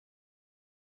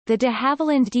The de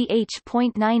Havilland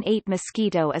DH.98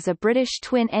 Mosquito is a British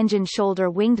twin-engine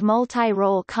shoulder-winged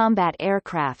multi-role combat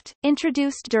aircraft,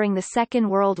 introduced during the Second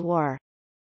World War.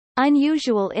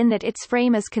 Unusual in that its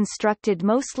frame is constructed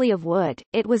mostly of wood,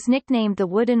 it was nicknamed the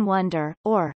Wooden Wonder,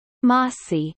 or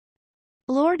Mossy.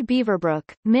 Lord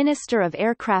Beaverbrook, Minister of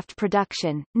Aircraft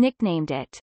Production, nicknamed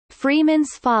it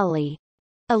Freeman's Folly,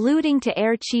 alluding to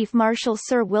Air Chief Marshal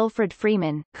Sir Wilfrid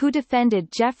Freeman, who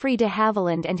defended Geoffrey de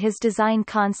Havilland and his design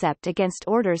concept against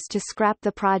orders to scrap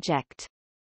the project.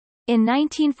 In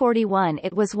 1941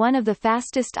 it was one of the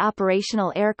fastest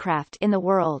operational aircraft in the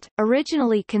world.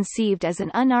 Originally conceived as an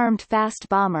unarmed fast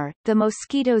bomber, the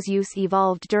Mosquito's use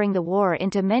evolved during the war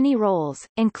into many roles,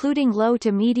 including low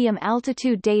to medium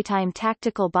altitude daytime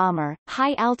tactical bomber,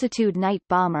 high altitude night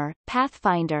bomber,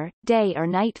 pathfinder, day or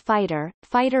night fighter,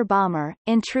 fighter bomber,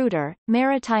 intruder,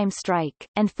 maritime strike,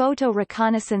 and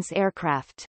photo-reconnaissance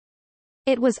aircraft.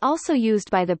 It was also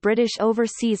used by the British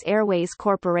Overseas Airways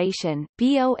Corporation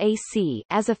 (BOAC)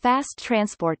 as a fast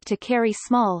transport to carry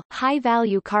small,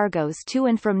 high-value cargoes to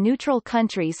and from neutral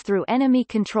countries through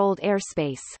enemy-controlled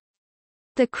airspace.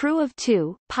 The crew of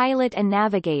two, pilot and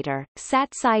navigator,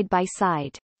 sat side by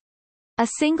side. A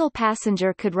single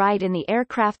passenger could ride in the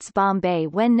aircraft's bomb bay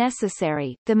when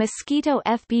necessary. The Mosquito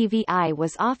FBVI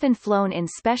was often flown in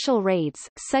special raids,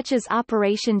 such as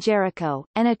Operation Jericho,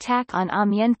 an attack on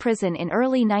Amiens prison in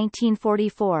early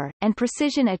 1944, and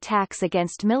precision attacks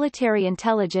against military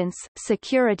intelligence,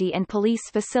 security and police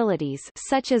facilities,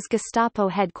 such as Gestapo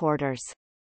headquarters.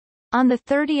 On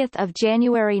 30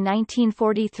 January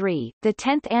 1943, the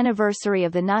 10th anniversary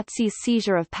of the Nazis'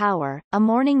 seizure of power, a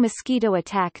morning mosquito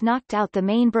attack knocked out the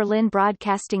main Berlin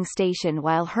broadcasting station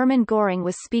while Hermann Göring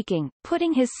was speaking,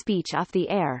 putting his speech off the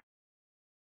air.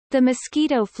 The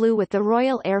Mosquito flew with the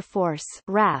Royal Air Force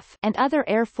 (RAF) and other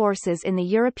air forces in the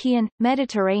European,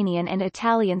 Mediterranean and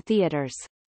Italian theaters.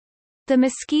 The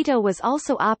Mosquito was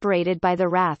also operated by the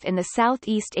RAF in the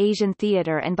Southeast Asian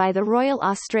Theatre and by the Royal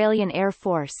Australian Air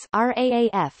Force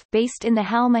 (RAAF) based in the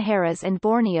Halmaheras and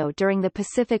Borneo during the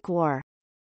Pacific War.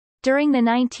 During the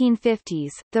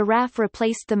 1950s, the RAF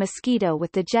replaced the Mosquito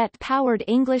with the jet-powered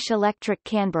English Electric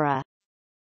Canberra.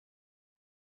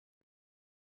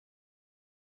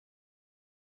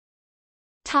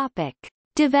 Topic: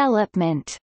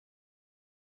 Development.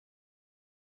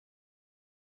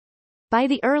 By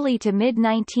the early to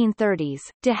mid-1930s,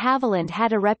 de Havilland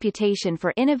had a reputation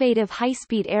for innovative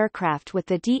high-speed aircraft with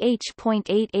the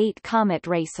DH.88 Comet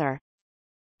Racer.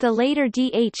 The later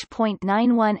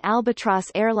DH.91 Albatross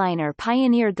airliner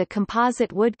pioneered the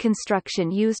composite wood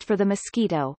construction used for the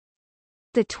Mosquito.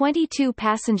 The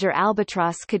 22-passenger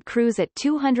Albatross could cruise at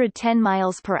 210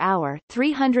 miles per hour,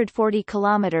 340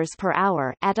 kilometers per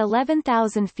hour at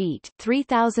 11,000 feet,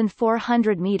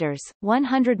 3,400 meters,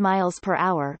 100 miles per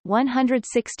hour,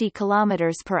 160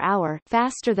 kilometers per hour,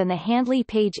 faster than the Handley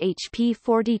Page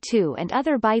HP-42 and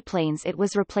other biplanes it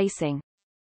was replacing.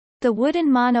 The wooden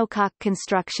monocoque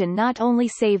construction not only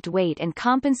saved weight and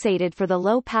compensated for the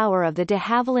low power of the de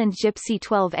Havilland Gypsy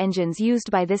 12 engines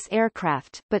used by this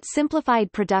aircraft, but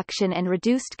simplified production and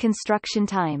reduced construction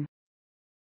time.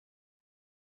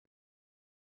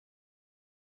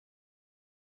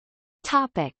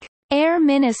 Topic: Air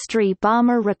Ministry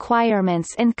bomber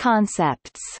requirements and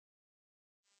concepts.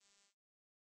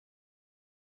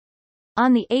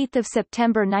 On 8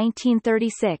 September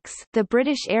 1936, the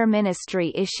British Air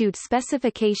Ministry issued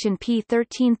Specification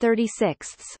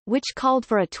P-1336, which called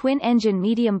for a twin-engine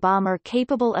medium bomber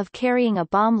capable of carrying a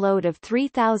bomb load of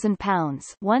 3,000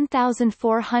 pounds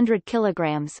 (1,400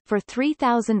 kilograms) for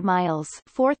 3,000 miles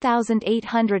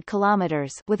 (4,800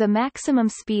 kilometers) with a maximum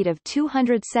speed of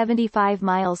 275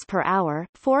 miles per hour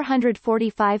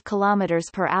 (445 kilometers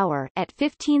per hour) at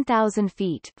 15,000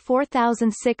 feet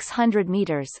 (4,600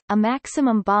 meters), a maximum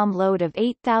bomb load of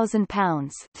 8,000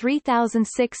 pounds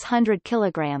 (3,600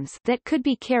 kilograms) that could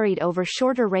be carried over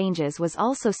shorter ranges was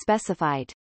also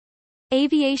specified.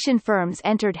 Aviation firms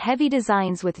entered heavy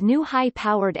designs with new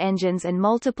high-powered engines and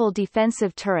multiple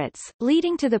defensive turrets,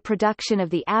 leading to the production of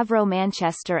the Avro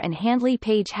Manchester and Handley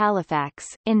Page Halifax,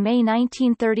 in May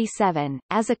 1937.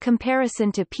 As a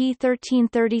comparison to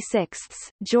P-1336,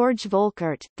 George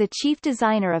Volkert, the chief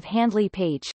designer of Handley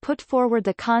Page, put forward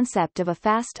the concept of a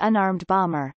fast unarmed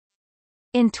bomber.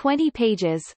 In 20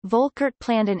 pages, Volkert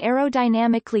planned an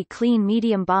aerodynamically clean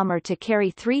medium bomber to carry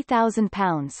 3,000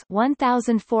 pounds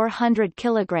 (1,400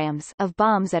 kilograms) of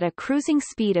bombs at a cruising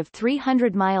speed of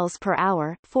 300 miles per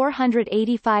hour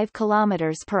 (485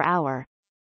 kilometers per hour).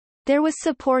 There was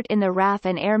support in the RAF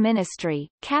and Air Ministry.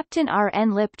 Captain R.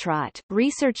 N. Liptrot,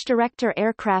 Research Director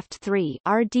Aircraft 3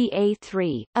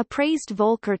 RDA-3, appraised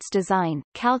Volkert's design,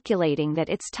 calculating that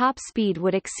its top speed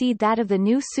would exceed that of the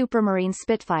new Supermarine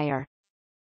Spitfire.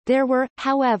 There were,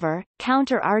 however,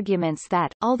 counter-arguments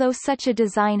that, although such a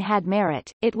design had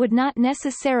merit, it would not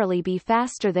necessarily be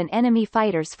faster than enemy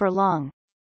fighters for long.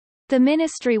 The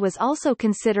ministry was also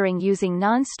considering using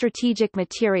non-strategic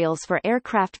materials for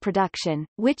aircraft production,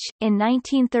 which, in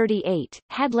 1938,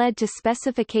 had led to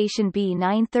Specification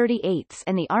B-938s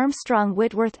and the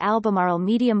Armstrong-Whitworth-Albemarle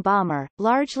medium bomber,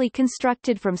 largely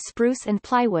constructed from spruce and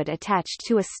plywood attached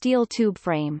to a steel tube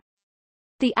frame.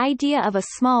 The idea of a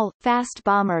small, fast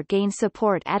bomber gained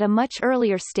support at a much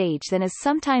earlier stage than is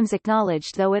sometimes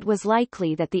acknowledged, though it was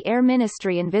likely that the Air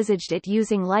Ministry envisaged it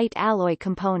using light alloy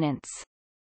components.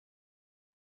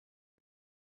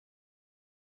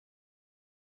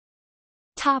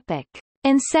 Topic: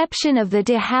 Inception of the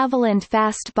de Havilland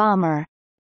fast bomber.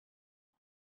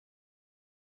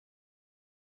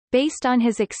 Based on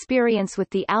his experience with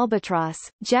the Albatross,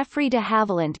 Geoffrey de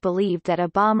Havilland believed that a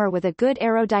bomber with a good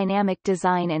aerodynamic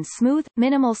design and smooth,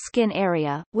 minimal skin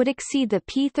area, would exceed the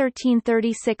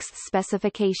P-1336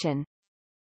 specification.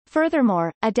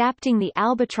 Furthermore, adapting the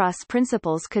Albatross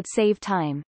principles could save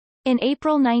time. In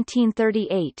April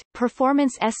 1938,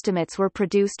 performance estimates were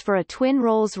produced for a twin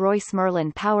Rolls-Royce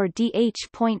Merlin-powered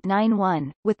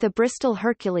DH.91, with the Bristol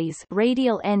Hercules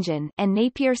radial engine and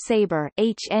Napier Sabre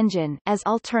H engine as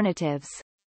alternatives.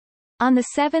 On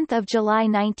 7 July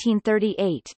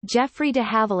 1938, Geoffrey de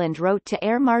Havilland wrote to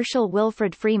Air Marshal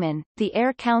Wilfred Freeman, the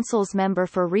Air Council's member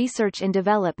for research and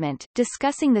development,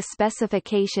 discussing the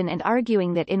specification and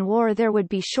arguing that in war there would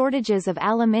be shortages of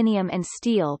aluminium and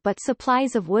steel, but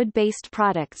supplies of wood-based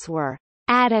products were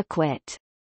adequate.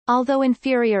 Although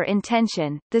inferior in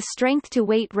tension, the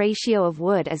strength-to-weight ratio of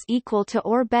wood is equal to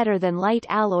or better than light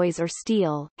alloys or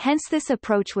steel, hence this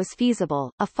approach was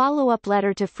feasible. A follow-up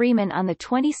letter to Freeman on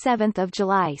 27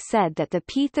 July said that the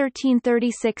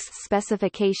P-1336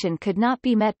 specification could not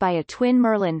be met by a twin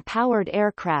Merlin-powered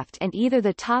aircraft and either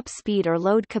the top speed or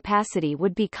load capacity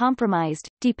would be compromised,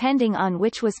 depending on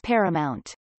which was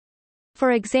paramount.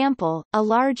 For example, a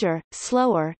larger,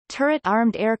 slower,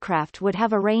 turret-armed aircraft would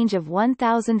have a range of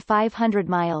 1,500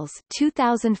 miles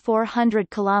 (2,400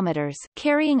 kilometers),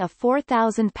 carrying a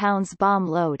 4,000 pounds bomb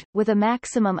load, with a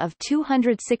maximum of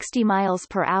 260 miles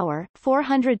per hour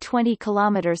 (420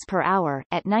 kilometers per hour)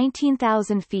 at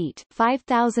 19,000 feet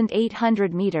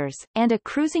 (5,800 meters), and a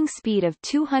cruising speed of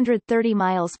 230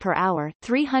 miles per hour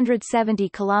 (370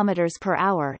 kilometers per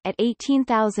hour) at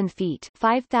 18,000 feet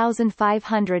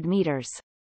 (5,500 meters).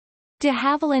 De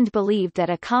Havilland believed that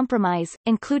a compromise,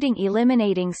 including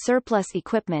eliminating surplus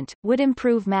equipment, would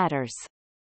improve matters.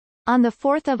 On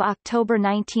 4 October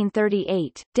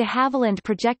 1938, de Havilland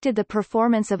projected the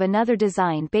performance of another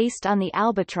design based on the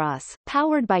Albatross,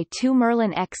 powered by two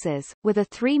Merlin X's, with a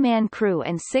 3-man crew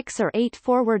and 6 or 8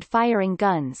 forward-firing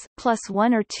guns, plus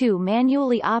 1 or 2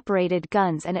 manually operated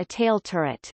guns and a tail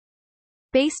turret.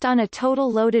 Based on a total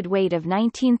loaded weight of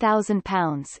 19,000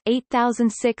 pounds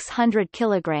 (8,600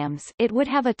 kilograms), it would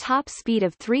have a top speed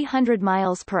of 300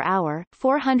 miles per hour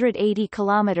 (480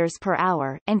 kilometers per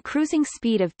hour) and cruising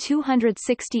speed of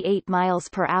 268 miles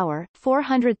per hour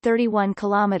 (431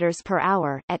 kilometers per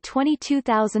hour) at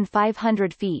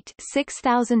 22,500 feet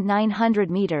 (6,900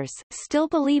 meters). Still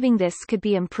believing this could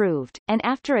be improved, and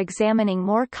after examining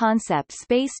more concepts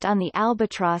based on the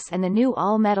Albatross and the new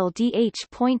all-metal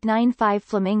DH.95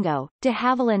 Flamingo, de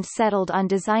Havilland settled on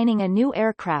designing a new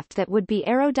aircraft that would be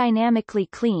aerodynamically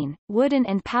clean, wooden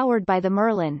and powered by the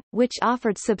Merlin, which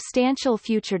offered substantial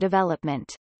future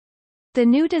development. The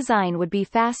new design would be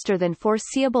faster than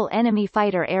foreseeable enemy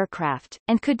fighter aircraft,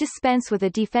 and could dispense with a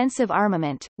defensive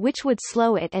armament, which would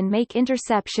slow it and make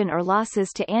interception or losses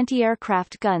to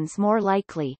anti-aircraft guns more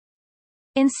likely.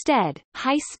 Instead,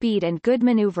 high speed and good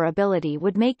maneuverability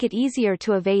would make it easier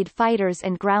to evade fighters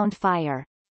and ground fire.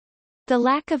 The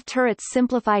lack of turrets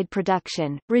simplified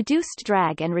production, reduced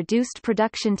drag and reduced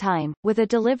production time, with a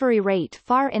delivery rate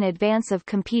far in advance of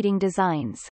competing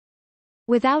designs.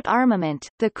 Without armament,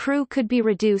 the crew could be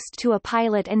reduced to a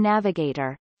pilot and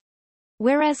navigator.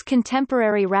 Whereas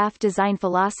contemporary RAF design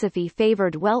philosophy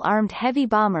favored well-armed heavy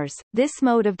bombers, this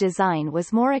mode of design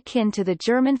was more akin to the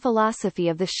German philosophy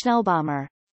of the Schnellbomber.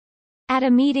 At a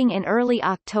meeting in early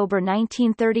October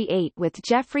 1938 with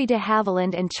Geoffrey de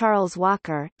Havilland and Charles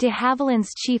Walker, de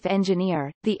Havilland's chief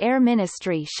engineer, the Air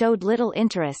Ministry showed little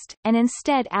interest, and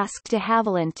instead asked de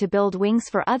Havilland to build wings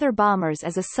for other bombers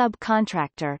as a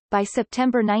subcontractor. By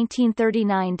September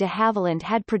 1939, de Havilland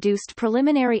had produced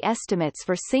preliminary estimates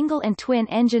for single and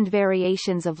twin-engined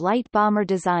variations of light bomber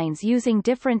designs using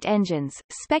different engines,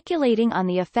 speculating on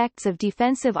the effects of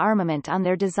defensive armament on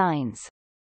their designs.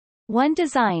 One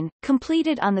design,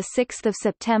 completed on 6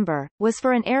 September, was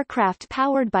for an aircraft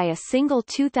powered by a single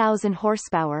 2,000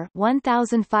 horsepower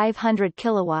 1,500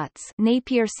 kilowatts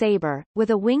Napier Sabre, with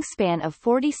a wingspan of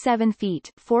 47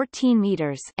 feet 14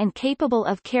 meters and capable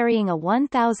of carrying a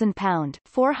 1,000-pound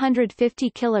 450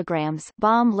 kilograms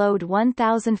bomb load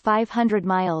 1,500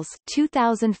 miles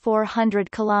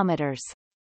 2,400 kilometers.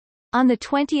 On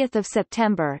 20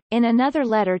 September, in another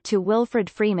letter to Wilfred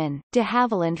Freeman, de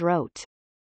Havilland wrote,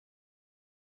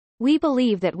 "We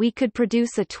believe that we could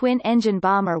produce a twin-engine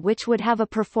bomber which would have a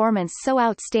performance so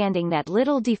outstanding that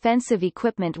little defensive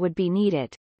equipment would be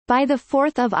needed." By 4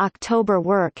 October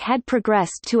work had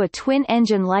progressed to a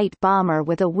twin-engine light bomber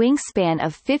with a wingspan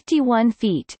of 51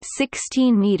 feet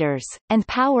 16 meters, and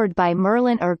powered by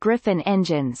Merlin or Griffin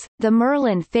engines, the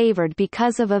Merlin favored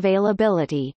because of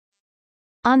availability.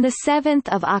 On 7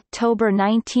 October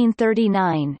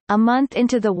 1939, a month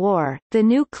into the war, the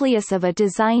nucleus of a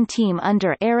design team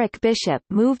under Eric Bishop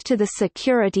moved to the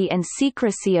security and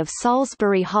secrecy of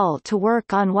Salisbury Hall to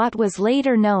work on what was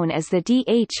later known as the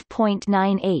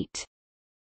DH.98.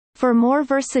 For more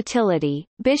versatility,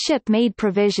 Bishop made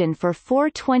provision for 4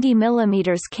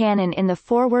 20mm cannon in the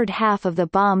forward half of the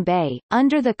bomb bay,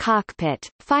 under the cockpit,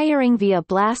 firing via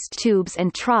blast tubes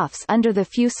and troughs under the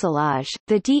fuselage.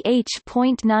 The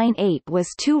DH.98 was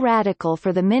too radical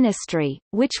for the Ministry,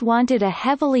 which wanted a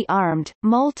heavily armed,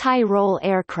 multi-role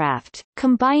aircraft,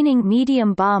 combining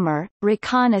medium bomber,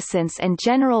 reconnaissance and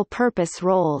general-purpose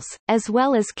roles, as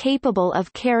well as capable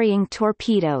of carrying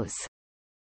torpedoes.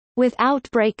 With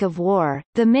outbreak of war,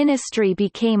 the Ministry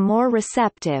became more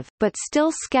receptive, but still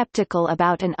skeptical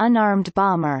about an unarmed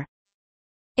bomber.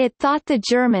 It thought the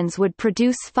Germans would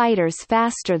produce fighters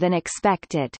faster than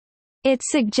expected. It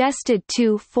suggested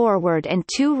 2 forward and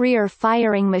 2 rear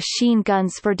firing machine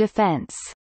guns for defense.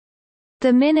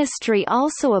 The Ministry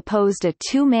also opposed a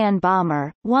 2-man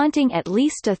bomber, wanting at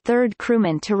least a third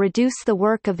crewman to reduce the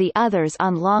work of the others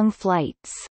on long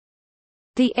flights.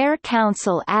 The Air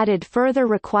Council added further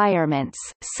requirements,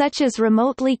 such as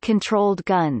remotely controlled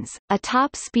guns, a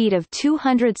top speed of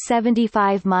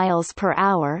 275 miles per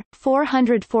hour,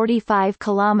 445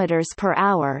 kilometers per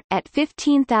hour, at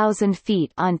 15,000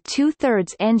 feet on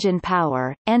 2/3 engine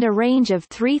power, and a range of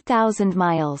 3,000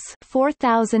 miles,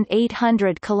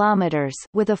 4,800 kilometers,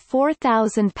 with a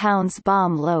 4,000 pounds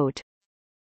bomb load.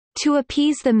 To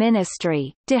appease the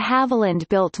Ministry, de Havilland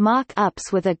built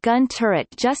mock-ups with a gun turret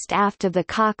just aft of the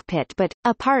cockpit but,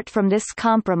 apart from this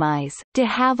compromise, de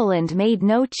Havilland made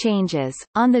no changes.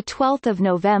 On 12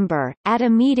 November, at a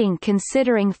meeting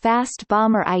considering fast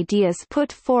bomber ideas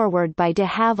put forward by de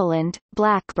Havilland,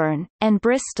 Blackburn, and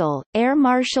Bristol, Air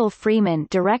Marshal Freeman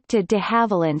directed de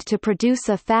Havilland to produce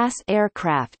a fast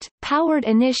aircraft, powered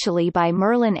initially by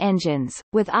Merlin engines,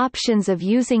 with options of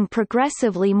using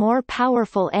progressively more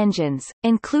powerful engines,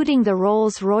 including the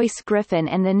Rolls-Royce Griffin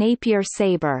and the Napier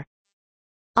Sabre.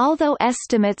 Although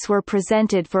estimates were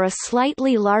presented for a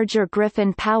slightly larger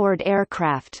Griffin-powered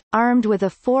aircraft, armed with a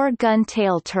 4-gun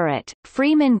tail turret,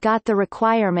 Freeman got the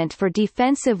requirement for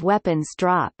defensive weapons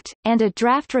dropped, and a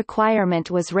draft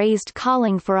requirement was raised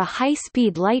calling for a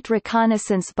high-speed light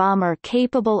reconnaissance bomber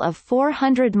capable of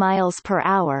 400 miles per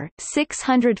hour,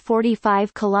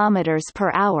 645 kilometers per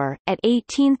hour, at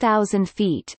 18,000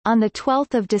 feet. On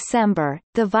 12 December,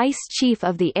 the Vice Chief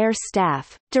of the Air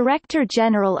Staff, Director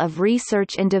General of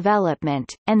Research and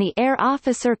Development, and the Air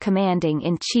Officer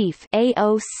Commanding-in-Chief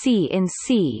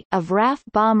 (AOC-in-C) of RAF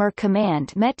Bomber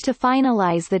Command met to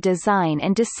finalize the design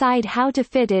and decide how to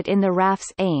fit it in the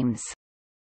RAF's aims.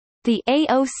 The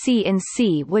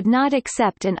AOC-in-C would not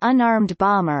accept an unarmed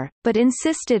bomber, but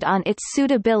insisted on its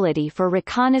suitability for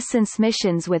reconnaissance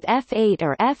missions with F-8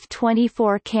 or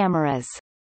F-24 cameras.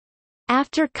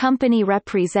 After company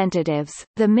representatives,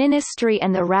 the Ministry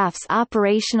and the RAF's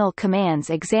operational commands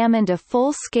examined a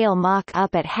full-scale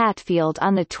mock-up at Hatfield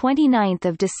on 29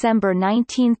 December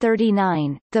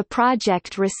 1939, the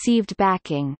project received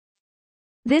backing.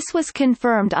 This was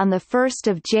confirmed on 1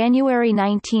 January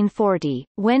 1940,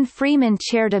 when Freeman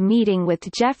chaired a meeting with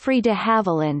Geoffrey de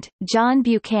Havilland, John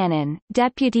Buchanan,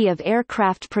 Deputy of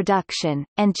Aircraft Production,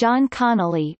 and John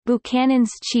Connolly,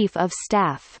 Buchanan's Chief of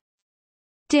Staff.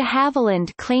 De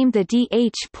Havilland claimed the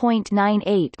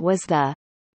DH.98 was the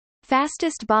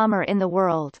fastest bomber in the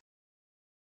world.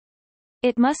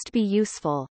 It must be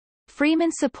useful.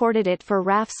 Freeman supported it for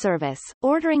RAF service,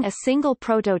 ordering a single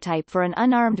prototype for an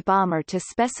unarmed bomber to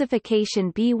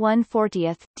specification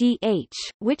B-140th, DH,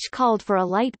 which called for a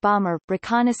light bomber,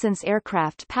 reconnaissance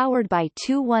aircraft powered by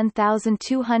two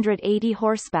 1,280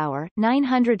 horsepower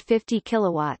 950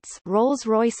 kilowatts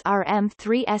Rolls-Royce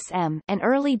RM-3SM, an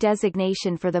early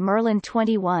designation for the Merlin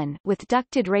 21, with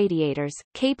ducted radiators,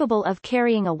 capable of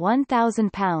carrying a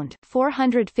 1,000-pound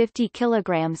 450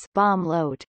 kilograms bomb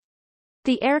load.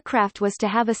 The aircraft was to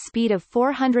have a speed of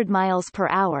 400 miles per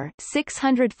hour,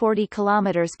 640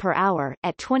 kilometers per hour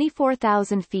at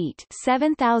 24,000 feet,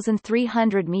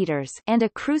 7,300 meters, and a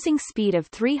cruising speed of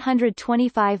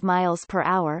 325 miles per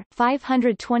hour,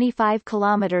 525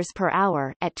 kilometers per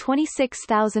hour at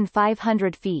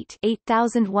 26,500 feet,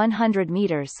 8,100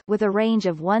 meters, with a range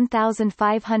of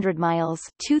 1,500 miles,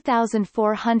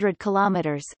 2,400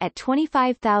 kilometers at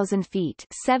 25,000 feet,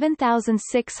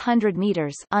 7,600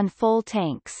 meters on full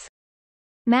tanks.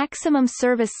 Maximum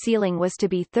service ceiling was to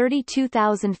be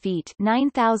 32,000 feet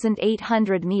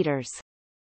 9,800 meters.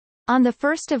 On 1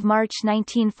 March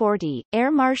 1940, Air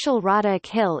Marshal Roderick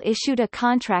Hill issued a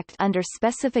contract under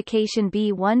specification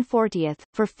B-140th,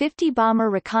 for 50 bomber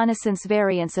reconnaissance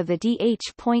variants of the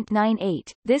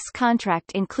DH.98. This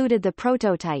contract included the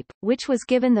prototype, which was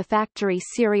given the factory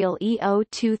serial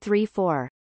E0234.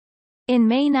 In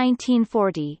May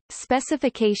 1940,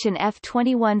 specification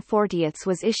F-2140ths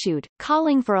was issued,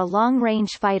 calling for a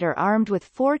long-range fighter armed with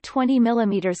four 20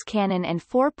 mm cannon and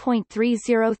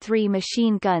 4.303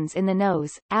 machine guns in the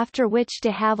nose, after which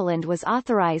de Havilland was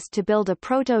authorized to build a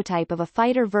prototype of a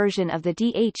fighter version of the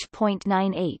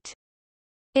DH.98.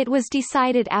 It was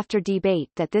decided after debate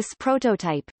that this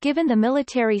prototype, given the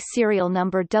military serial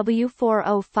number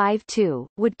W4052,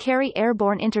 would carry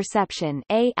airborne interception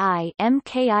 (AI)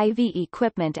 Mk.XIX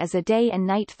equipment as a day and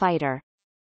night fighter.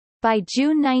 By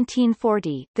June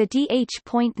 1940, the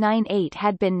DH.98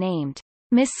 had been named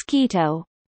Mosquito.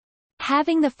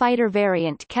 Having the fighter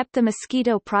variant kept the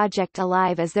Mosquito project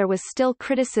alive, as there was still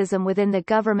criticism within the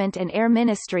government and Air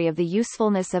Ministry of the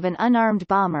usefulness of an unarmed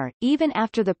bomber, even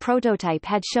after the prototype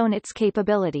had shown its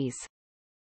capabilities.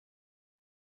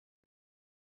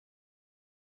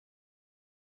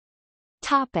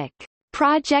 Topic: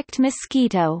 Project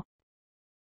Mosquito.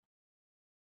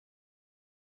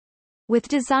 With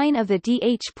design of the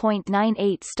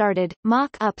DH.98 started,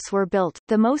 mock-ups were built,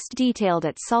 the most detailed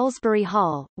at Salisbury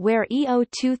Hall, where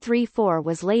E0234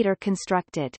 was later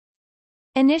constructed.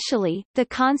 Initially, the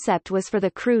concept was for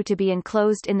the crew to be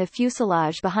enclosed in the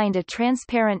fuselage behind a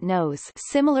transparent nose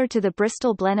similar to the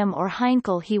Bristol Blenheim or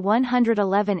Heinkel He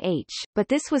 111H, but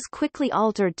this was quickly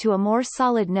altered to a more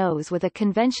solid nose with a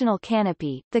conventional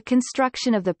canopy. The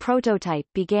construction of the prototype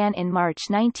began in March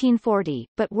 1940,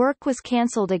 but work was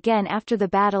cancelled again after the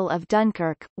Battle of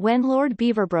Dunkirk, when Lord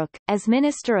Beaverbrook, as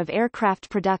Minister of Aircraft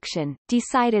Production,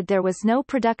 decided there was no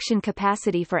production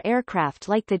capacity for aircraft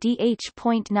like the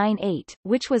DH.98,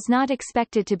 which was not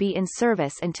expected to be in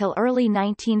service until early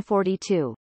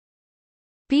 1942.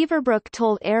 Beaverbrook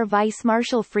told Air Vice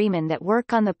Marshal Freeman that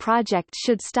work on the project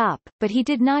should stop, but he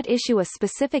did not issue a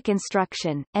specific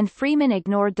instruction, and Freeman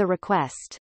ignored the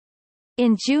request.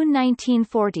 In June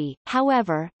 1940,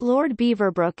 however, Lord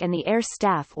Beaverbrook and the Air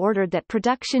Staff ordered that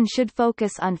production should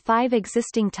focus on 5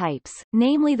 existing types,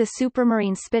 namely the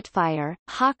Supermarine Spitfire,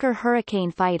 Hawker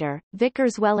Hurricane Fighter,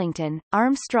 Vickers Wellington,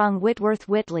 Armstrong Whitworth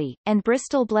Whitley, and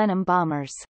Bristol Blenheim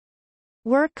bombers.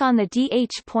 Work on the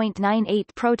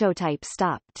DH.98 prototype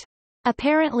stopped.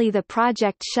 Apparently the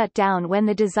project shut down when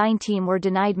the design team were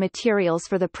denied materials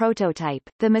for the prototype.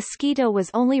 The Mosquito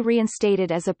was only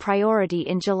reinstated as a priority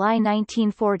in July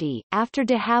 1940, after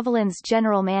de Havilland's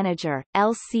general manager,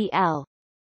 L.C.L.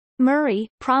 Murray,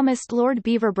 promised Lord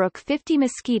Beaverbrook 50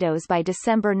 Mosquitoes by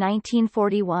December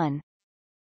 1941.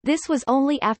 This was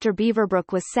only after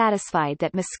Beaverbrook was satisfied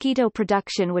that Mosquito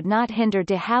production would not hinder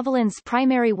de Havilland's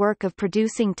primary work of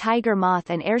producing Tiger Moth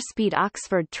and Airspeed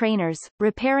Oxford trainers,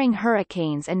 repairing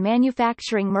Hurricanes and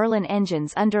manufacturing Merlin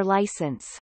engines under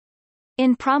license.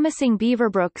 In promising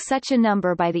Beaverbrook such a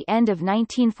number by the end of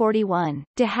 1941,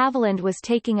 de Havilland was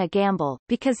taking a gamble,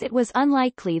 because it was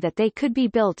unlikely that they could be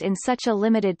built in such a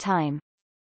limited time.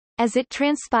 As it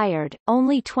transpired,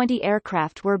 only 20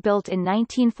 aircraft were built in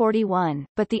 1941,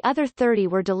 but the other 30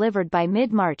 were delivered by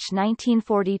mid-March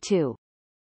 1942.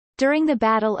 During the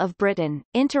Battle of Britain,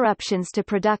 interruptions to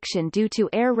production due to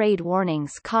air raid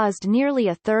warnings caused nearly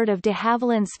a third of de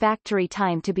Havilland's factory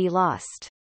time to be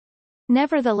lost.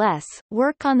 Nevertheless,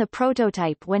 work on the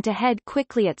prototype went ahead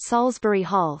quickly at Salisbury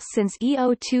Hall since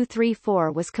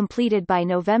EO-234 was completed by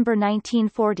November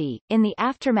 1940. In the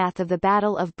aftermath of the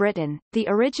Battle of Britain, the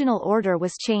original order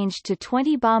was changed to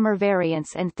 20 bomber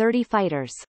variants and 30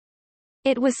 fighters.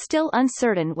 It was still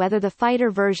uncertain whether the fighter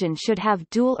version should have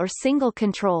dual or single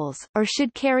controls, or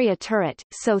should carry a turret,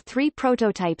 so 3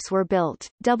 prototypes were built,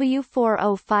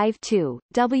 W4052,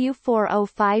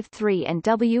 W4053 and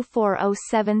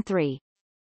W4073.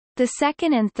 The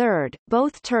second and third,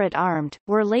 both turret-armed,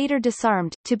 were later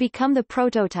disarmed, to become the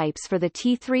prototypes for the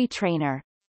T-3 trainer.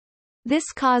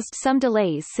 This caused some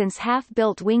delays since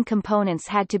half-built wing components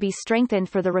had to be strengthened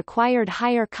for the required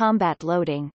higher combat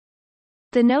loading.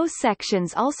 The nose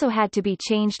sections also had to be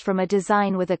changed from a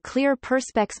design with a clear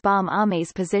perspex bomb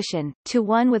amaze position, to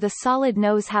one with a solid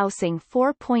nose housing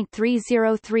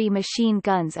 4.303 machine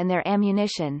guns and their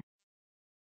ammunition.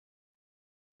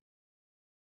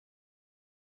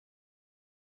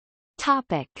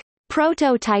 Topic: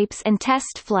 Prototypes and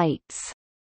test flights.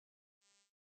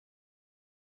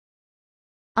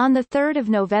 On 3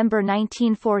 November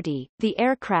 1940, the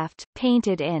aircraft,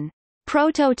 painted in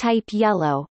prototype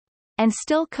yellow, and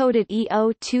still coded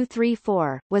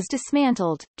EO-234, was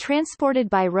dismantled,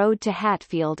 transported by road to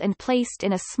Hatfield and placed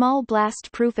in a small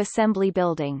blast-proof assembly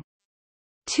building.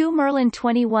 2 Merlin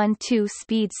 21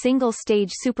 2-speed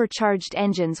single-stage supercharged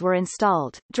engines were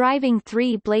installed, driving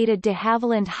 3-bladed de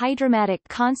Havilland Hydromatic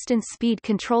constant-speed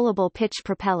controllable pitch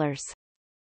propellers.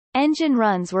 Engine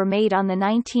runs were made on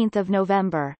 19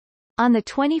 November. On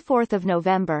 24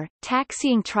 November,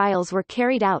 taxiing trials were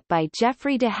carried out by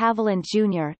Geoffrey de Havilland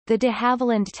Jr., the de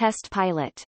Havilland test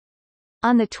pilot.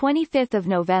 On 25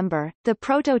 November, the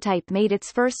prototype made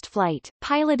its first flight,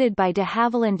 piloted by de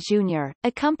Havilland Jr.,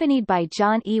 accompanied by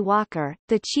John E. Walker,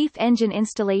 the chief engine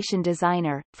installation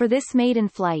designer. For this maiden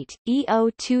flight,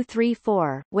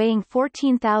 EO-234, weighing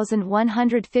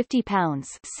 14,150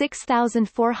 pounds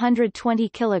 (6,420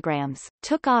 kilograms),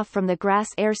 took off from the grass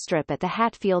airstrip at the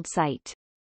Hatfield site.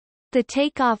 The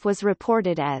takeoff was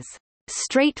reported as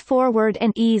straightforward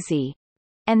and easy,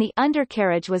 and the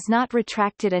undercarriage was not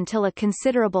retracted until a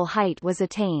considerable height was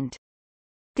attained.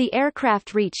 The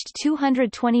aircraft reached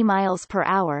 220 miles per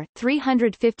hour,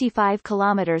 355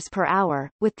 kilometers per hour,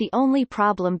 with the only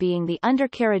problem being the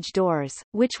undercarriage doors,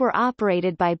 which were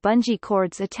operated by bungee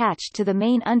cords attached to the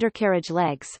main undercarriage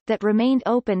legs, that remained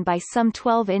open by some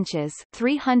 12 inches,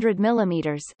 300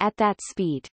 millimeters, at that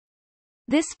speed.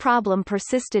 This problem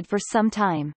persisted for some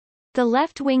time. The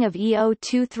left wing of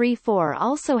EO-234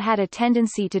 also had a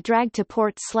tendency to drag to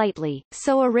port slightly,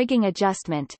 so a rigging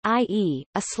adjustment, i.e.,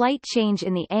 a slight change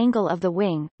in the angle of the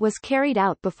wing, was carried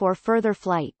out before further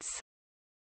flights.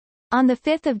 On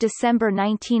 5 December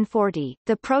 1940,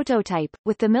 the prototype,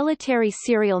 with the military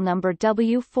serial number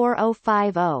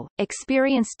W4050,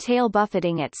 experienced tail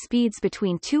buffeting at speeds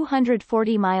between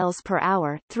 240 miles per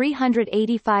hour,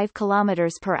 385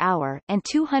 kilometers per hour, and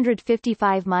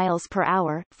 255 miles per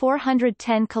hour,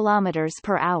 410 kilometers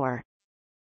per hour.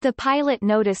 The pilot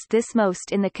noticed this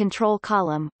most in the control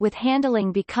column, with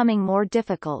handling becoming more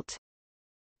difficult.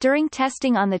 During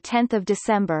testing on 10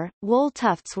 December, wool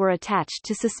tufts were attached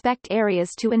to suspect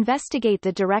areas to investigate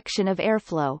the direction of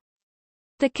airflow.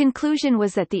 The conclusion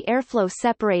was that the airflow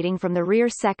separating from the rear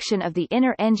section of the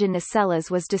inner engine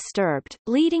nacelles was disturbed,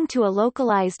 leading to a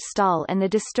localized stall, and the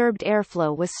disturbed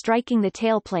airflow was striking the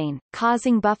tailplane,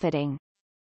 causing buffeting.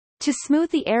 To smooth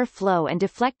the airflow and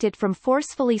deflect it from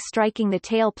forcefully striking the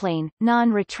tailplane,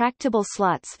 non-retractable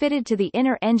slots fitted to the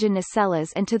inner engine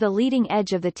nacelles and to the leading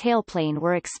edge of the tailplane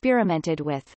were experimented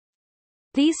with.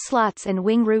 These slots and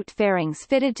wing root fairings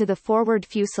fitted to the forward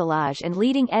fuselage and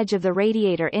leading edge of the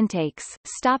radiator intakes,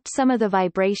 stopped some of the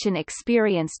vibration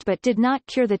experienced but did not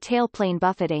cure the tailplane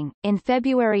buffeting. In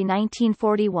February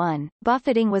 1941,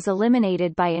 buffeting was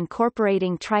eliminated by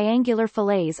incorporating triangular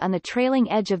fillets on the trailing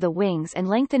edge of the wings and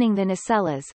lengthening the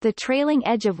nacelles, the trailing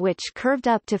edge of which curved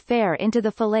up to fare into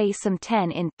the fillet some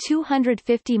 10 in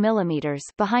 250 mm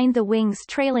behind the wing's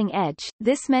trailing edge.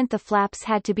 This meant the flaps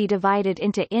had to be divided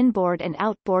into inboard and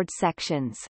outboard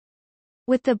sections.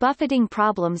 With the buffeting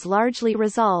problems largely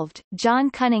resolved,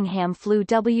 John Cunningham flew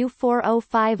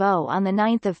W4050 on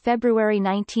 9 February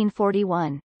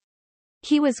 1941.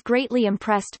 He was greatly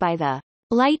impressed by the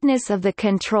lightness of the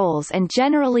controls and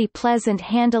generally pleasant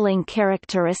handling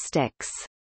characteristics.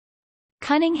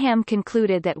 Cunningham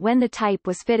concluded that when the type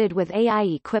was fitted with AI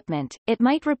equipment, it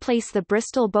might replace the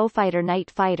Bristol Beaufighter night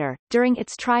fighter. During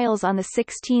its trials on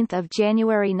 16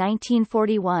 January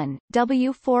 1941,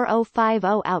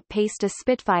 W4050 outpaced a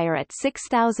Spitfire at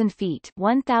 6,000 feet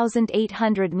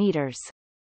 (1,800 meters).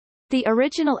 The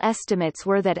original estimates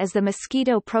were that as the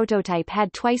Mosquito prototype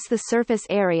had twice the surface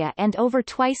area and over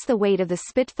twice the weight of the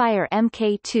Spitfire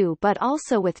Mk.II but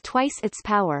also with twice its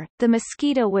power, the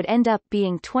Mosquito would end up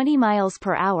being 20 miles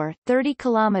per hour, 30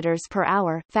 kilometers per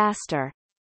hour faster.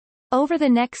 Over the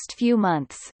next few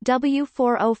months,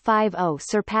 W4050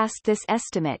 surpassed this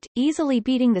estimate, easily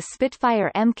beating the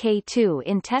Spitfire Mk.II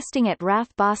in testing at RAF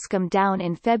Boscombe Down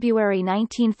in February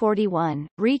 1941,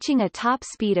 reaching a top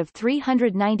speed of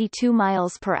 392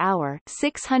 miles per hour,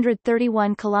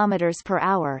 631 kilometers per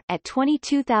hour at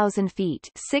 22,000 feet,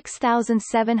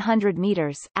 6,700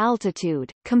 meters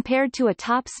altitude, compared to a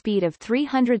top speed of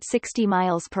 360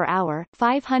 miles per hour,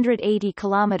 580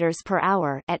 kilometers per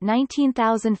hour at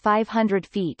 19,500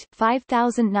 feet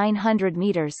 5,900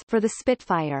 meters for the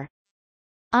Spitfire.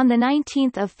 On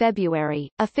 19 February,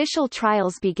 official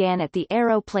trials began at the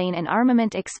Aeroplane and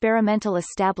Armament Experimental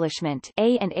Establishment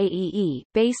A&AEE,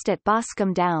 based at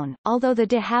Boscombe Down, although the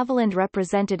de Havilland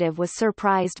representative was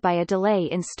surprised by a delay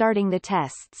in starting the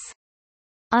tests.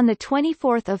 On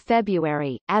 24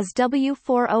 February, as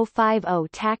W4050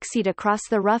 taxied across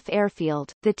the rough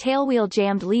airfield, the tailwheel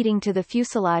jammed leading to the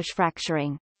fuselage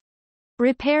fracturing.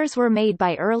 Repairs were made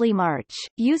by early March,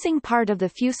 using part of the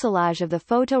fuselage of the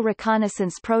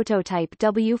photo-reconnaissance prototype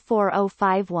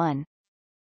W4051.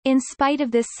 In spite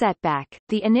of this setback,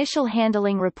 the initial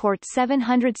handling report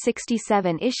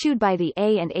 767 issued by the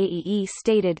A&AEE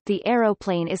stated, "The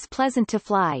aeroplane is pleasant to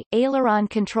fly, aileron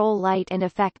control light and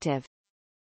effective."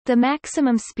 The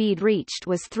maximum speed reached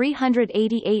was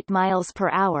 388 miles per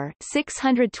hour,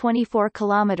 624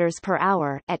 kilometers per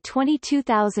hour at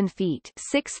 22,000 feet,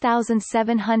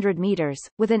 6,700 meters,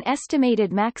 with an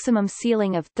estimated maximum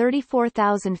ceiling of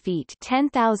 34,000 feet,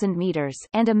 10,000 meters,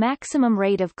 and a maximum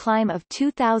rate of climb of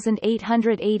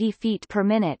 2,880 feet per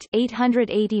minute,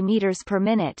 880 meters per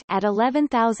minute at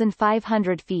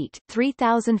 11,500 feet,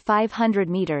 3,500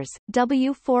 meters.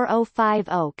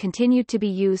 W4050 continued to be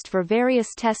used for various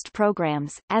test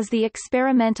programs, as the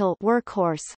experimental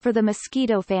workhorse for the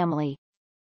Mosquito family.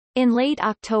 In late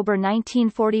October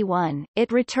 1941,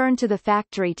 it returned to the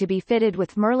factory to be fitted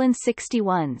with Merlin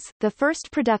 61s, the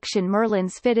first production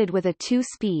Merlins fitted with a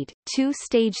two-speed,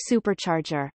 two-stage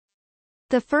supercharger.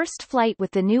 The first flight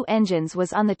with the new engines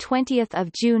was on 20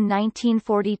 June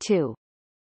 1942.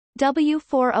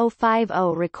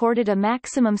 W4050 recorded a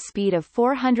maximum speed of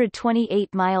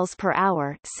 428 miles per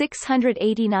hour,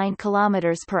 689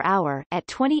 kilometers per hour at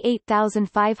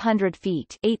 28,500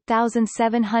 feet,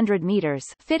 8,700 meters,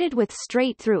 fitted with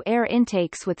straight-through air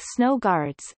intakes with snow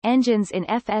guards, engines in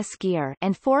FS gear,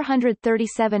 and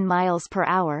 437 miles per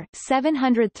hour,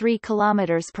 703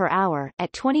 kilometers per hour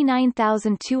at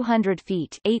 29,200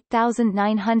 feet,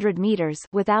 8,900 meters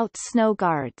without snow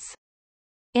guards.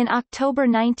 In October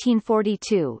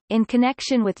 1942, in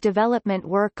connection with development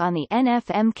work on the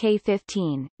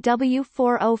Mk.XVI,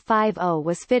 W4050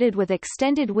 was fitted with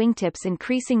extended wingtips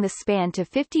increasing the span to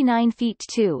 59 feet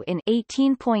 2 in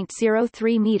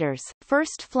 18.03 meters,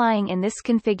 first flying in this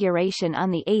configuration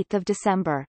on 8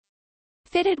 December.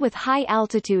 Fitted with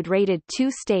high-altitude rated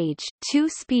two-stage,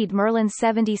 two-speed Merlin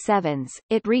 77s,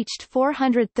 it reached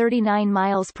 439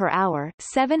 miles per hour,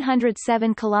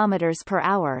 707 kilometers per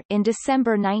hour in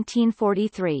December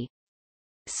 1943.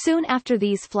 Soon after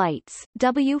these flights,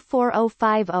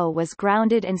 W4050 was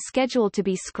grounded and scheduled to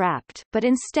be scrapped, but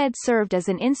instead served as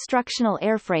an instructional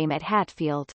airframe at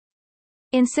Hatfield.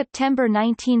 In September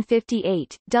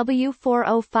 1958,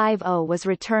 W4050 was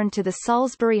returned to the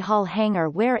Salisbury Hall hangar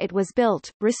where it was built,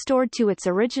 restored to its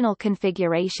original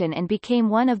configuration and became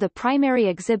one of the primary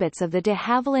exhibits of the de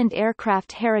Havilland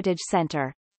Aircraft Heritage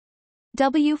Center.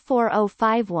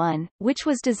 W4051, which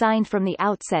was designed from the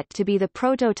outset to be the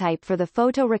prototype for the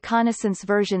photo-reconnaissance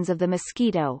versions of the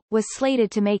Mosquito, was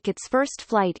slated to make its first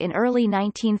flight in early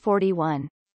 1941.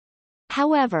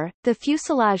 However, the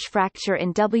fuselage fracture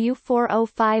in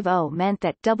W4050 meant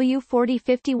that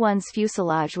W4051's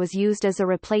fuselage was used as a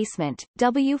replacement.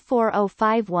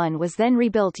 W4051 was then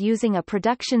rebuilt using a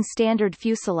production standard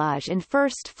fuselage and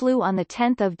first flew on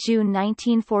 10 June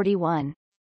 1941.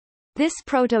 This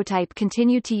prototype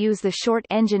continued to use the short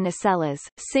engine nacelles,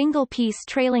 single-piece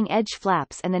trailing edge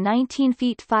flaps and the 19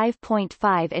 feet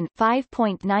 5.5 and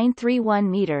 5.931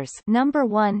 meters number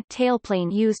 1 tailplane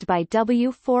used by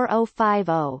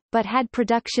W4050, but had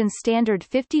production standard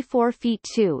 54 feet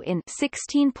 2 in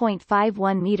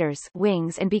 16.51 meters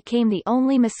wings and became the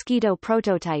only Mosquito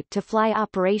prototype to fly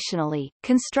operationally.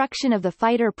 Construction of the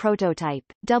fighter prototype,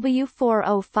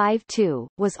 W4052,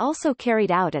 was also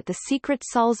carried out at the secret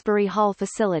Salisbury Hall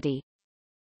facility.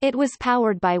 It was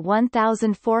powered by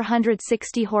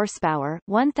 1,460 horsepower,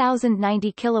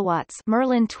 1,090 kilowatts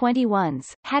Merlin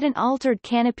 21s, had an altered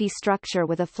canopy structure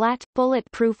with a flat,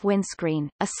 bullet-proof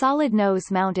windscreen, a solid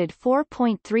nose-mounted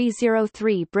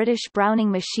 4.303 British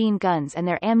Browning machine guns and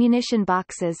their ammunition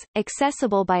boxes,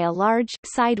 accessible by a large,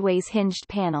 sideways hinged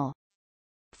panel.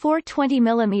 Four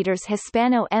 20mm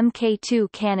Hispano Mk.II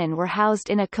cannon were housed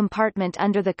in a compartment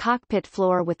under the cockpit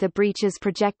floor with the breeches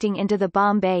projecting into the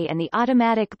bomb bay, and the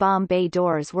automatic bomb bay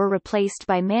doors were replaced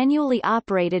by manually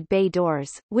operated bay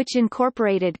doors, which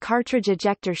incorporated cartridge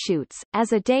ejector chutes.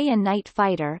 As a day and night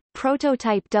fighter,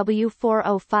 prototype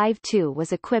W4052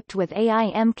 was equipped with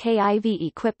AIMKIV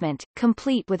equipment,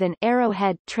 complete with an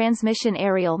Arrowhead transmission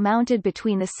aerial mounted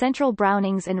between the central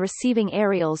Brownings and receiving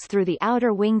aerials through the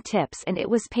outer wing tips, and it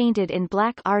was painted in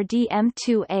black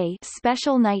RDM2A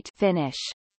Special Night finish.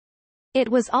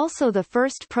 It was also the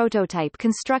first prototype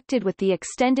constructed with the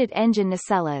extended engine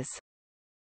nacelles.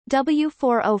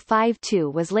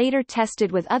 W4052 was later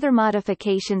tested with other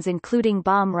modifications including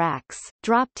bomb racks,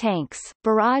 drop tanks,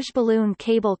 barrage balloon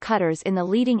cable cutters in the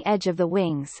leading edge of the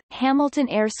wings, Hamilton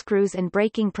air screws and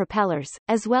braking propellers,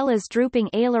 as well as drooping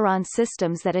aileron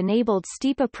systems that enabled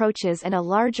steep approaches and a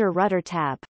larger rudder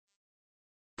tab.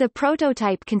 The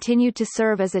prototype continued to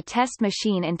serve as a test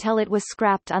machine until it was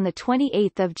scrapped on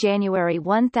 28 January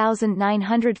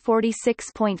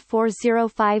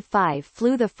 1946.4055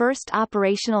 flew the first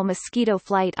operational Mosquito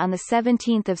flight on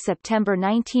 17 September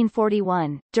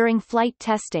 1941. During flight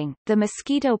testing, the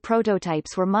Mosquito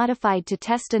prototypes were modified to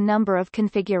test a number of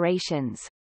configurations.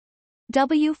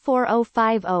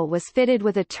 W4050 was fitted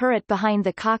with a turret behind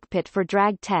the cockpit for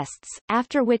drag tests,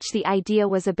 after which the idea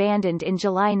was abandoned in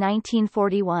July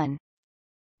 1941.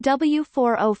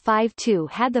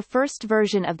 W4052 had the first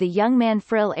version of the Youngman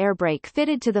frill airbrake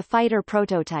fitted to the fighter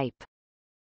prototype.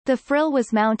 The frill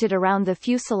was mounted around the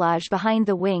fuselage behind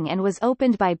the wing and was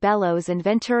opened by bellows and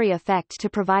Venturi effect to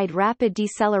provide rapid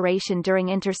deceleration during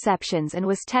interceptions, and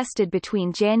was tested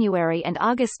between January and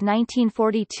August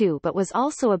 1942 but was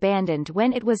also abandoned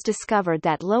when it was discovered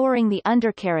that lowering the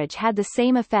undercarriage had the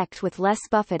same effect with less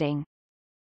buffeting.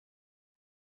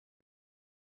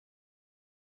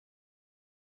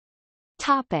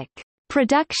 Topic: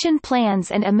 Production plans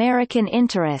and American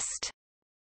interest.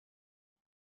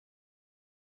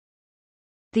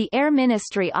 The Air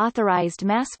Ministry authorized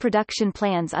mass production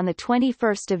plans on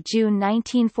 21 June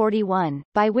 1941,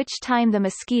 by which time the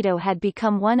Mosquito had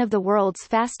become one of the world's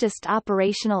fastest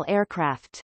operational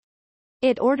aircraft.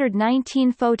 It ordered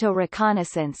 19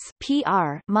 Photo-reconnaissance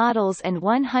 (PR) models and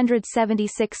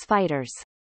 176 fighters.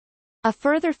 A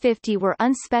further 50 were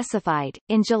unspecified.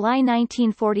 In July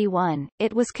 1941,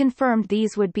 it was confirmed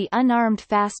these would be unarmed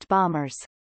fast bombers.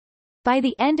 By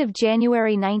the end of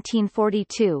January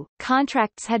 1942,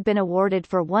 contracts had been awarded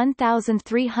for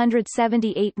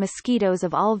 1,378 Mosquitoes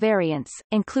of all variants,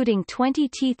 including 20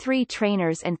 T-3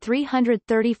 trainers and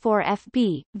 334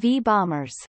 FB-V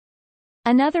bombers.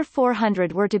 Another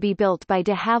 400 were to be built by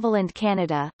de Havilland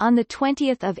Canada. On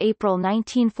 20 April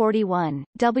 1941,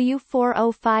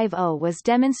 W4050 was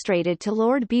demonstrated to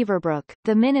Lord Beaverbrook,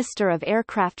 the Minister of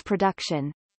Aircraft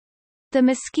Production. The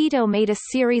Mosquito made a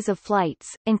series of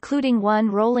flights, including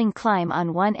one rolling climb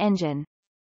on one engine.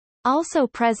 Also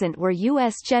present were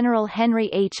U.S. General Henry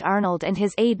H. Arnold and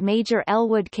his aide Major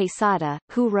Elwood Quesada,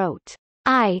 who wrote,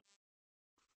 "I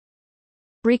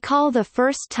recall the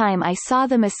first time I saw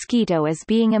the Mosquito as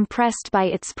being impressed by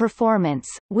its performance,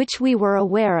 which we were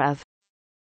aware of.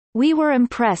 We were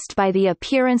impressed by the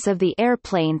appearance of the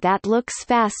airplane that looks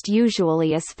fast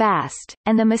usually is fast,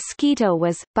 and the Mosquito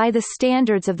was, by the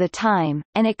standards of the time,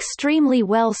 an extremely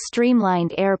well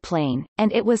streamlined airplane,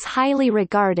 and it was highly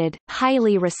regarded,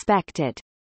 highly respected."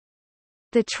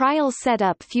 The trials set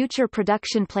up future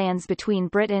production plans between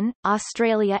Britain,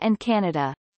 Australia and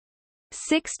Canada.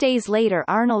 6 days later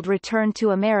Arnold returned to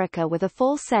America with a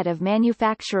full set of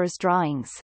manufacturer's drawings.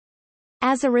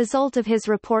 As a result of his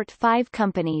report, 5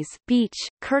 companies, Beech,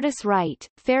 Curtiss-Wright,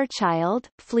 Fairchild,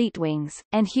 Fleetwings,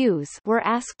 and Hughes, were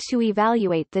asked to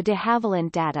evaluate the de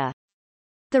Havilland data.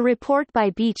 The report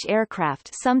by Beech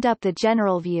Aircraft summed up the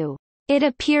general view. "It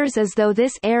appears as though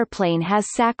this airplane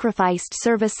has sacrificed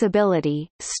serviceability,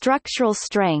 structural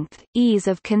strength, ease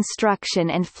of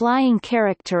construction and flying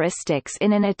characteristics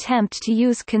in an attempt to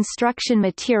use construction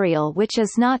material which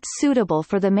is not suitable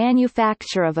for the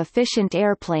manufacture of efficient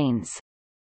airplanes."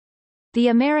 The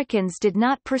Americans did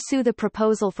not pursue the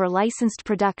proposal for licensed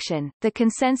production, the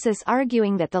consensus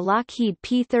arguing that the Lockheed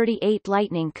P-38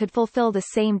 Lightning could fulfill the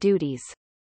same duties.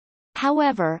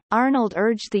 However, Arnold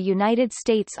urged the United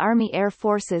States Army Air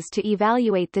Forces to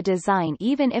evaluate the design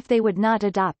even if they would not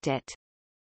adopt it.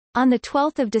 On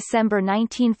 12 December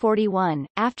 1941,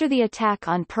 after the attack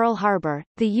on Pearl Harbor,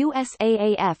 the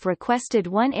USAAF requested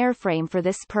one airframe for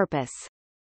this purpose.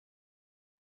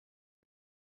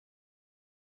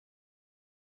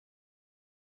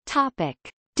 Topic: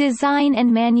 Design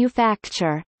and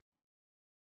manufacture.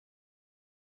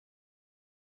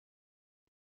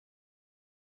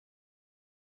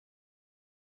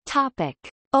 Topic: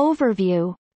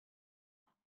 Overview.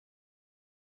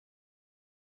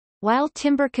 While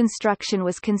timber construction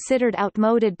was considered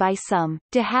outmoded by some,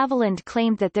 de Havilland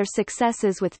claimed that their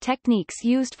successes with techniques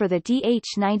used for the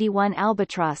DH-91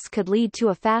 Albatross could lead to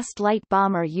a fast light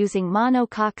bomber using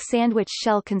monocoque sandwich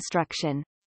shell construction.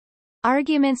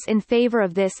 Arguments in favor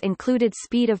of this included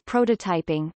speed of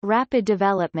prototyping, rapid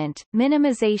development,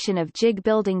 minimization of jig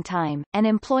building time, and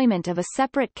employment of a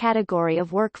separate category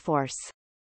of workforce.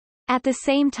 At the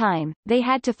same time, they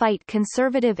had to fight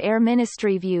conservative Air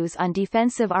Ministry views on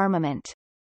defensive armament.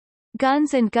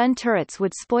 Guns and gun turrets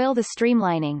would spoil the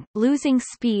streamlining, losing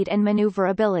speed and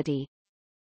maneuverability.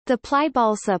 The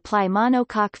ply-balsa-ply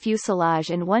monocoque fuselage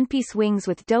and one-piece wings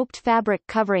with doped fabric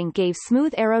covering gave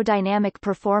smooth aerodynamic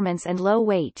performance and low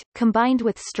weight, combined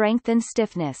with strength and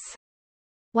stiffness.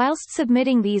 Whilst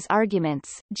submitting these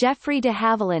arguments, Geoffrey de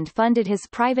Havilland funded his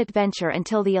private venture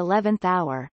until the 11th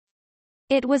hour.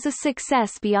 It was a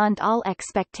success beyond all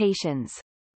expectations.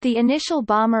 The initial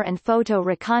bomber and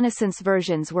photo-reconnaissance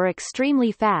versions were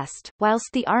extremely fast, whilst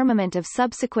the armament of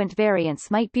subsequent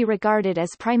variants might be regarded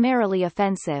as primarily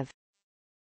offensive.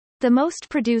 The most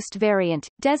produced variant,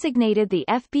 designated the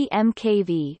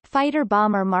FB-Mk.XVI Fighter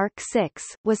Bomber Mark VI,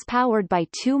 was powered by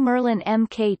two Merlin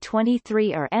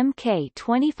Mk.23 or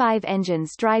Mk.25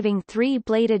 engines driving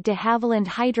three-bladed de Havilland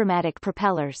hydromatic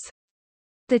propellers.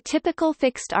 The typical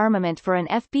fixed armament for an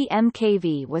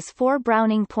FB-Mk.XVI was 4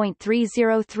 Browning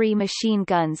 .303 machine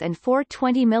guns and 4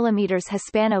 20 mm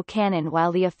Hispano cannon,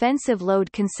 while the offensive load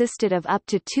consisted of up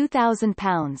to 2,000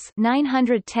 pounds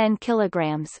 910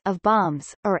 kilograms of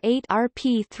bombs, or 8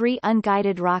 RP-3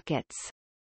 unguided rockets.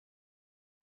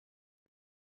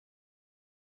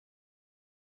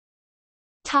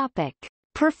 Topic: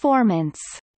 Performance.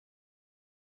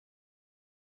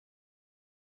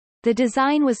 The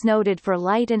design was noted for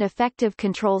light and effective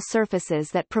control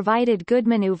surfaces that provided good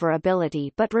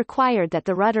maneuverability but required that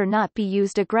the rudder not be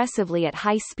used aggressively at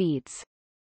high speeds.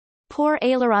 Poor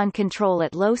aileron control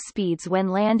at low speeds when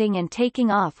landing and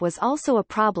taking off was also a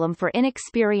problem for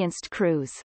inexperienced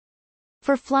crews.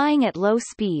 For flying at low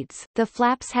speeds, the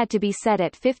flaps had to be set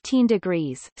at 15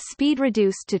 degrees, speed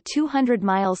reduced to 200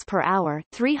 miles per hour,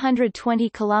 320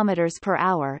 kilometers per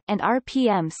hour, and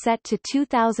RPM set to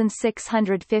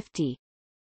 2,650.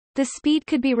 The speed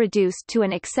could be reduced to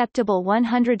an acceptable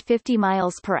 150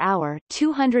 miles per hour,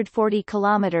 240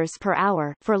 kilometers per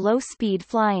hour for low-speed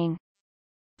flying.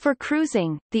 For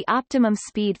cruising, the optimum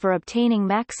speed for obtaining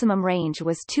maximum range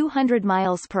was 200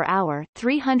 miles per hour,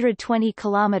 320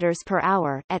 kilometers per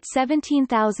hour at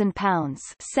 17,000 pounds,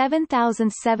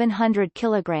 7,700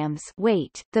 kilograms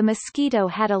weight. The Mosquito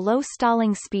had a low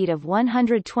stalling speed of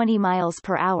 120 miles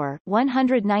per hour,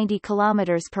 190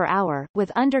 kilometers per hour,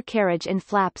 with undercarriage and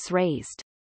flaps raised.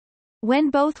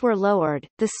 When both were lowered,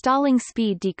 the stalling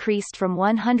speed decreased from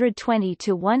 120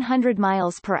 to 100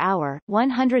 miles per hour,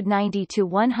 190 to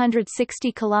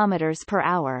 160 kilometers per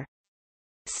hour.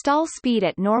 Stall speed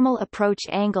at normal approach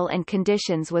angle and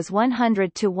conditions was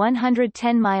 100 to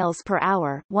 110 miles per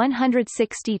hour,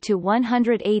 160 to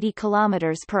 180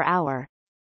 kilometers per hour.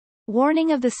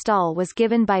 Warning of the stall was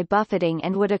given by buffeting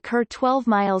and would occur 12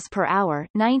 miles per hour,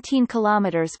 19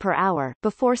 kilometers per hour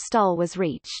before stall was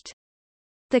reached.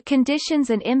 The conditions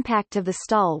and impact of the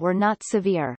stall were not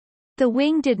severe. The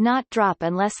wing did not drop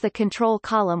unless the control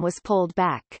column was pulled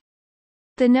back.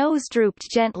 The nose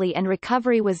drooped gently and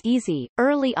recovery was easy.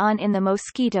 Early on in the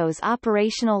Mosquito's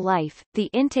operational life, the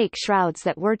intake shrouds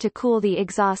that were to cool the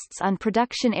exhausts on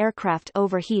production aircraft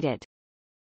overheated.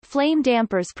 Flame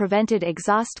dampers prevented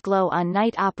exhaust glow on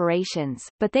night operations,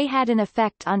 but they had an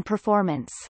effect on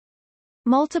performance.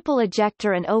 Multiple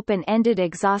ejector and open-ended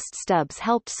exhaust stubs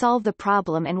helped solve the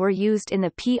problem and were used in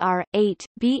the PR-8,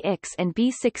 BX and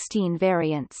B-16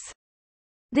 variants.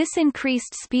 This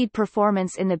increased speed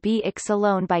performance in the BX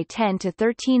alone by 10 to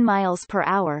 13 miles per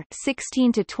hour,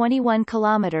 16 to 21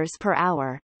 kilometers per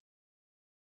hour.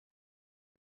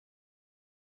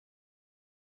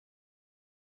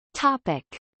 Topic: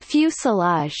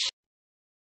 Fuselage.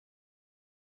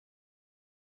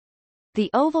 The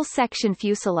oval section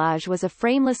fuselage was a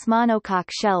frameless monocoque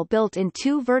shell built in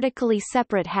two vertically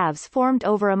separate halves formed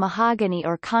over a mahogany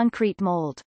or concrete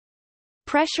mold.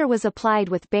 Pressure was applied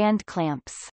with band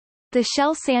clamps. The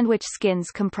shell sandwich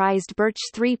skins comprised birch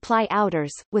 3-ply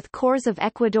outers, with cores of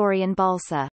Ecuadorian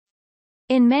balsa.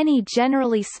 In many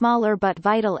generally smaller but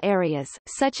vital areas,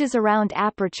 such as around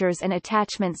apertures and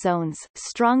attachment zones,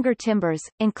 stronger timbers,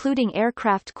 including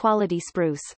aircraft-quality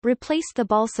spruce, replaced the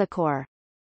balsa core.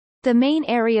 The main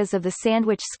areas of the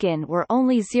sandwich skin were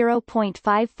only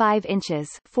 0.55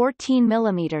 inches 14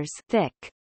 millimeters thick.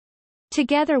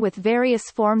 Together with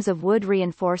various forms of wood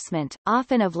reinforcement,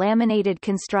 often of laminated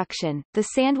construction, the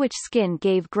sandwich skin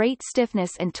gave great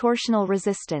stiffness and torsional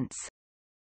resistance.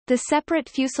 The separate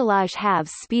fuselage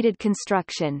halves speeded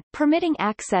construction, permitting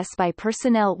access by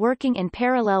personnel working in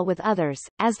parallel with others.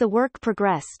 As the work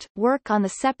progressed, work on the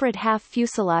separate half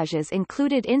fuselages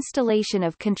included installation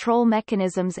of control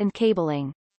mechanisms and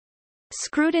cabling.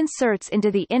 Screwed inserts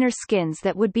into the inner skins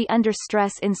that would be under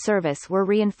stress in service were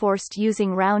reinforced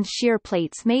using round shear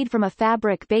plates made from a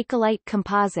fabric bakelite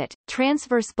composite.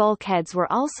 Transverse bulkheads were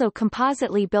also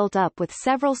compositely built up with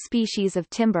several species of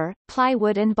timber,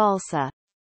 plywood and balsa.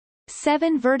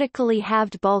 7 vertically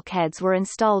halved bulkheads were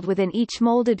installed within each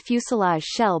molded fuselage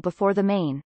shell before the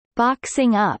main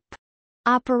boxing up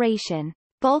operation.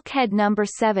 Bulkhead number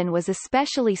 7 was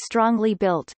especially strongly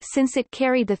built, since it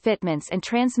carried the fitments and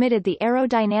transmitted the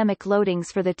aerodynamic loadings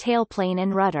for the tailplane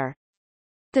and rudder.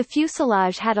 The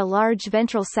fuselage had a large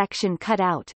ventral section cut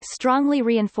out, strongly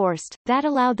reinforced, that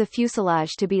allowed the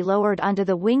fuselage to be lowered onto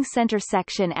the wing center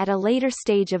section at a later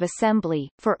stage of assembly.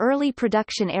 For early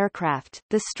production aircraft,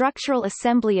 the structural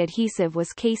assembly adhesive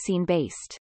was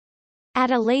casein-based. At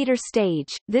a later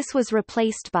stage, this was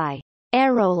replaced by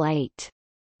aerolite,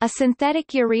 a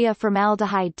synthetic urea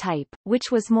formaldehyde type,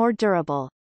 which was more durable.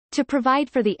 To provide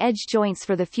for the edge joints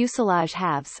for the fuselage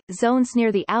halves, zones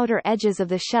near the outer edges of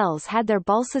the shells had their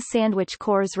balsa sandwich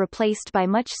cores replaced by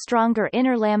much stronger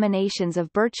inner laminations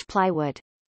of birch plywood.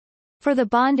 For the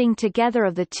bonding together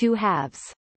of the two halves,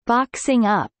 boxing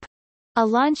up, a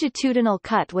longitudinal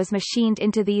cut was machined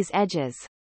into these edges.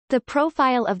 The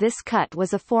profile of this cut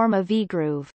was a form of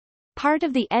V-groove. Part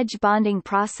of the edge bonding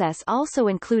process also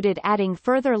included adding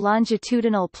further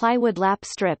longitudinal plywood lap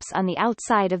strips on the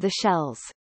outside of the shells.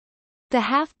 The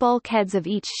half bulkheads of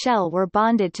each shell were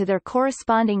bonded to their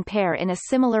corresponding pair in a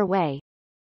similar way.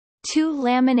 2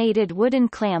 laminated wooden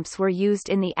clamps were used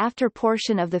in the after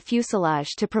portion of the fuselage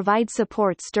to provide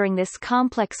supports during this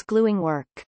complex gluing work.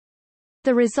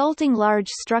 The resulting large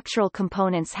structural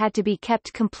components had to be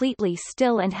kept completely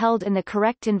still and held in the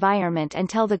correct environment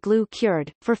until the glue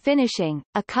cured. For finishing,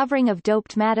 a covering of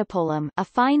doped madipolum, a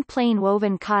fine plain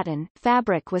woven cotton,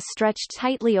 fabric was stretched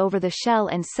tightly over the shell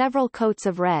and several coats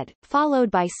of red, followed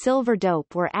by silver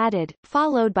dope were added,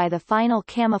 followed by the final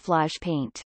camouflage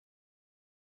paint.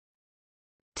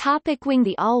 Topic wing.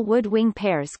 The all-wood wing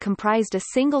pairs comprised a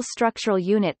single structural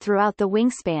unit throughout the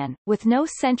wingspan, with no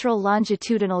central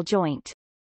longitudinal joint.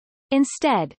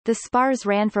 Instead, the spars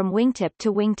ran from wingtip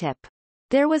to wingtip.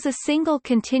 There was a single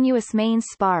continuous main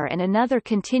spar and another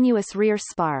continuous rear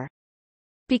spar.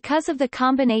 Because of the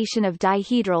combination of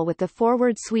dihedral with the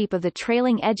forward sweep of the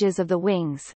trailing edges of the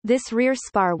wings, this rear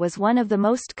spar was one of the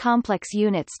most complex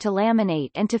units to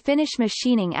laminate and to finish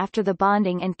machining after the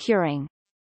bonding and curing.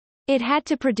 It had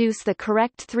to produce the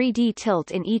correct 3D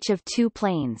tilt in each of 2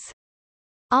 planes.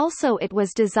 Also, it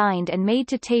was designed and made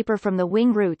to taper from the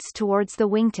wing roots towards the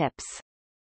wingtips.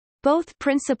 Both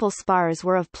principal spars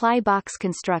were of ply box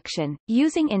construction,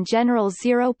 using in general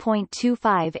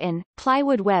 0.25 in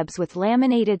plywood webs with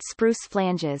laminated spruce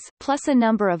flanges, plus a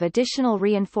number of additional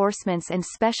reinforcements and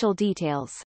special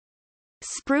details.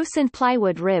 Spruce and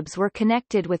plywood ribs were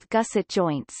connected with gusset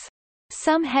joints.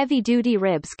 Some heavy-duty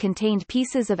ribs contained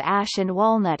pieces of ash and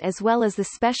walnut as well as the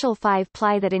special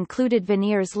 5-ply that included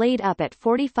veneers laid up at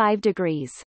 45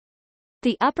 degrees.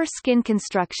 The upper skin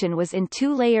construction was in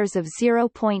 2 layers of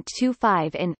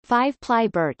 0.25 in 5-ply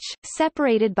birch,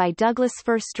 separated by Douglas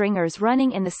fir stringers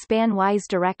running in the span-wise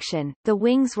direction. The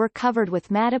wings were covered with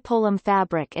madipolum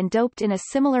fabric and doped in a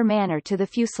similar manner to the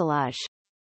fuselage.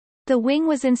 The wing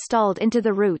was installed into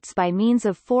the roots by means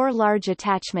of 4 large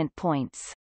attachment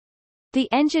points. The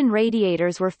engine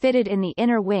radiators were fitted in the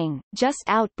inner wing, just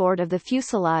outboard of the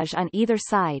fuselage on either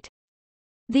side.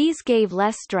 These gave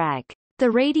less drag. The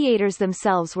radiators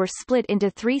themselves were split into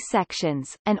 3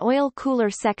 sections, an oil cooler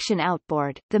section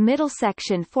outboard, the middle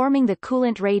section forming the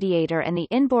coolant radiator and the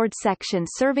inboard section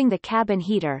serving the cabin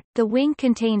heater. The wing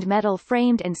contained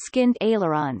metal-framed and skinned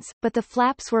ailerons, but the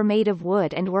flaps were made of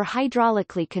wood and were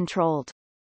hydraulically controlled.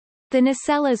 The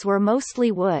nacelles were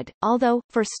mostly wood, although,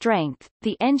 for strength,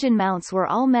 the engine mounts were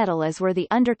all metal as were the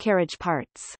undercarriage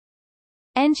parts.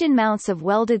 Engine mounts of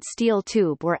welded steel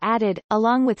tube were added,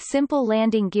 along with simple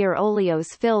landing gear oleos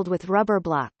filled with rubber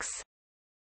blocks.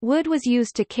 Wood was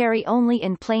used to carry only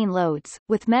in plain loads,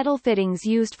 with metal fittings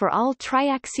used for all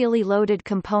triaxially loaded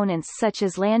components such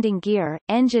as landing gear,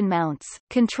 engine mounts,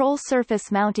 control surface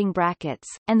mounting brackets,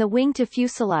 and the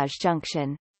wing-to-fuselage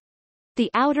junction. The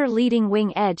outer leading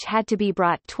wing edge had to be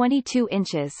brought 22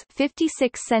 inches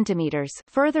 56 centimeters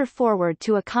further forward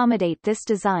to accommodate this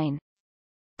design.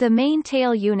 The main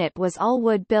tail unit was all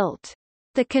wood-built.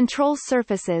 The control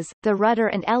surfaces, the rudder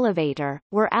and elevator,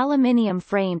 were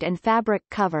aluminium-framed and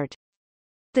fabric-covered.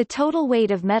 The total weight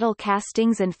of metal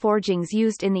castings and forgings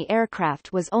used in the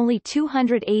aircraft was only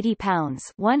 280 pounds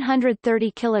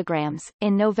 130 kilograms.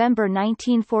 In November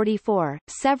 1944,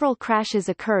 several crashes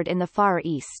occurred in the Far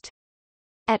East.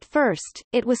 At first,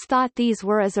 it was thought these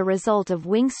were as a result of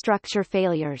wing structure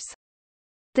failures.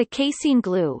 The casein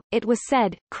glue, it was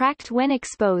said, cracked when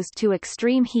exposed to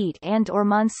extreme heat and/or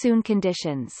monsoon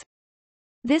conditions.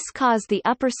 This caused the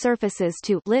upper surfaces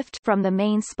to lift from the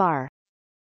main spar.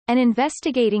 An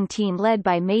investigating team led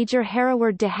by Major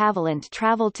Hereward de Havilland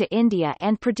traveled to India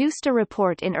and produced a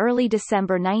report in early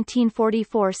December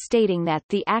 1944 stating that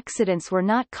the accidents were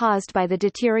not caused by the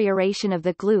deterioration of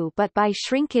the glue but by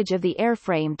shrinkage of the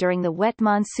airframe during the wet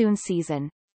monsoon season.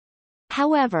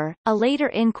 However, a later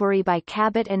inquiry by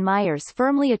Cabot and Myers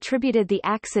firmly attributed the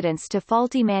accidents to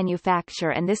faulty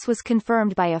manufacture, and this was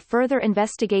confirmed by a further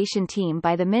investigation team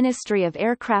by the Ministry of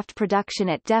Aircraft Production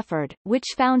at Deptford, which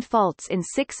found faults in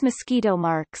 6 Mosquito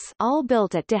marks, all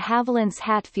built at de Havilland's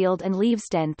Hatfield and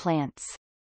Leavesden plants.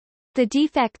 The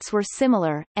defects were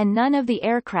similar, and none of the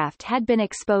aircraft had been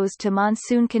exposed to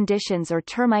monsoon conditions or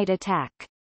termite attack.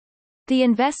 The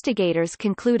investigators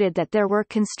concluded that there were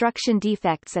construction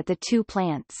defects at the two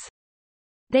plants.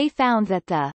 They found that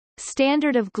the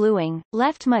standard of gluing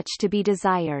left much to be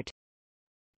desired.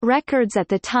 Records at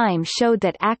the time showed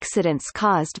that accidents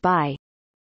caused by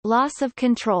loss of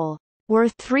control were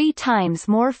 3 times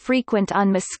more frequent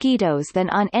on Mosquitoes than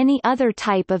on any other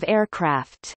type of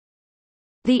aircraft.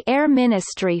 The Air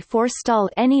Ministry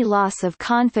forestalled any loss of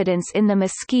confidence in the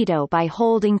Mosquito by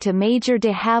holding to Major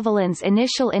de Havilland's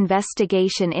initial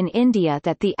investigation in India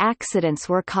that the accidents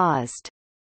were caused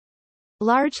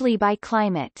largely by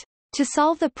climate. To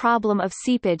solve the problem of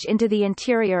seepage into the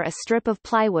interior, a strip of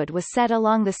plywood was set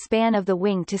along the span of the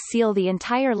wing to seal the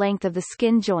entire length of the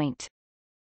skin joint.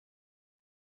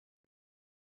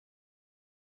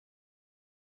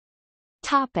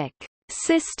 Topic: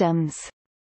 Systems.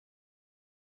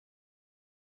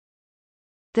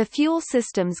 The fuel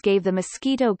systems gave the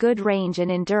Mosquito good range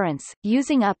and endurance,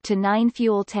 using up to 9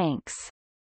 fuel tanks.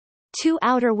 2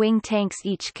 outer wing tanks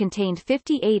each contained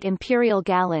 58 imperial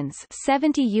gallons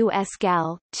 70 US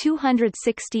gal,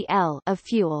 260 L of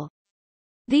fuel.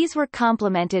 These were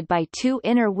complemented by 2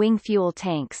 inner wing fuel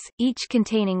tanks, each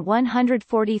containing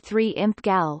 143 imp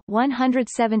gal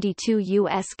 172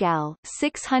 US gal,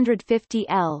 650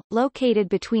 L, located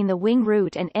between the wing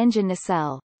root and engine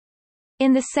nacelle.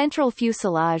 In the central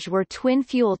fuselage were twin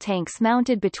fuel tanks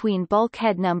mounted between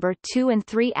bulkhead number 2 and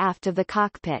 3 aft of the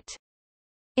cockpit.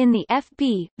 In the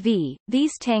FB-V,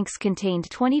 these tanks contained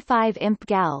 25 imp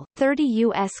gal, 30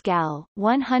 US gal,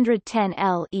 110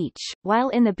 L each, while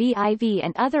in the BIV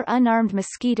and other unarmed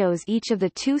Mosquitoes each of the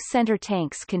 2 center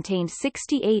tanks contained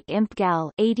 68 imp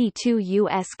gal, 82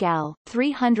 US gal,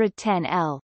 310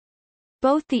 L.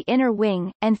 Both the inner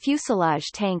wing and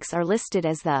fuselage tanks are listed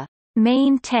as the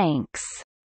main tanks,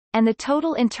 and the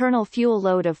total internal fuel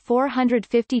load of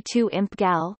 452 imp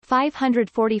gal,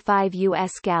 545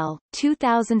 US gal,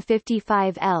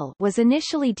 2055 L was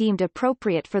initially deemed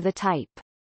appropriate for the type.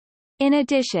 In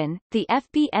addition, the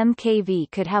FB-Mk.SV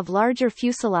could have larger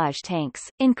fuselage tanks,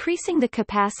 increasing the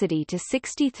capacity to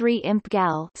 63 imp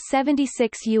gal,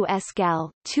 76 US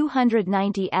gal,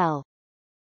 290 L.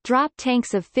 Drop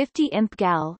tanks of 50 imp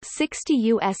gal, 60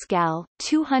 US gal,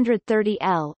 230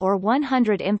 L or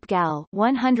 100 imp gal,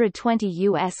 120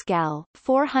 US gal,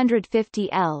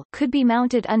 450 L could be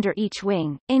mounted under each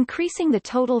wing, increasing the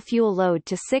total fuel load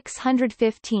to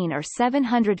 615 or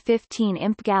 715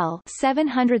 imp gal,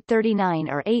 739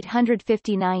 or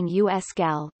 859 US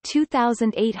gal,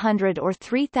 2800 or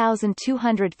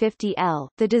 3250 L.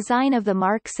 The design of the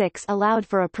Mark VI allowed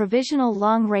for a provisional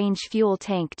long-range fuel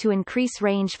tank to increase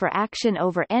range for action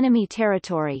over enemy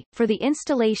territory, for the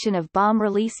installation of bomb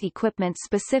release equipment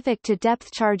specific to depth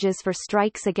charges for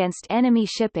strikes against enemy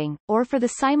shipping, or for the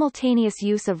simultaneous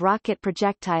use of rocket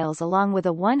projectiles, along with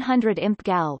a 100 imp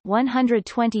gal,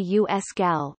 120 US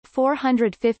gal,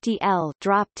 450 L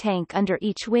drop tank under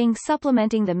each wing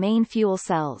supplementing the main fuel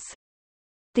cells.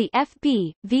 The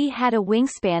FB-V had a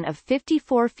wingspan of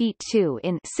 54 feet 2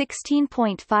 in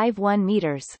 16.51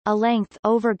 meters, a length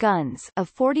over guns of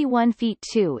 41 feet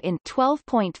 2 in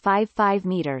 12.55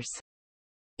 meters.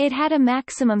 It had a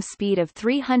maximum speed of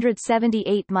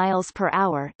 378 miles per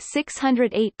hour,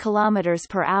 608 kilometers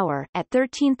per hour at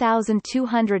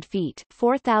 13,200 feet,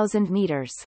 4,000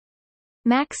 meters.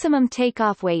 Maximum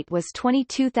takeoff weight was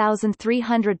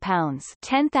 22,300 pounds,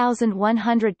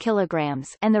 10,100 kilograms,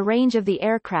 and the range of the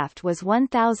aircraft was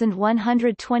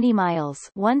 1,120 miles,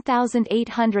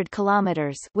 1,800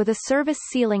 kilometers, with a service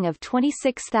ceiling of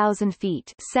 26,000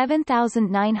 feet,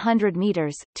 7,900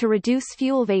 meters, to reduce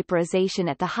fuel vaporization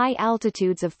at the high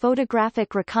altitudes of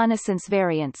photographic reconnaissance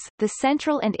variants. The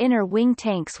central and inner wing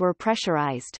tanks were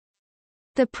pressurized.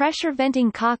 The pressure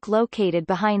venting cock located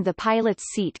behind the pilot's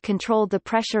seat controlled the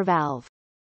pressure valve.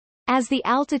 As the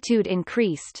altitude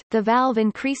increased, the valve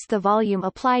increased the volume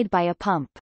applied by a pump.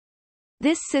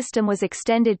 This system was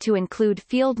extended to include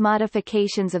field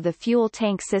modifications of the fuel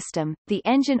tank system. The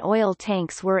engine oil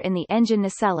tanks were in the engine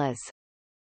nacelles.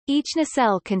 Each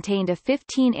nacelle contained a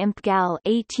 15 imp gal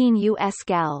 18 US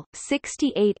gal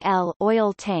 68 L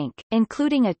oil tank,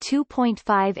 including a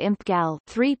 2.5 imp gal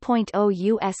 3.0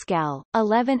 US gal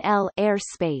 11 L air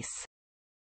space.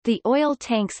 The oil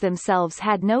tanks themselves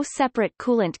had no separate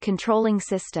coolant controlling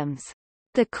systems.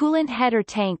 The coolant header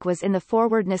tank was in the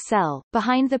forward nacelle,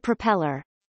 behind the propeller.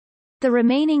 The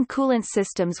remaining coolant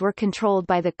systems were controlled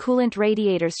by the coolant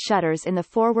radiators shutters in the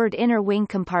forward inner wing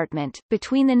compartment,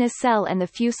 between the nacelle and the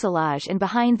fuselage and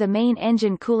behind the main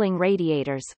engine cooling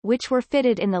radiators, which were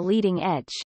fitted in the leading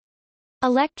edge.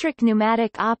 Electric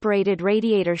pneumatic-operated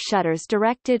radiator shutters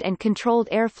directed and controlled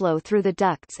airflow through the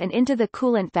ducts and into the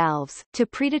coolant valves. To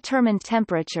predetermined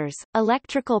temperatures,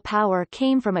 electrical power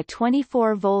came from a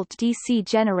 24-volt DC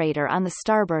generator on the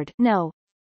starboard No.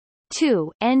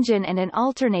 2 engine and an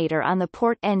alternator on the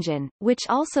port engine, which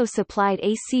also supplied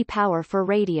AC power for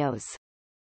radios.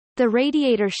 The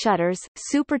radiator shutters,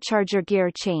 supercharger gear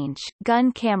change,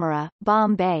 gun camera,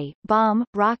 bomb bay, bomb,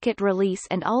 rocket release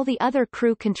and all the other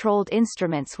crew-controlled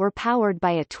instruments were powered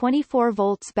by a 24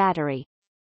 volts battery.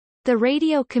 The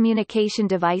radio communication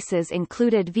devices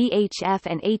included VHF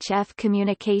and HF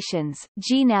communications,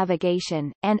 G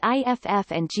navigation, and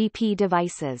IFF and GP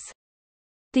devices.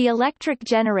 The electric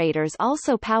generators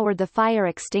also powered the fire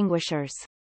extinguishers.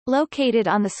 Located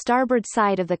on the starboard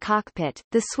side of the cockpit,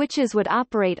 the switches would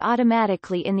operate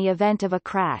automatically in the event of a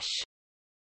crash.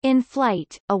 In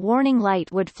flight, a warning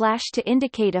light would flash to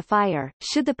indicate a fire,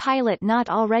 should the pilot not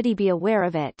already be aware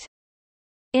of it.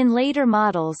 In later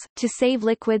models, to save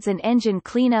liquids and engine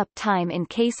cleanup time in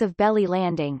case of belly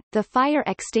landing, the fire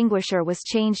extinguisher was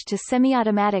changed to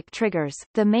semi-automatic triggers.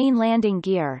 The main landing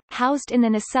gear, housed in the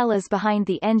nacelles behind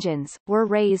the engines, were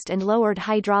raised and lowered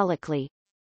hydraulically.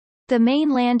 The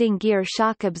main landing gear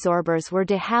shock absorbers were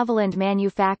de Havilland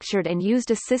manufactured and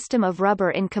used a system of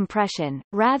rubber in compression,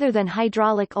 rather than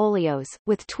hydraulic oleos,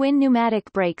 with twin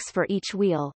pneumatic brakes for each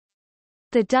wheel.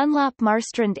 The Dunlop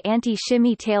Marstrand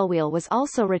anti-shimmy tailwheel was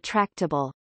also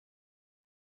retractable.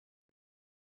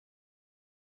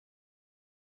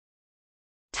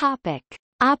 Topic: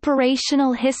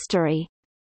 Operational history.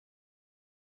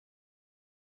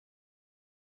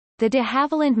 The de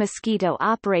Havilland Mosquito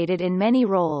operated in many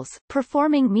roles,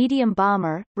 performing medium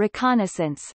bomber,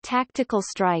 reconnaissance, tactical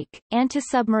strike,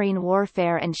 anti-submarine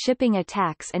warfare and shipping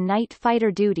attacks and night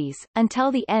fighter duties,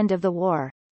 until the end of the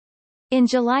war. In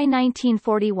July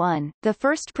 1941, the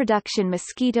first production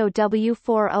Mosquito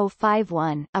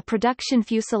W4051, a production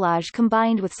fuselage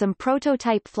combined with some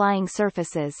prototype flying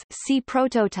surfaces, see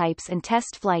prototypes and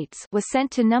test flights, was sent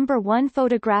to No. 1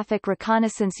 Photographic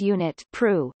Reconnaissance Unit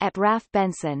 (PRU) at RAF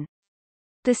Benson.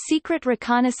 The secret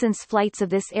reconnaissance flights of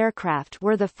this aircraft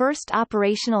were the first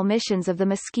operational missions of the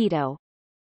Mosquito.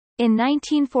 In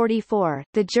 1944,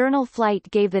 the journal Flight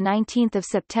gave 19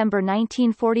 September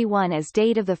 1941 as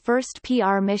date of the first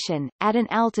PR mission, at an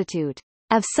altitude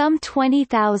of some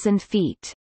 20,000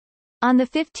 feet. On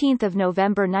 15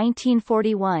 November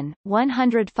 1941,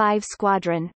 105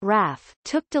 Squadron, RAF,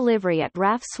 took delivery at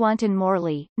RAF Swanton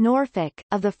Morley, Norfolk,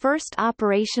 of the first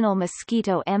operational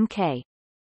Mosquito Mk.XIX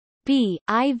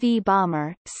IV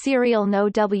bomber, serial No.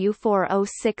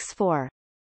 W4064.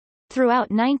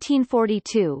 Throughout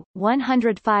 1942,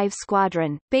 105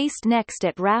 Squadron, based next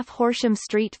at RAF Horsham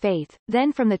Street Faith,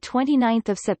 then from 29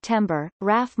 September,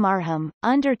 RAF Marham,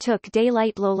 undertook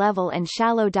daylight low-level and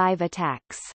shallow dive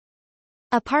attacks.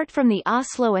 Apart from the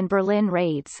Oslo and Berlin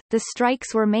raids, the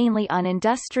strikes were mainly on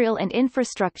industrial and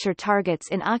infrastructure targets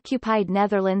in occupied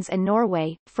Netherlands and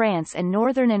Norway, France and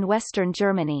northern and western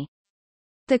Germany.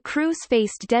 The crews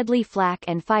faced deadly flak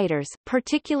and fighters,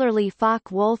 particularly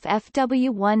Focke-Wulf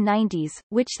FW-190s,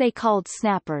 which they called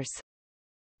snappers.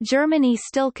 Germany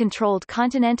still controlled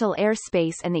continental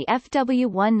airspace and the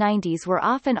FW-190s were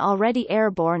often already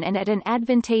airborne and at an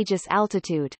advantageous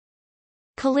altitude.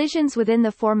 Collisions within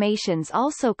the formations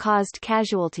also caused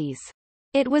casualties.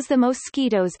 It was the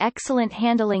Mosquito's excellent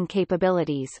handling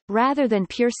capabilities, rather than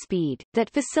pure speed, that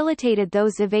facilitated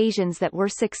those evasions that were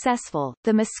successful.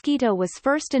 The Mosquito was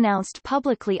first announced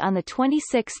publicly on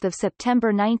 26 September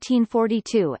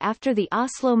 1942 after the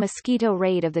Oslo Mosquito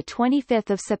raid of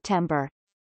 25 September.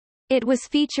 It was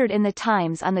featured in the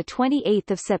Times on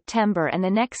 28 September and the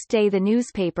next day the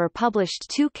newspaper published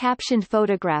 2 captioned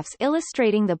photographs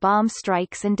illustrating the bomb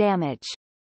strikes and damage.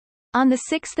 On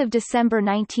 6 December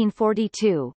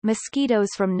 1942, Mosquitoes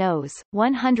from Nos.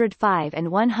 105 and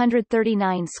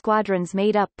 139 squadrons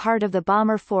made up part of the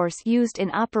bomber force used in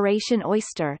Operation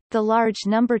Oyster, the large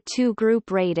No. 2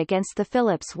 group raid against the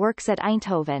Philips works at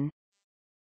Eindhoven.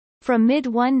 From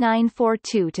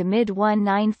mid-1942 to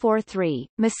mid-1943,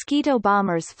 Mosquito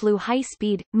bombers flew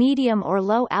high-speed, medium or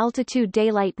low-altitude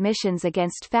daylight missions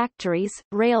against factories,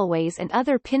 railways and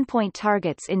other pinpoint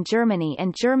targets in Germany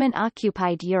and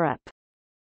German-occupied Europe.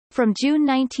 From June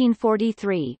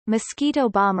 1943, Mosquito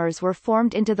bombers were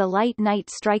formed into the Light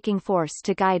Night Striking Force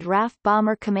to guide RAF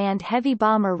Bomber Command heavy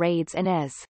bomber raids and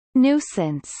as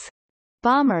nuisance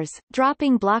bombers,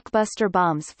 dropping blockbuster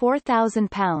bombs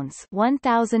 4,000 pounds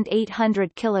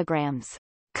 1,800 kilograms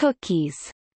cookies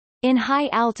in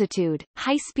high-altitude,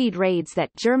 high-speed raids that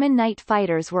German night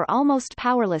fighters were almost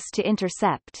powerless to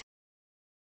intercept.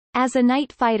 As a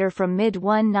night fighter from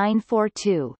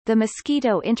mid-1942, the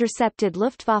Mosquito intercepted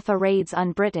Luftwaffe raids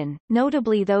on Britain,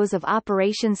 notably those of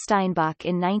Operation Steinbock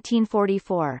in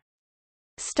 1944.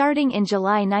 Starting in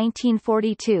July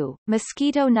 1942,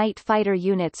 Mosquito night fighter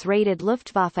units raided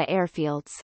Luftwaffe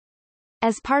airfields.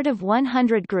 As part of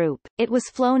 100 Group, it was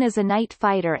flown as a night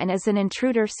fighter and as an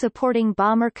intruder supporting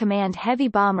Bomber Command heavy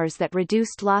bombers that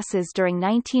reduced losses during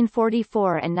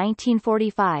 1944 and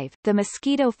 1945. The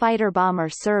Mosquito fighter bomber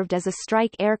served as a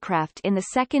strike aircraft in the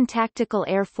 2nd Tactical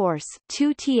Air Force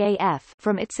 2 TAF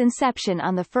from its inception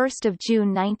on 1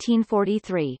 June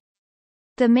 1943.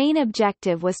 The main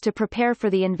objective was to prepare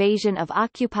for the invasion of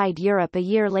occupied Europe a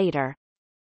year later.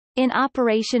 In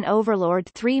Operation Overlord,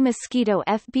 3 Mosquito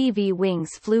FBV wings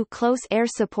flew close air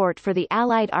support for the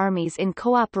Allied armies in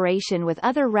cooperation with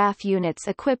other RAF units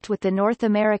equipped with the North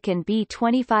American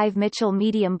B-25 Mitchell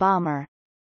medium bomber.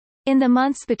 In the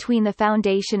months between the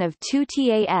foundation of 2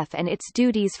 TAF and its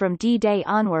duties from D-Day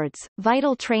onwards,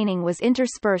 vital training was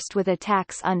interspersed with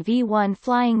attacks on V-1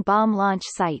 flying bomb launch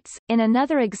sites, in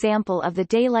another example of the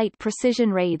daylight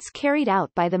precision raids carried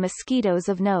out by the Mosquitoes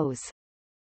of Nos.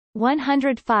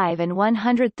 105 and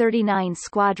 139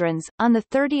 squadrons. On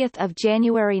 30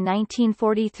 January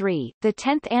 1943, the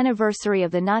 10th anniversary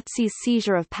of the Nazis'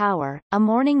 seizure of power, a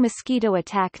morning Mosquito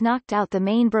attack knocked out the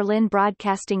main Berlin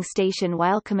broadcasting station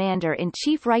while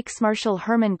Commander-in-Chief Reichsmarschall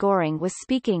Hermann Göring was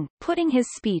speaking, putting his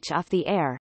speech off the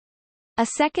air. A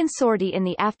second sortie in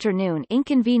the afternoon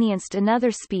inconvenienced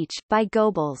another speech, by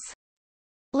Goebbels.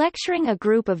 Lecturing a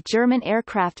group of German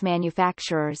aircraft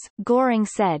manufacturers, Göring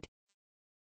said,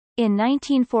 "In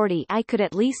 1940 I could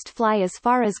at least fly as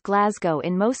far as Glasgow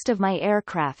in most of my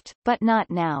aircraft, but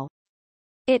not now.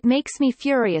 It makes me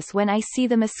furious when I see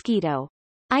the Mosquito.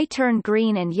 I turn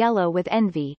green and yellow with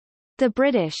envy. The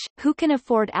British, who can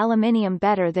afford aluminium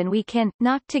better than we can,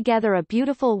 knock together a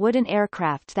beautiful wooden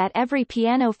aircraft that every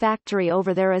piano factory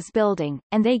over there is building,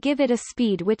 and they give it a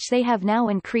speed which they have now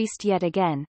increased yet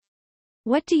again.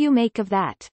 What do you make of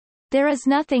that? There is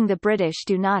nothing the British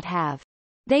do not have.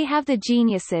 They have the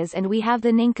geniuses and we have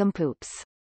the nincompoops.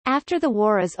 After the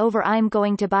war is over I'm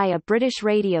going to buy a British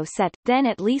radio set, then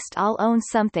at least I'll own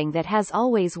something that has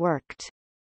always worked."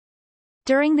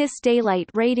 During this daylight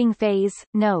raiding phase,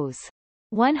 Nos.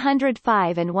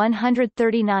 105 and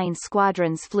 139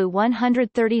 squadrons flew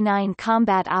 139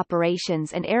 combat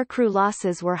operations and aircrew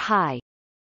losses were high.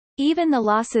 Even the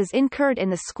losses incurred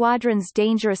in the squadron's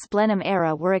dangerous Blenheim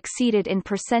era were exceeded in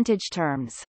percentage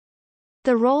terms.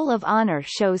 The Roll of Honor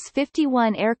shows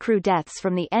 51 aircrew deaths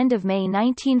from the end of May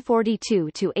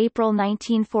 1942 to April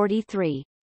 1943.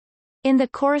 In the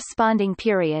corresponding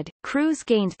period, crews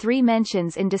gained 3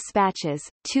 mentions in dispatches,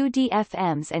 2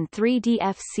 DFMs and 3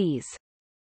 DFCs.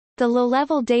 The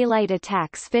low-level daylight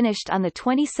attacks finished on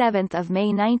 27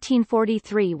 May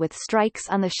 1943 with strikes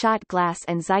on the Shot Glass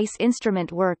and Zeiss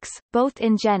Instrument Works, both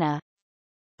in Jena.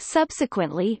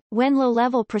 Subsequently, when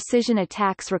low-level precision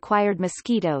attacks required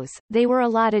Mosquitoes, they were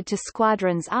allotted to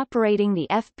squadrons operating the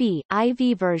FB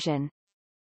IV version.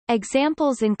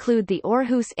 Examples include the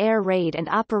Aarhus Air Raid and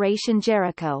Operation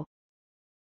Jericho.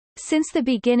 Since the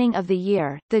beginning of the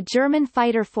year, the German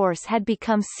fighter force had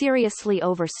become seriously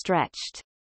overstretched.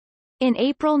 In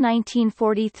April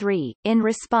 1943, in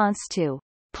response to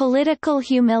political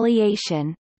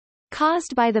humiliation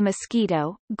caused by the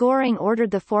Mosquito, Göring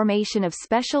ordered the formation of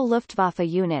special Luftwaffe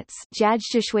units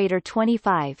Jagdgeschwader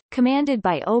 25, commanded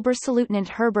by Oberstleutnant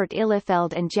Herbert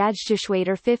Illefeld and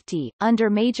Jagdgeschwader 50, under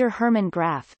Major Hermann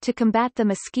Graf, to combat the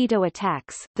Mosquito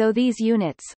attacks, though these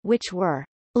units, which were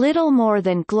little more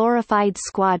than glorified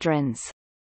squadrons,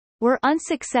 were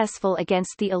unsuccessful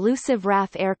against the elusive RAF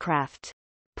aircraft.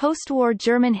 Post-war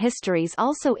German histories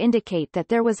also indicate that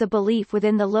there was a belief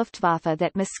within the Luftwaffe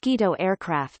that Mosquito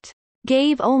aircraft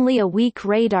gave only a weak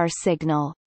radar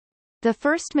signal. The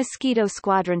first Mosquito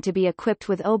squadron to be equipped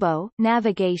with oboe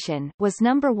navigation was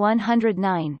No.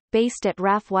 109, based at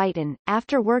RAF Weiten,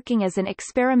 after working as an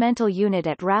experimental unit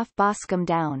at RAF Boscombe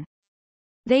Down.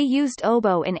 They used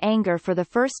oboe in anger for the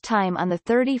first time on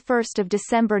 31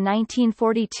 December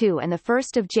 1942 and 1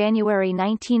 January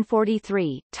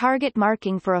 1943, target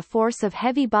marking for a force of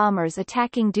heavy bombers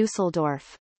attacking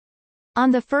Dusseldorf.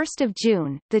 On 1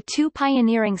 June, the two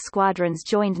pioneering squadrons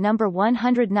joined No.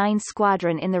 109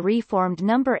 Squadron in the reformed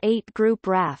No. 8 Group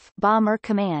RAF Bomber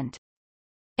Command.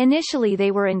 Initially they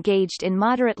were engaged in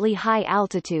moderately high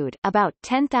altitude, about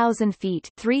 10,000 feet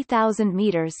 3,000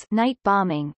 meters night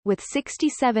bombing, with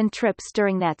 67 trips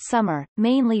during that summer,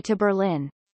 mainly to Berlin.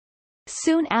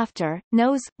 Soon after,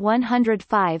 NOS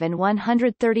 105 and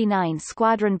 139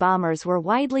 squadron bombers were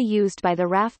widely used by the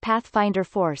RAF Pathfinder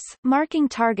Force, marking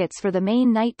targets for the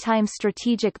main nighttime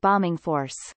strategic bombing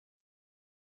force.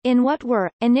 In what were,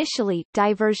 initially,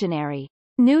 diversionary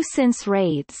nuisance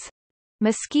raids,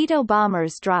 Mosquito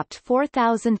bombers dropped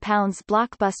 4,000-pound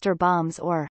blockbuster bombs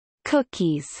or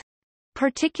cookies,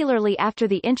 particularly after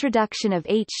the introduction of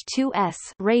H-2S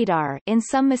radar in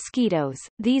some Mosquitoes.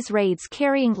 These raids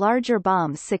carrying larger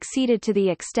bombs succeeded to the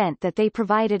extent that they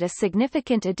provided a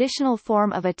significant additional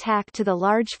form of attack to the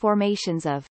large formations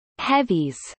of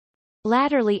heavies.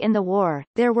 Latterly in the war,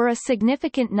 there were a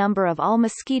significant number of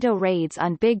all-Mosquito raids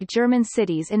on big German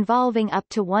cities involving up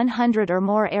to 100 or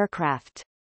more aircraft.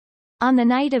 On the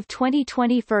night of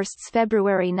 21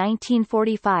 February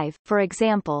 1945, for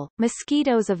example,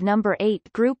 Mosquitoes of No.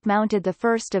 8 Group mounted the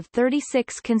first of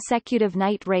 36 consecutive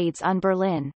night raids on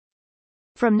Berlin.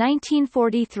 From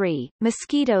 1943,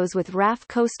 Mosquitoes with RAF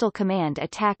Coastal Command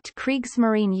attacked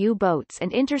Kriegsmarine U-boats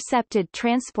and intercepted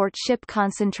transport ship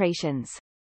concentrations.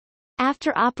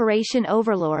 After Operation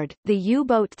Overlord, the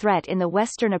U-boat threat in the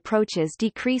western approaches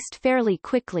decreased fairly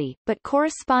quickly, but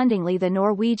correspondingly the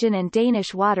Norwegian and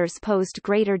Danish waters posed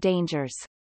greater dangers.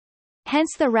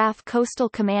 Hence the RAF Coastal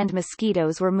Command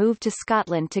Mosquitoes were moved to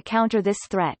Scotland to counter this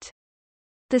threat.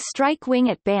 The strike wing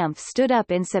at Banff stood up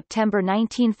in September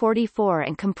 1944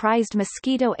 and comprised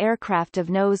Mosquito aircraft of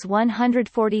NOS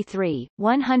 143,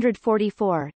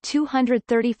 144,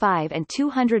 235 and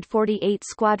 248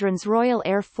 Squadrons Royal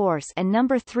Air Force and No.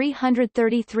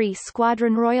 333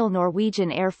 Squadron Royal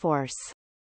Norwegian Air Force.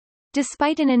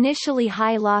 Despite an initially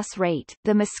high loss rate,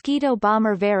 the Mosquito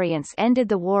bomber variants ended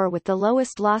the war with the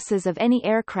lowest losses of any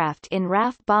aircraft in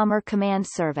RAF Bomber Command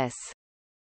service.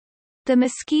 The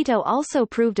Mosquito also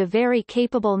proved a very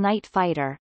capable night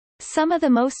fighter. Some of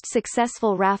the most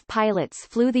successful RAF pilots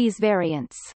flew these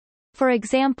variants. For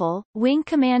example, Wing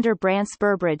Commander Brance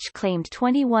Burbridge claimed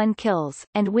 21 kills,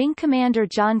 and Wing Commander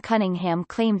John Cunningham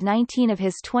claimed 19 of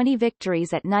his 20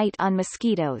 victories at night on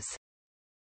Mosquitoes.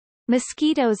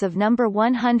 Mosquitoes of No.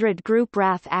 100 Group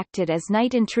RAF acted as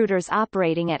night intruders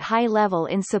operating at high level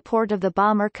in support of the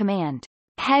Bomber Command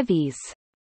Heavies,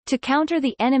 to counter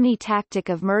the enemy tactic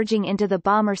of merging into the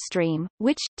bomber stream,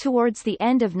 which, towards the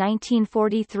end of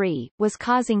 1943, was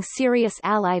causing serious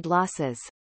Allied losses.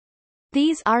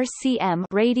 These RCM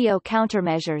radio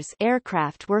countermeasures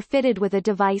aircraft were fitted with a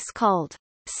device called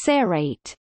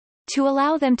Serrate to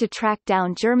allow them to track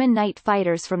down German night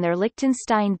fighters from their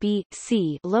Liechtenstein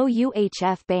B/C low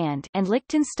UHF band and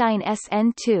Liechtenstein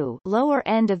SN2 lower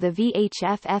end of the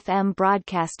VHF-FM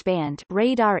broadcast band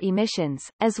radar emissions,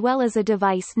 as well as a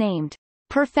device named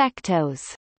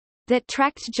Perfectos that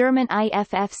tracked German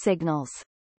IFF signals.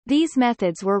 These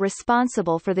methods were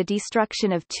responsible for the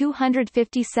destruction of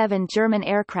 257 German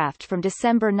aircraft from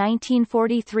December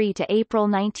 1943 to April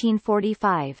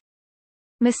 1945.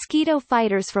 Mosquito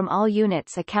fighters from all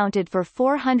units accounted for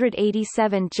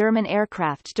 487 German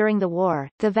aircraft during the war,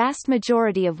 the vast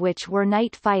majority of which were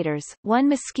night fighters. One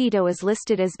Mosquito is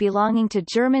listed as belonging to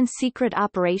German Secret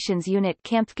Operations Unit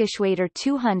Kampfgeschwader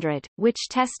 200, which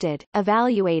tested,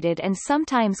 evaluated and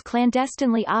sometimes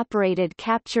clandestinely operated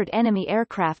captured enemy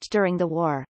aircraft during the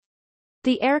war.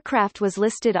 The aircraft was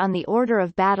listed on the Order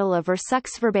of Battle of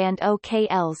Versuchsverband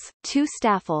OKLs, 2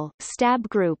 Staffel, Stab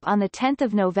Group on 10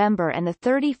 November and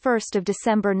 31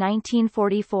 December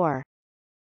 1944.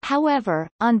 However,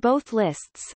 on both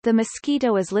lists, the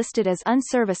Mosquito is listed as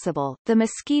unserviceable. The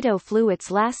Mosquito flew its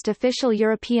last official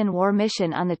European war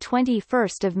mission on 21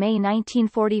 May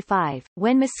 1945,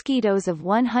 when Mosquitoes of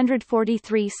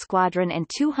 143 Squadron and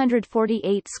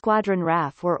 248 Squadron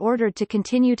RAF were ordered to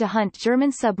continue to hunt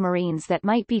German submarines that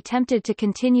might be tempted to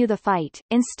continue the fight.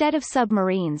 Instead of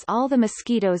submarines, all the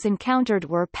Mosquitoes encountered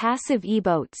were passive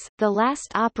E-boats. The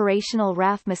last operational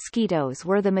RAF Mosquitoes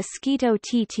were the Mosquito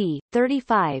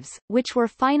TT-35, which were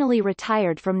finally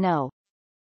retired from No.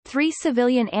 3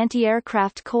 Civilian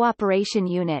Anti-Aircraft Cooperation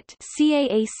Unit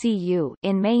CAACU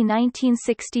in May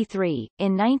 1963.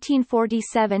 In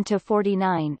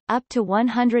 1947-49, up to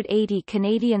 180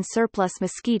 Canadian surplus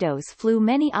Mosquitoes flew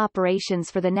many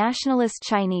operations for the Nationalist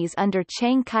Chinese under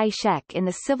Chiang Kai-shek in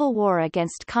the Civil War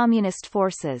against Communist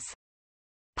forces.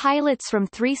 Pilots from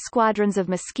 3 squadrons of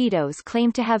Mosquitoes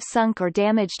claimed to have sunk or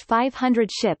damaged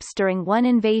 500 ships during one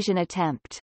invasion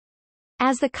attempt.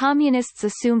 As the Communists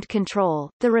assumed control,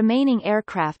 the remaining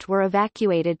aircraft were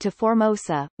evacuated to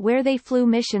Formosa, where they flew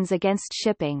missions against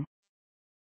shipping.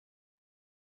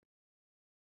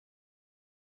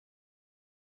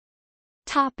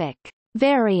 Topic: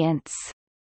 Variants.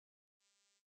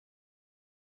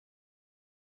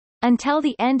 Until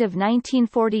the end of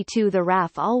 1942 the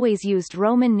RAF always used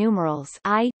Roman numerals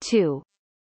I-2.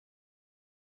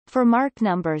 For mark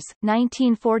numbers,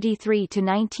 1943 to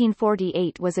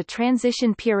 1948 was a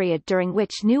transition period during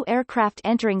which new aircraft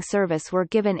entering service were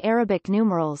given Arabic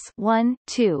numerals 1,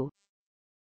 2.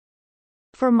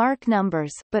 For mark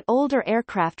numbers, but older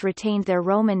aircraft retained their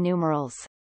Roman numerals.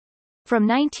 From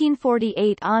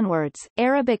 1948 onwards,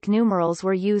 Arabic numerals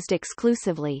were used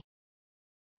exclusively.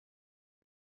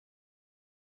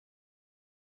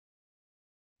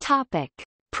 Topic: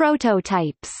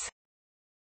 Prototypes.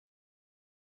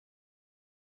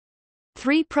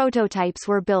 3 prototypes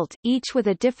were built, each with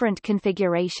a different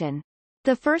configuration.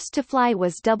 The first to fly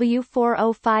was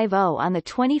W4050 on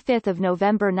 25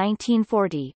 November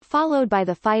 1940, followed by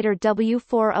the fighter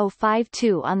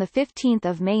W4052 on 15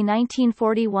 May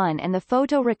 1941 and the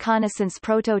photo-reconnaissance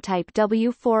prototype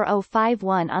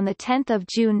W4051 on 10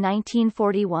 June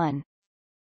 1941.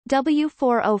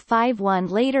 W4051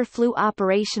 later flew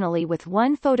operationally with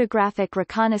one photographic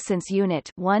reconnaissance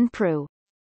unit, one PRU.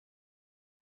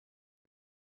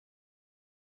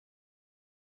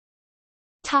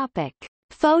 Topic: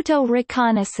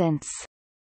 Photo-reconnaissance.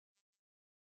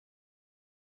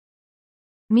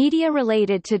 Media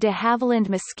related to de Havilland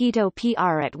Mosquito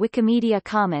PR at Wikimedia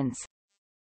Commons.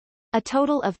 A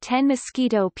total of 10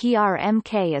 Mosquito PR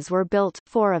MKs were built,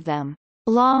 4 of them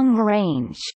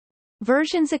long-range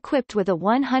versions equipped with a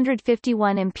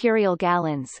 151 imperial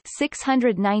gallons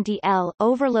 690 L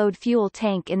overload fuel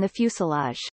tank in the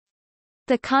fuselage.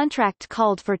 The contract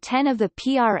called for 10 of the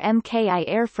PR-MKI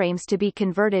airframes to be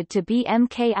converted to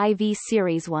BMKIV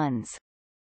Series 1s.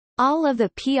 All of the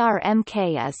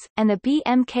PR-MKs, and the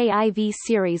BMKIV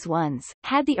Series 1s,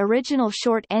 had the original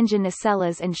short engine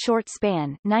nacelles and short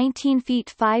span 19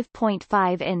 feet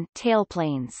 5.5 in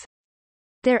tailplanes.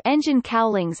 Their engine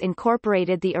cowlings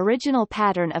incorporated the original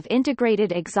pattern of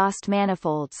integrated exhaust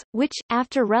manifolds, which,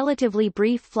 after relatively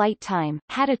brief flight time,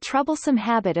 had a troublesome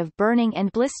habit of burning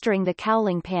and blistering the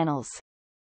cowling panels.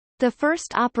 The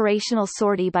first operational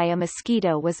sortie by a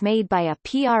Mosquito was made by a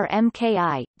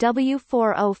PR-MKI,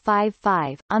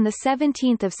 W4055, on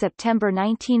 17 September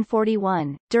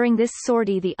 1941. During this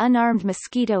sortie the unarmed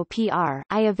Mosquito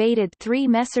PR-I evaded 3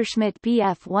 Messerschmitt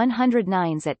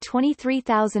Bf-109s at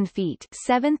 23,000 feet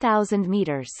 7,000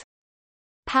 meters.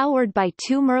 Powered by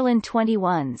 2 Merlin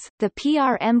 21s, the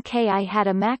PR-MKI had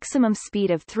a maximum speed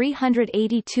of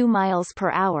 382 miles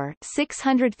per hour,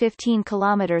 615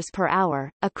 kilometers per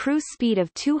hour, a cruise speed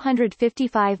of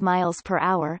 255 miles per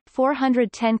hour,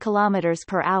 410 kilometers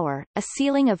per hour, a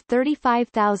ceiling of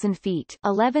 35,000 feet,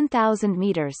 11,000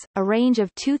 meters, a range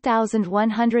of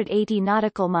 2,180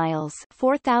 nautical miles,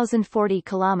 4,040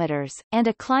 kilometers, and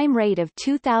a climb rate of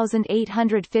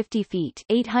 2,850 feet,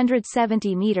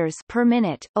 870 meters per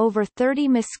minute. Over 30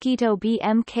 Mosquito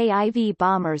BMKIV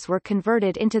bombers were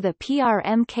converted into the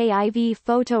PR-MKIV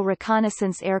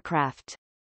photo-reconnaissance aircraft.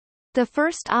 The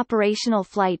first operational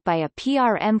flight by a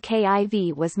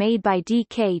PRMKIV was made by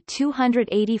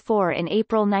DK-284 in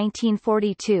April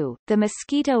 1942. The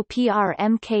Mosquito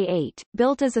PRMK-8,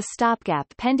 built as a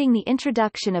stopgap pending the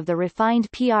introduction of the refined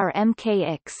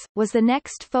PRMK-X, was the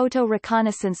next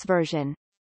photo-reconnaissance version.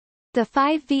 The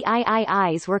 5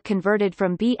 VIIIs were converted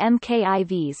from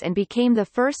BMKIVs and became the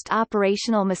first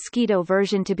operational Mosquito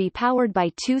version to be powered by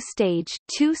two-stage,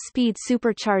 two-speed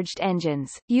supercharged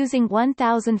engines, using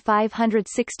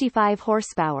 1,565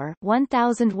 horsepower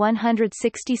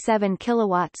 1,167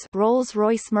 kilowatts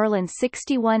Rolls-Royce Merlin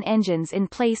 61 engines in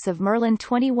place of Merlin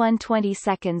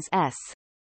 21/22s.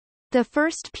 The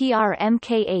first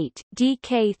PRMK-8,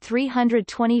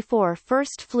 DK-324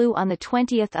 first flew on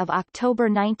 20 October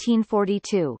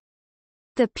 1942.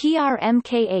 The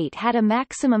PRMK-8 had a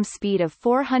maximum speed of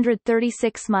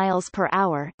 436 miles per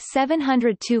hour,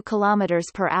 702 kilometers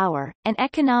per hour, an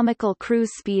economical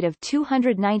cruise speed of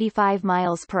 295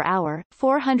 miles per hour,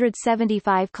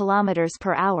 475 kilometers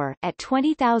per hour at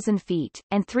 20,000 feet,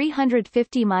 and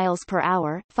 350 miles per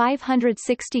hour,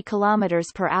 560 kilometers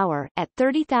per hour at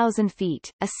 30,000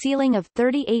 feet, a ceiling of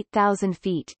 38,000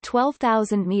 feet,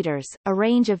 12,000 meters, a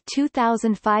range of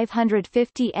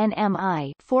 2,550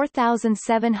 nmi,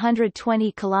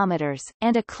 4,720 kilometers,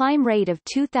 and a climb rate of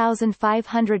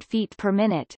 2,500 feet per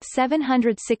minute,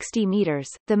 760 meters.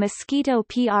 The Mosquito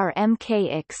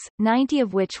PRMK-X, 90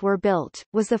 of which were built,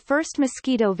 was the first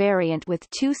Mosquito variant with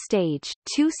two-stage,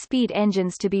 two-speed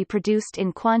engines to be produced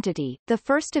in quantity. The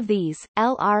first of these,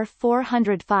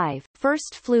 LR-405,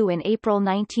 first flew in April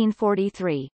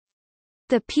 1943.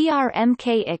 The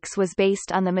PRMK-X was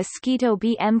based on the Mosquito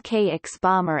BMK-X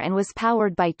bomber and was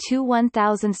powered by two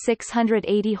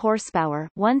 1,680 horsepower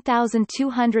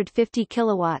 1,250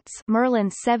 kilowatts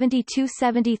Merlin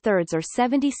 72/73 or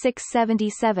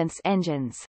 76/77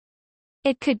 engines.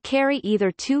 It could carry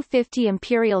either two 50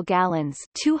 imperial gallons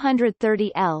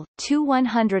 230 L, two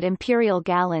 100 imperial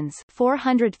gallons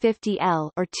 450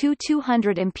 L, or two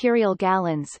 200 imperial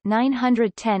gallons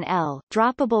 910 L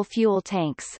droppable fuel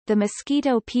tanks. The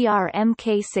Mosquito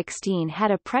PRMK-16 had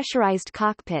a pressurized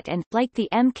cockpit and, like the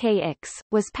MK-X,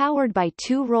 was powered by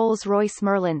two Rolls-Royce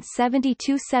Merlin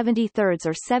 72/73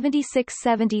 or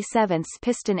 76/77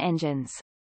 piston engines.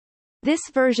 This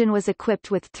version was equipped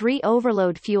with three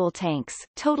overload fuel tanks,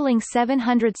 totaling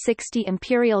 760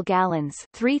 imperial gallons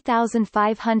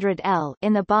 3,500 L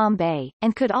in the bomb bay,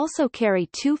 and could also carry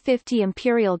two 50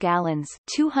 imperial gallons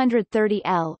 230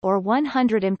 L or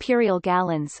 100 imperial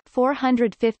gallons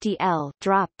 450 L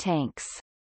drop tanks.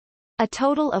 A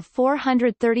total of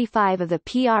 435 of the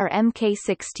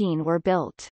PRMK-16 were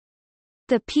built.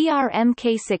 The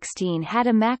PRMK-16 had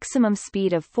a maximum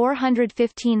speed of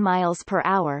 415 miles per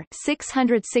hour,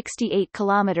 668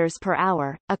 kilometers per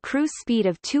hour, a cruise speed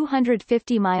of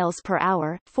 250 miles per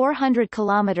hour, 400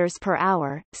 kilometers per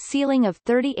hour, ceiling of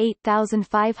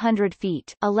 38,500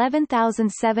 feet,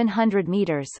 11,700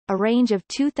 meters, a range of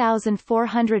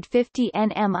 2,450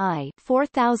 nmi,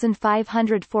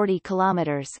 4,540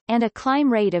 kilometers, and a climb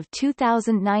rate of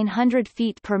 2,900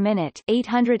 feet per minute,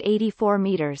 884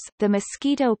 meters. The Mosquito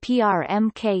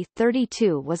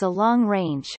PRMK-32 was a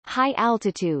long-range,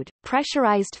 high-altitude,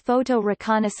 pressurized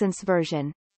photo-reconnaissance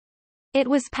version. It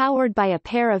was powered by a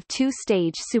pair of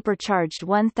two-stage supercharged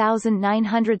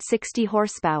 1,960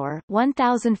 horsepower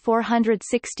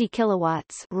 1,460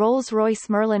 kilowatts Rolls-Royce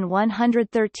Merlin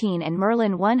 113 and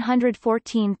Merlin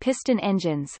 114 piston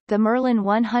engines, the Merlin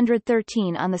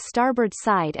 113 on the starboard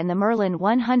side and the Merlin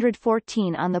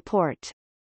 114 on the port.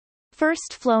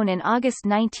 First flown in August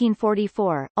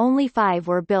 1944, only 5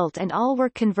 were built and all were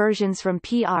conversions from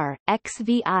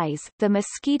PRXVIs. The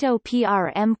Mosquito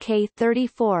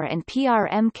PRMK-34 and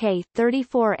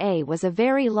PRMK-34A was a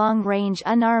very long-range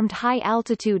unarmed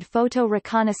high-altitude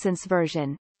photo-reconnaissance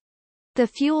version. The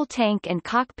fuel tank and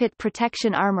cockpit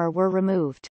protection armor were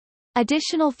removed.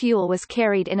 Additional fuel was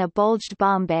carried in a bulged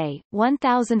bomb bay,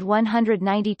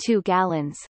 1,192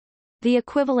 gallons, the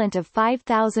equivalent of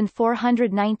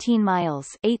 5,419 miles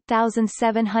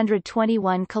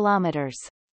 8,721 kilometers.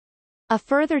 A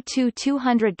further two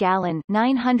 200-gallon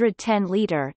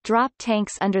 910-liter drop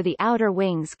tanks under the outer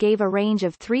wings gave a range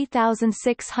of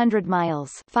 3,600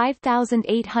 miles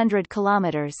 5,800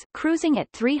 kilometers, cruising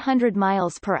at 300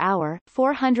 miles per hour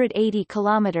 480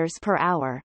 kilometers per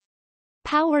hour.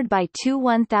 Powered by two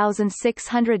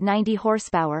 1,690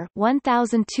 horsepower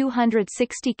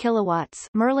 1,260 kilowatts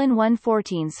Merlin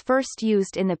 114s first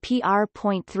used in the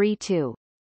PR.32.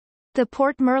 The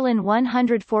Port Merlin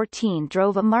 114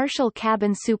 drove a Marshall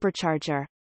cabin supercharger.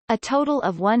 A total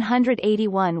of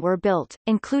 181 were built,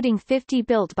 including 50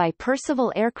 built by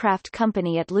Percival Aircraft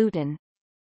Company at Luton.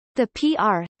 The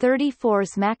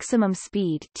PR-34's maximum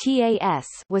speed (TAS)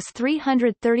 was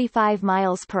 335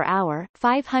 miles per hour,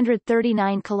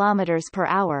 539 kilometers per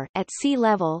hour at sea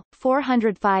level,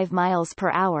 405 miles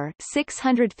per hour,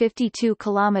 652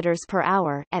 kilometers per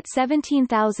hour at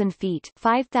 17,000 feet,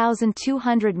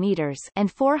 5,200 meters, and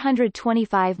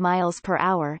 425 miles per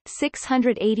hour,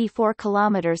 684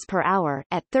 kilometers per hour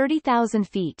at 30,000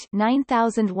 feet,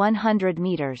 9,100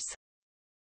 meters.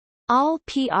 All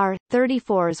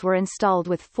PR-34s were installed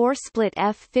with 4 split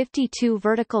F-52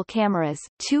 vertical cameras,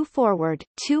 2 forward,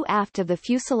 2 aft of the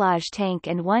fuselage tank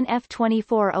and 1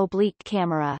 F-24 oblique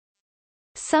camera.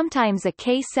 Sometimes a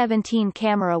K-17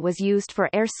 camera was used for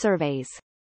air surveys.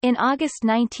 In August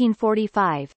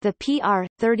 1945, the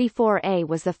PR-34A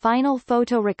was the final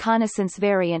photo-reconnaissance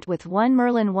variant with one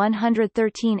Merlin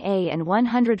 113A and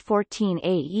 114A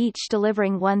each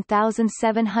delivering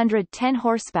 1,710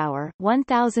 horsepower,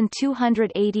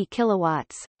 1,280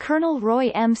 kilowatts. Colonel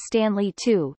Roy M. Stanley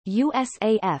II,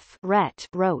 USAF RET,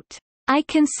 wrote, "I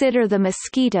consider the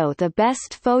Mosquito the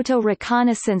best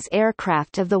photo-reconnaissance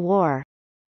aircraft of the war."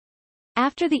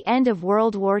 After the end of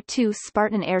World War II,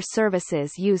 Spartan Air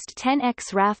Services used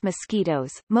 10X RAF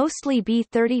Mosquitoes, mostly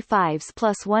B-35s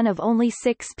plus one of only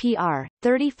 6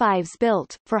 PR-35s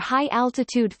built, for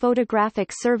high-altitude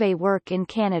photographic survey work in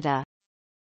Canada.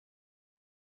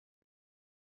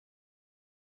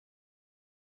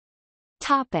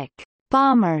 Topic: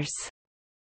 Bombers.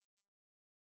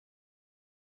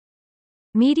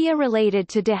 Media related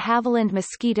to de Havilland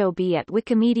Mosquito be at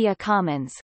Wikimedia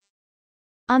Commons.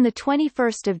 On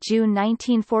 21 June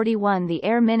 1941 the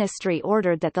Air Ministry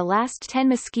ordered that the last 10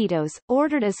 Mosquitoes,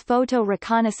 ordered as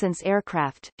photo-reconnaissance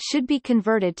aircraft, should be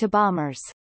converted to bombers.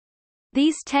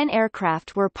 These 10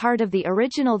 aircraft were part of the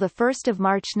original 1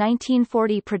 March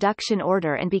 1940 production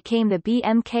order and became the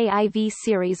Mk.XIX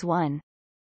Series 1.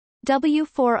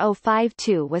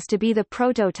 W4052 was to be the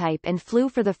prototype and flew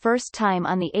for the first time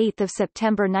on 8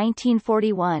 September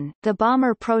 1941. The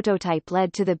bomber prototype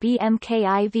led to the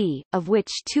Mk.IV, of which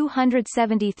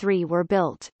 273 were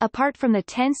built. Apart from the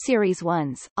 10 Series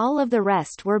 1s, all of the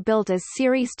rest were built as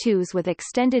Series 2s with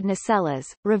extended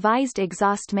nacelles, revised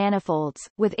exhaust manifolds,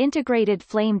 with integrated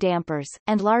flame dampers,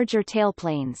 and larger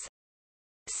tailplanes.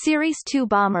 Series 2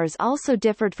 bombers also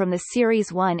differed from the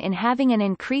Series 1 in having an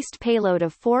increased payload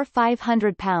of 4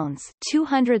 500 pounds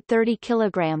 230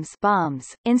 kilograms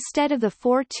bombs, instead of the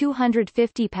 4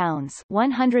 250 pounds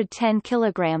 110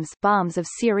 kilograms bombs of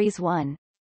Series 1.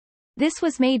 This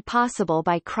was made possible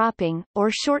by cropping,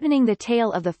 or shortening the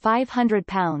tail of the 500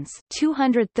 pounds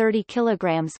 230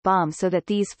 kilograms bomb so that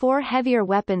these 4 heavier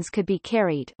weapons could be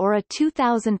carried, or a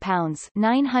 2,000 pounds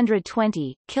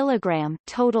 920 kilogram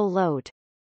total load.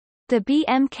 The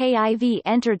Mk.IV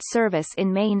entered service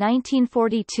in May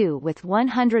 1942 with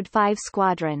 105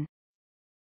 Squadron.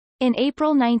 In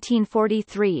April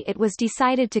 1943 it was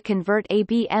decided to convert a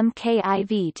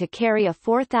Mk.IV to carry a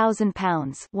 4,000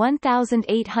 pounds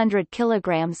 1,800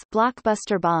 kilograms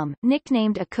blockbuster bomb,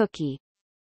 nicknamed a Cookie.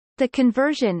 The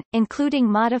conversion, including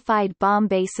modified bomb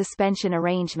bay suspension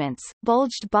arrangements,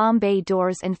 bulged bomb bay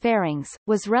doors and fairings,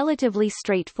 was relatively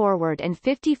straightforward and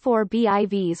 54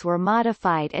 BIVs were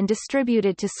modified and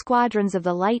distributed to squadrons of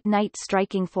the Light Night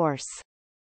Striking Force.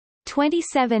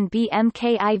 27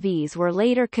 Mk.IVs were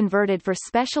later converted for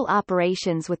special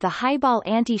operations with the Highball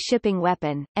anti-shipping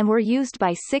weapon, and were used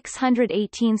by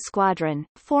 618 Squadron,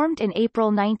 formed in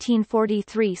April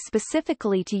 1943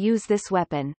 specifically to use this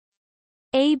weapon.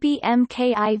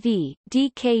 Mk.IV,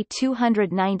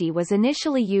 DK-290 was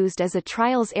initially used as a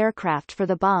trials aircraft for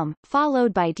the bomb,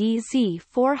 followed by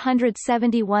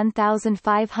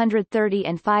DZ-471,530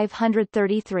 and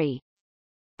 533.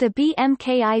 The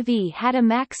Mk.IV had a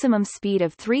maximum speed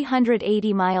of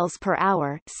 380 miles per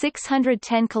hour,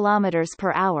 610 kilometers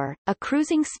per hour, a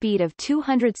cruising speed of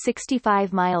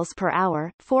 265 miles per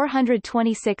hour,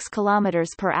 426 kilometers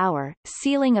per hour,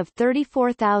 ceiling of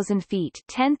 34,000 feet,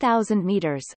 10,000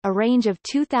 meters, a range of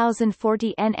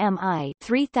 2,040 nmi,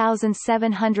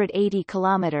 3,780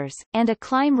 kilometers, and a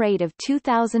climb rate of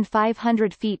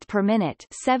 2,500 feet per minute,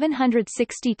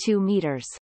 762 meters.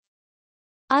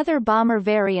 Other bomber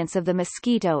variants of the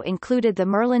Mosquito included the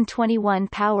Merlin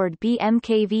 21-powered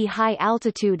Mkv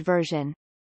high-altitude version.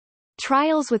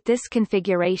 Trials with this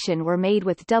configuration were made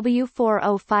with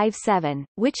W4057,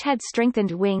 which had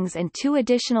strengthened wings and 2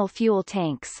 additional fuel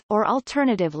tanks, or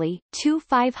alternatively, 2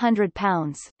 500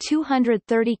 pounds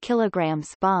 230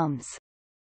 kilograms bombs.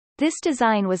 This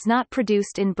design was not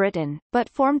produced in Britain, but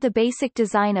formed the basic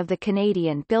design of the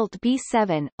Canadian-built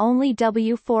B-7, only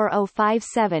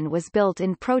W4057 was built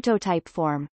in prototype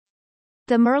form.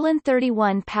 The Merlin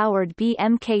 31-powered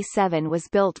Mk.XVII was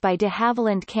built by de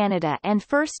Havilland Canada and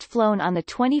first flown on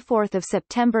 24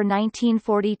 September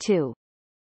 1942.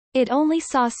 It only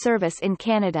saw service in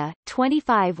Canada,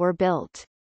 25 were built.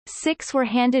 6 were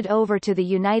handed over to the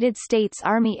United States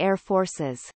Army Air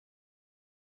Forces.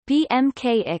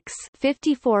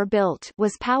 Mk.XV built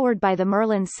was powered by the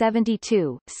Merlin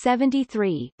 72,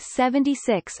 73,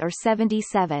 76 or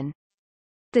 77.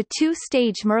 The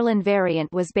two-stage Merlin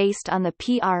variant was based on the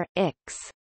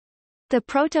PR.X. The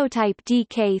prototype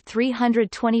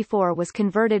DK324 was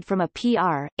converted from a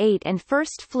PR.8 and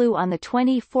first flew on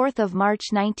 24 March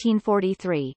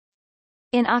 1943.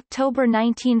 In October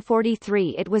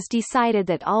 1943 it was decided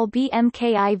that all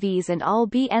BMKIVs and all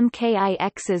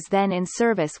BMKIXs then in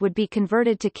service would be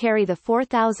converted to carry the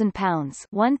 4,000 pounds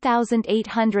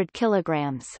 1,800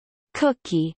 kilograms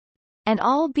cookie, and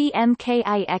all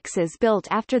BMKIXs built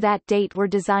after that date were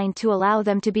designed to allow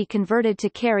them to be converted to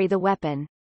carry the weapon.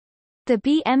 The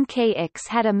BMK-X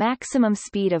had a maximum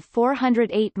speed of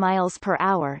 408 miles per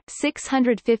hour,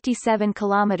 657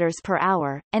 kilometers per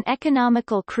hour, an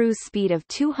economical cruise speed of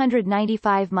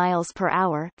 295 miles per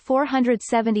hour,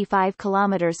 475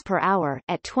 kilometers per hour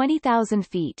at 20,000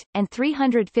 feet, and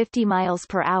 350 miles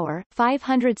per hour,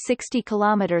 560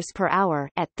 kilometers per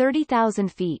hour at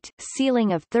 30,000 feet,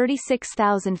 ceiling of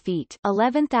 36,000 feet,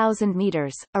 11,000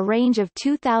 meters, a range of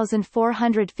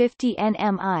 2,450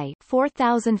 nmi,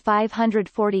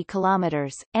 4,540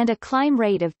 kilometers, and a climb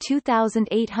rate of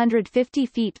 2,850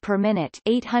 feet per minute,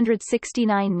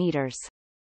 869 meters.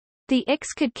 The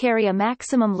X could carry a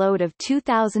maximum load of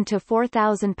 2,000 to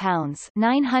 4,000 pounds,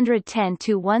 910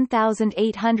 to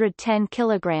 1,810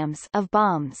 kilograms of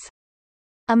bombs.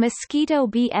 A Mosquito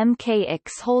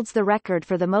BMK-X holds the record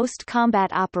for the most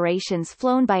combat operations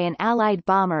flown by an Allied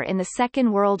bomber in the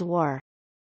Second World War.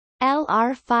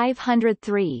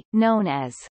 LR-503, known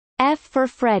as F for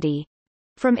Freddy,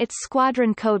 from its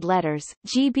squadron code letters,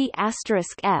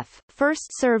 GB*F,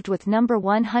 first served with No.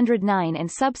 109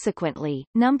 and subsequently,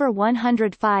 No.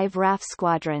 105 RAF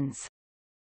squadrons.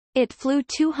 It flew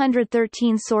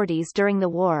 213 sorties during the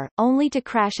war, only to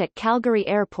crash at Calgary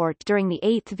Airport during the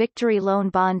 8th Victory Lone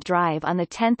Bond Drive on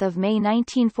 10 May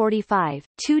 1945,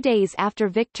 2 days after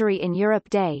Victory in Europe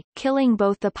Day, killing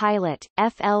both the pilot,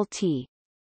 FLT.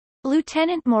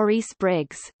 Lieutenant Maurice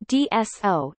Briggs,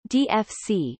 DSO,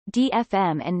 DFC,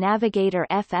 DFM and Navigator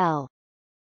FL.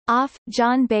 Off,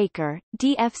 John Baker,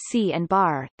 DFC and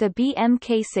Bar. The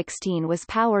BMK-16 was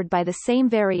powered by the same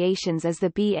variations as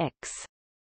the BX.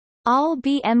 All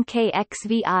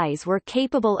BMK-XVIs were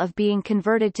capable of being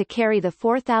converted to carry the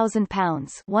 4,000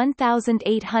 pounds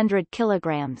 1,800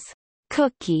 kilograms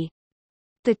cookie.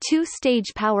 The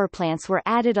two-stage power plants were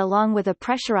added along with a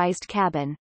pressurized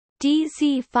cabin.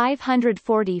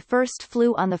 DZ-540 first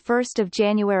flew on 1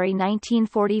 January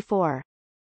 1944.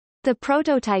 The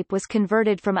prototype was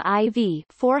converted from a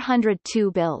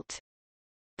IV-402 built.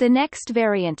 The next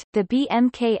variant, the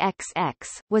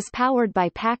BMK-XX, was powered by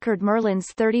Packard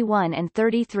Merlins 31 and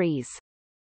 33s.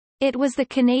 It was the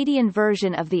Canadian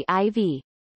version of the IV.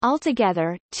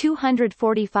 Altogether,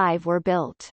 245 were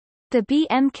built. The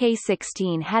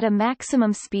BMK-16 had a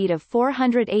maximum speed of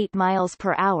 408 miles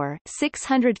per hour,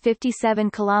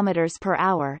 657 kilometers per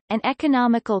hour, an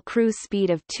economical cruise speed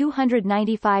of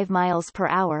 295 miles per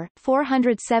hour,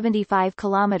 475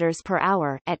 kilometers per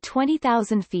hour at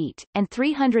 20,000 feet, and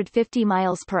 350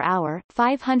 miles per hour,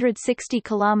 560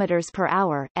 kilometers per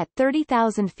hour at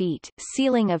 30,000 feet,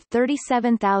 ceiling of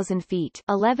 37,000 feet,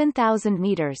 11,000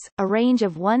 meters, a range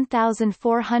of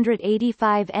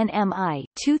 1,485 nmi,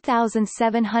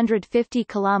 2,750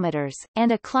 kilometers,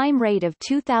 and a climb rate of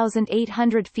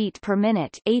 2,800 feet per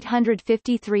minute,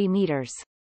 853 meters.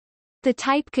 The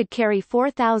type could carry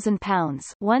 4,000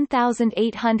 pounds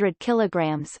 1,800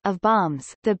 kilograms of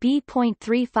bombs. The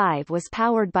B.35 was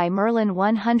powered by Merlin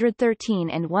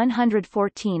 113 and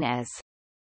 114 as.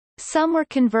 Some were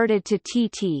converted to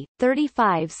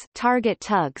TT-35s target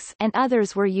tugs and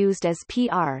others were used as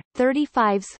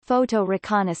PR-35s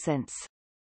photo-reconnaissance.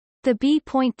 The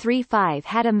B.35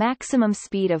 had a maximum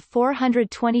speed of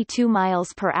 422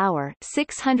 miles per hour,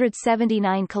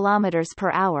 679 kilometers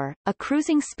per hour, a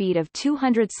cruising speed of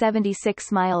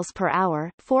 276 miles per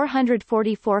hour,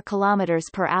 444 kilometers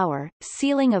per hour,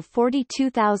 ceiling of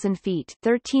 42,000 feet,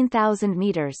 13,000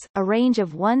 meters, a range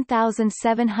of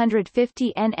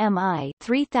 1,750 nmi,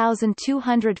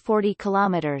 3,240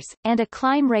 kilometers, and a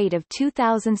climb rate of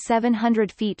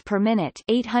 2,700 feet per minute,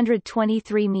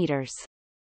 823 meters.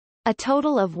 A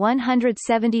total of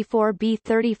 174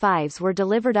 B-35s were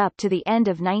delivered up to the end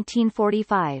of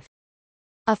 1945.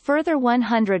 A further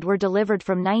 100 were delivered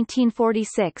from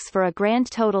 1946 for a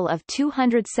grand total of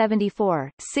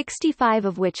 274, 65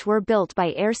 of which were built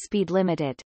by Airspeed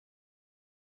Limited.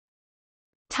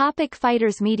 Topic: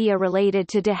 Fighters. Media related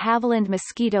to de Havilland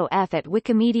Mosquito F at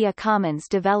Wikimedia Commons.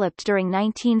 Developed during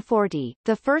 1940,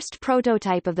 the first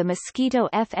prototype of the Mosquito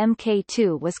F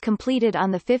Mk.II was completed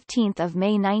on 15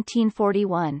 May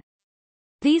 1941.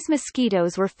 These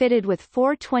mosquitoes were fitted with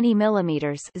 420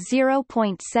 mm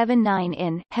 (0.79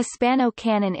 in) Hispano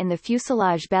cannon in the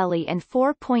fuselage belly and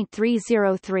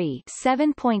 4.303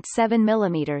 (7.7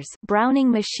 mm)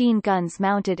 Browning machine guns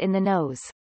mounted in the nose.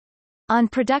 On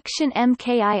production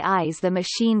Mk.XIs, the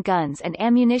machine guns and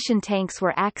ammunition tanks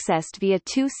were accessed via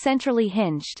two centrally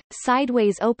hinged,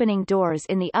 sideways opening doors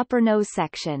in the upper nose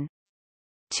section.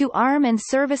 To arm and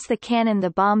service the cannon, the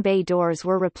bomb bay doors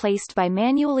were replaced by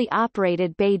manually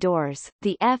operated bay doors.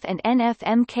 The F and NF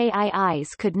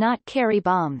Mk.XIs could not carry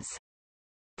bombs.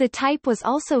 The type was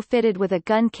also fitted with a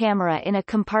gun camera in a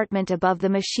compartment above the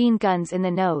machine guns in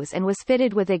the nose and was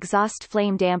fitted with exhaust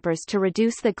flame dampers to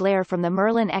reduce the glare from the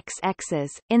Merlin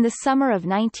XXs. In the summer of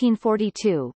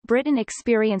 1942, Britain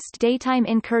experienced daytime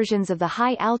incursions of the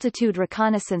high-altitude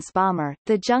reconnaissance bomber,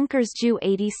 the Junkers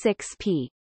Ju-86P.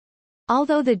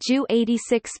 Although the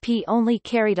Ju-86P only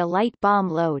carried a light bomb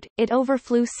load, it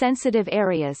overflew sensitive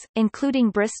areas,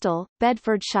 including Bristol,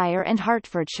 Bedfordshire and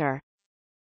Hertfordshire.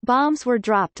 Bombs were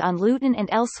dropped on Luton and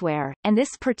elsewhere, and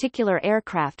this particular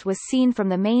aircraft was seen from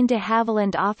the main de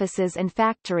Havilland offices and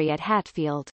factory at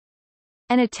Hatfield.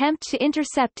 An attempt to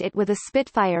intercept it with a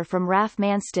Spitfire from RAF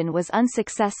Manston was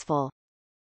unsuccessful.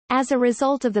 As a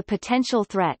result of the potential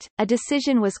threat, a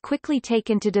decision was quickly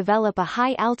taken to develop a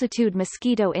high-altitude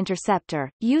Mosquito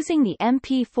interceptor, using the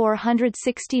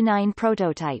MP-469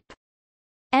 prototype.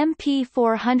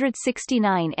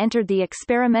 MP-469 entered the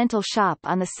experimental shop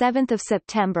on 7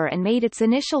 September and made its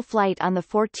initial flight on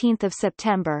 14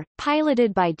 September,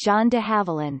 piloted by John de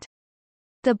Havilland.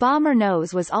 The bomber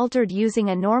nose was altered using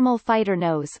a normal fighter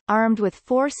nose, armed with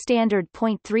four standard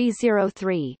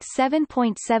 .303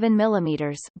 7.7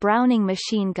 mm Browning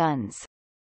machine guns.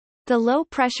 The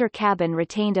low-pressure cabin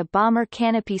retained a bomber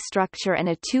canopy structure and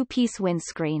a two-piece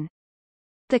windscreen.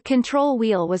 The control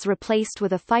wheel was replaced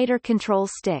with a fighter control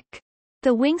stick.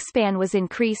 The wingspan was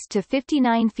increased to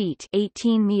 59 feet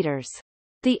 18 meters.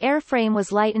 The airframe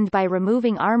was lightened by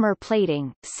removing armor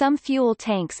plating, some fuel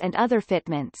tanks and other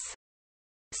fitments.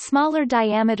 Smaller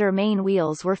diameter main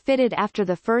wheels were fitted after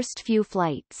the first few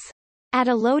flights. At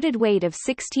a loaded weight of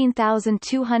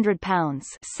 16,200 pounds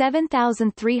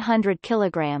 7,300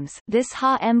 kilograms, this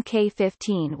HA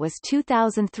Mk.XV was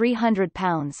 2,300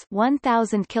 pounds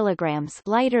 1,000 kilograms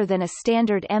lighter than a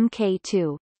standard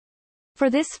Mk.II. For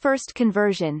this first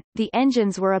conversion, the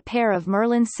engines were a pair of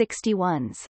Merlin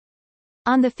 61s.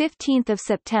 On 15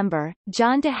 September,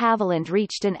 John de Havilland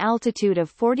reached an altitude of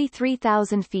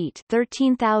 43,000 feet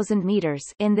 13,000 meters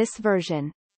in this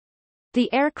version.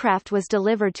 The aircraft was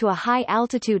delivered to a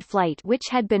high-altitude flight which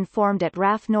had been formed at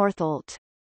RAF Northolt.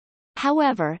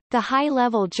 However, the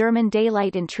high-level German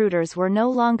daylight intruders were no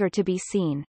longer to be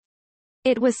seen.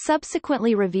 It was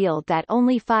subsequently revealed that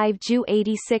only 5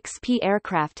 Ju-86P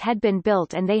aircraft had been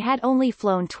built and they had only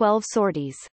flown 12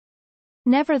 sorties.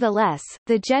 Nevertheless,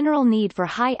 the general need for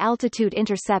high-altitude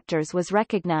interceptors was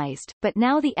recognized, but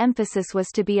now the emphasis was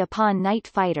to be upon night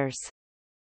fighters.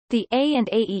 The A and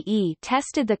AEE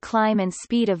tested the climb and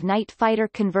speed of night fighter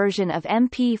conversion of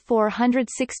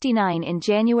MP-469 in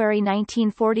January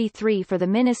 1943 for the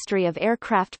Ministry of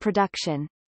Aircraft Production.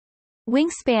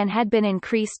 Wingspan had been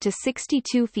increased to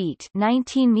 62 feet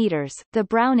 19 meters. The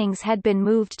Brownings had been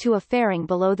moved to a fairing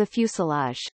below the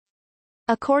fuselage.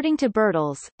 According to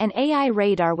Birtles, an AI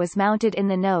radar was mounted in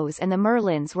the nose and the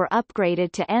Merlins were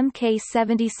upgraded to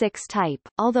Mk.76 type,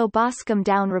 although Boscombe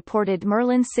Down reported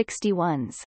Merlin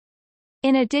 61s.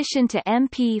 In addition to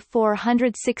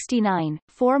MP-469,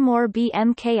 4 more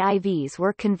BMK-IVs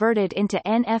were converted into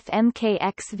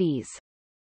NF-Mk.XVs.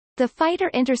 The Fighter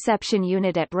Interception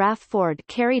Unit at RAF Ford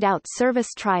carried out service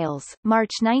trials,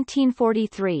 March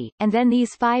 1943, and then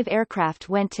these 5 aircraft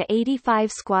went to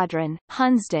 85 Squadron,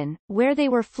 Hunsdon, where they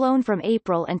were flown from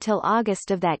April until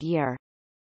August of that year.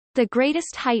 The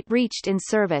greatest height reached in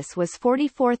service was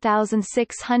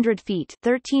 44,600 feet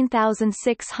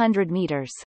 13,600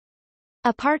 meters.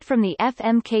 Apart from the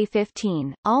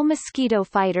Mk.XV, all Mosquito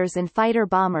fighters and fighter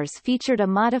bombers featured a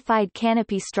modified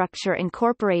canopy structure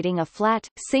incorporating a flat,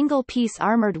 single-piece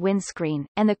armored windscreen,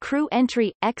 and the crew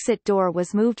entry-exit door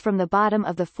was moved from the bottom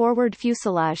of the forward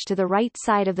fuselage to the right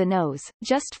side of the nose,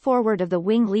 just forward of the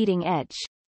wing leading edge.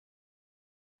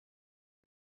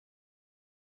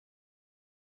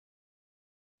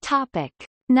 Topic: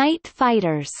 Night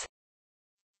fighters.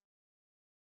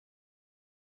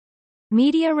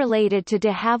 Media related to de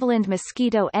Havilland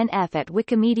Mosquito NF at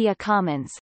Wikimedia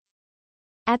Commons.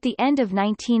 At the end of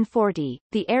 1940,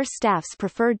 the Air Staff's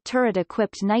preferred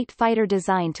turret-equipped night fighter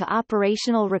design to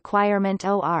operational requirement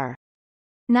OR.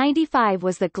 95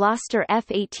 was the Gloucester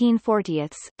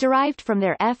F-1840s, derived from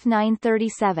their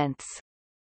F-937s.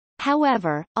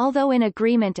 However, although in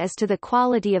agreement as to the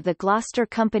quality of the Gloucester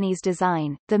Company's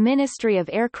design, the Ministry of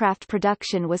Aircraft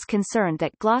Production was concerned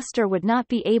that Gloucester would not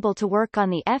be able to work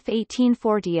on the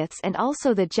F-1840s, and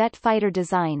also the jet fighter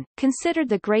design, considered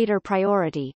the greater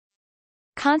priority.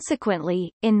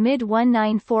 Consequently, in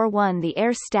mid-1941 the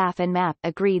Air Staff and MAP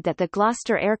agreed that the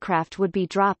Gloucester aircraft would be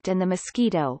dropped and the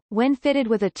Mosquito, when fitted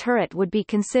with a turret, would be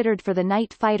considered for the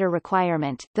night fighter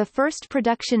requirement. The first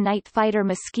production night fighter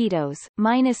Mosquitoes,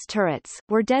 minus turrets,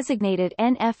 were designated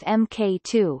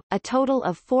NF-Mk.II. A total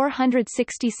of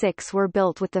 466 were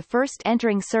built, with the first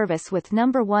entering service with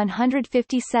No.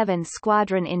 157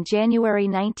 Squadron in January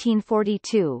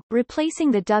 1942,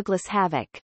 replacing the Douglas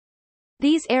Havoc.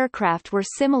 These aircraft were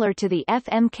similar to the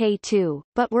F-Mk.II,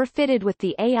 but were fitted with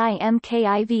the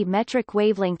AI-Mk.IV metric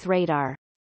wavelength radar.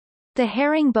 The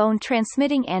herringbone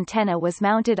transmitting antenna was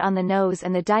mounted on the nose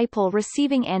and the dipole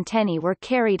receiving antennae were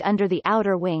carried under the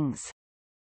outer wings.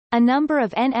 A number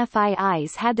of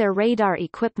NFIIs had their radar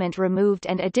equipment removed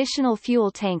and additional fuel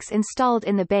tanks installed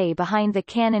in the bay behind the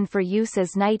cannon for use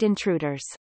as night intruders.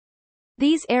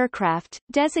 These aircraft,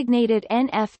 designated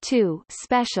NF-II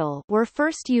Special, were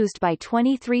first used by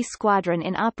 23 Squadron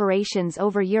in operations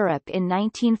over Europe in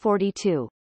 1942.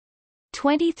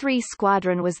 23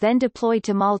 Squadron was then deployed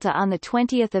to Malta on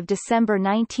 20 December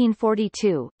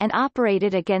 1942, and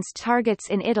operated against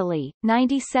targets in Italy.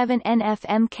 97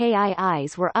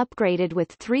 NF-Mki's were upgraded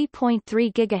with 3.3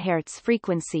 GHz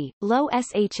frequency, low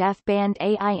SHF band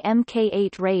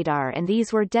AI-Mk8 radar, and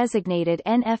these were designated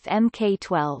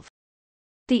NF-Mk12.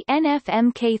 The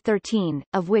NF-Mk13,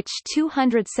 of which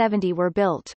 270 were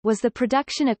built, was the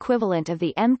production equivalent of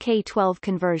the Mk12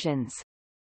 conversions.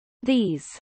 These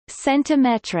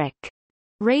centimetric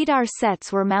radar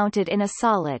sets were mounted in a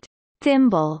solid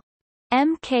thimble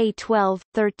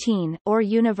Mk12-13 or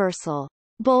universal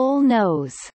bull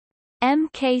nose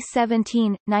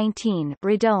Mk17-19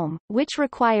 radome, which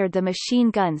required the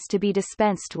machine guns to be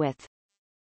dispensed with.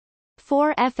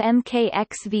 4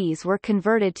 FMKXVs were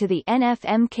converted to the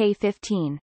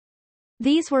NF-Mk15.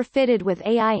 These were fitted with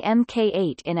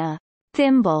AI-Mk8 in a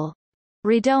thimble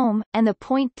radome, and the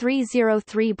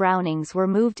 .303 Brownings were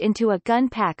moved into a gun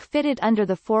pack fitted under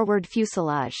the forward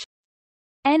fuselage.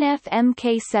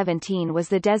 NF-Mk17 was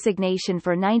the designation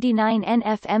for 99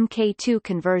 NF-Mk2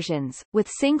 conversions, with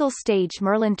single-stage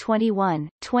Merlin 21,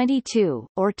 22,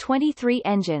 or 23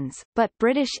 engines, but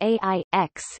British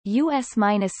AI-X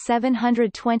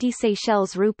US-720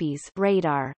 Seychelles rupees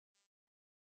radar.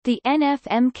 The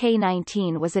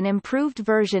NF-Mk19 was an improved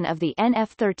version of the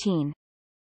NF-13.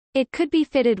 It could be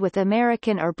fitted with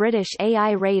American or British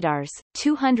AI radars.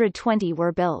 220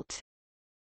 were built.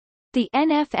 The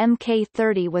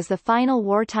NF-Mk30 was the final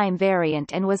wartime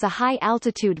variant and was a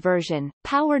high-altitude version,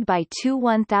 powered by two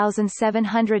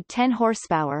 1,710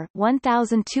 horsepower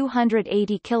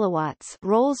 (1,280 kilowatts)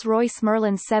 Rolls-Royce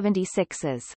Merlin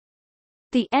 76s.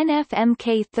 The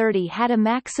NF-Mk30 had a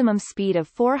maximum speed of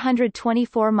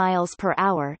 424 miles per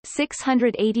hour,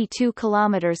 682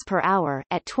 kilometers per hour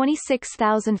at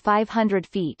 26,500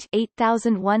 feet,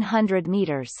 8,100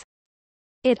 meters.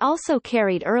 It also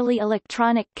carried early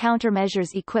electronic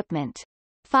countermeasures equipment.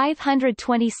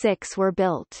 526 were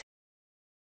built.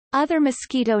 Other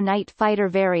Mosquito night fighter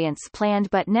variants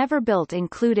planned but never built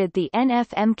included the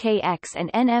NF-MkX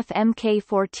and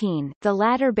NF-Mk14, the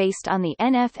latter based on the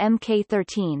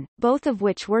NF-Mk13, both of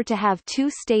which were to have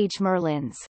two-stage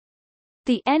Merlins.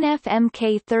 The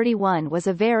NF-Mk31 was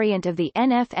a variant of the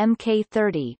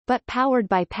NF-Mk30, but powered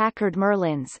by Packard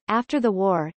Merlins. After the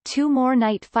war, two more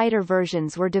night fighter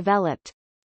versions were developed.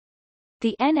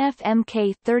 The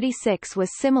NF-Mk36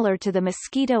 was similar to the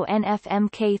Mosquito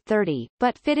NF-Mk30,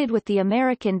 but fitted with the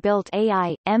American-built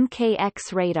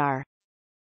AI-MkX radar.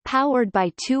 Powered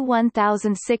by two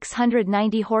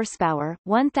 1,690 horsepower,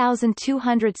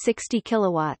 1,260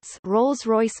 kilowatts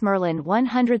Rolls-Royce Merlin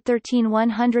 113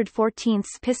 114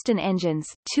 piston engines,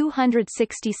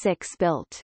 266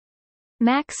 built.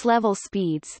 Max level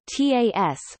speeds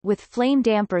 (TAS) with flame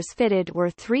dampers fitted were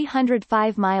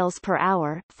 305 miles per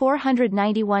hour,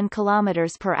 491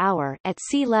 kilometers per hour at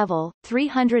sea level,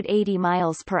 380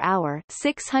 miles per hour,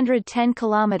 610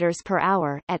 kilometers per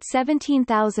hour at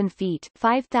 17,000 feet,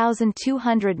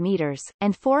 5,200 meters,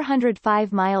 and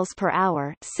 405 miles per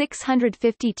hour,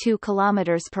 652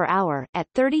 kilometers per hour at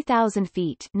 30,000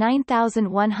 feet,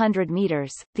 9,100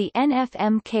 meters. The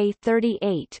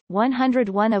NF-Mk.38,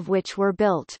 101 of which were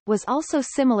built, was also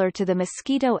similar to the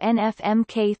Mosquito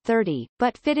NF-Mk.30,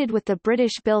 but fitted with the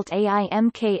British-built AI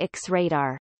Mk.XX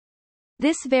radar.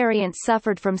 This variant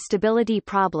suffered from stability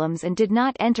problems and did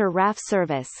not enter RAF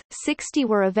service. 60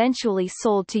 were eventually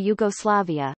sold to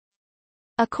Yugoslavia.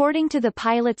 According to the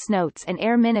pilot's notes and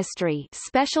Air Ministry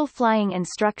Special Flying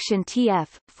Instruction TF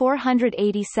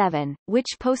 487,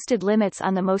 which posted limits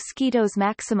on the Mosquito's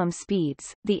maximum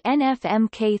speeds, the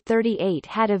NF-Mk.38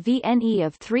 had a VNE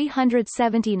of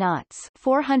 370 knots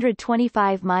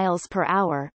 425 miles per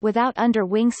hour, without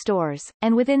under-wing stores,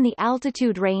 and within the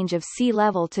altitude range of sea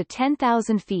level to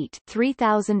 10,000 feet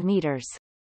 3,000 meters.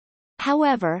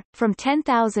 However, from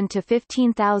 10,000 to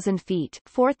 15,000 feet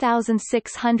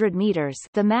 4,600 meters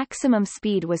the maximum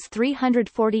speed was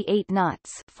 348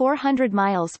 knots 400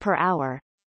 miles per hour.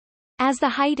 As the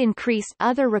height increased,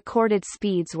 other recorded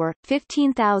speeds were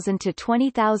 15,000 to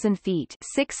 20,000 feet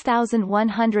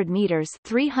 6,100 meters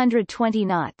 320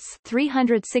 knots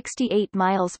 368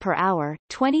 miles per hour,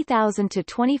 20,000 to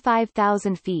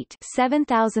 25,000 feet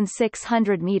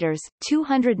 7,600 meters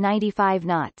 295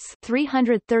 knots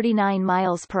 339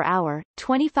 miles per hour,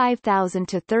 25,000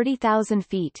 to 30,000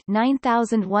 feet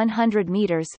 9,100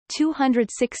 meters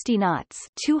 260 knots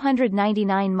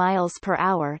 299 miles per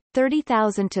hour,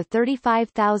 30,000 to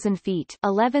 35,000 feet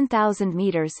 11,000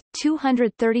 meters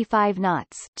 235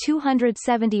 knots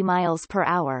 270 miles per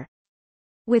hour.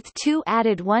 With two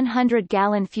added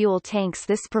 100-gallon fuel tanks,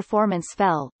 this performance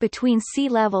fell between sea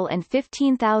level and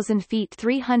 15,000 feet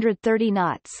 330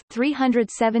 knots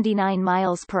 379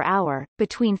 miles per hour,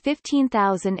 between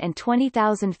 15,000 and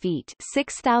 20,000 feet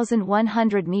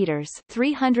 6,100 meters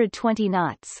 320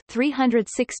 knots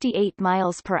 368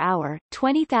 miles per hour,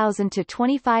 20,000 to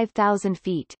 25,000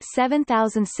 feet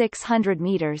 7,600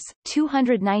 meters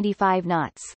 295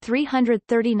 knots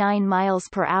 339 miles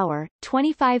per hour,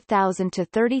 25,000 to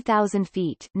 30,000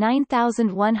 feet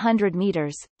 9,100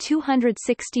 meters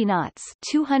 260 knots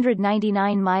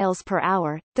 299 miles per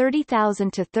hour,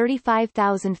 30,000 to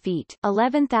 35,000 feet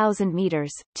 11,000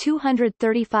 meters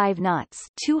 235 knots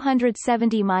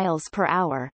 270 miles per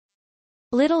hour.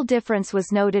 Little difference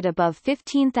was noted above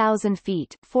 15,000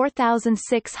 feet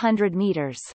 4,600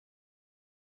 meters.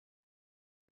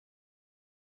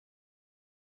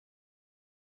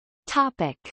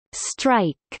 Topic: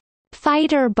 Strike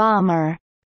fighter-bomber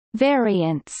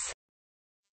variants.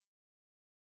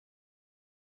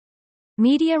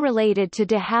 Media related to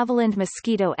de Havilland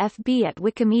Mosquito FB at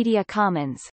Wikimedia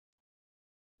Commons.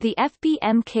 The FB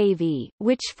Mk.V,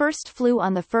 which first flew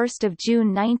on 1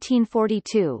 June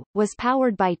 1942, was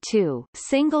powered by two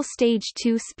single-stage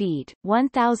two-speed,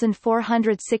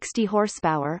 1,460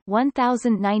 horsepower,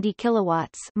 1,090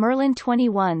 kilowatts Merlin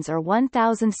 21s or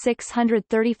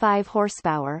 1,635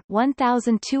 horsepower,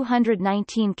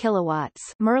 1,219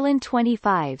 kilowatts Merlin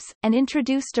 25s, and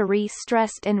introduced a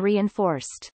re-stressed and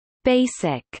reinforced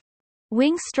basic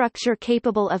wing structure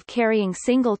capable of carrying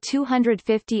single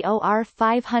 250 or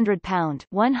 500-pound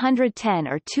 110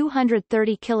 or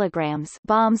 230 kilograms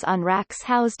bombs on racks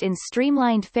housed in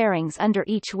streamlined fairings under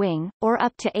each wing, or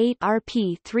up to 8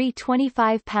 rp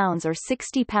 325 pounds or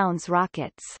 60 pounds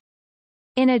rockets.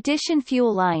 In addition,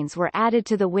 fuel lines were added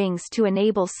to the wings to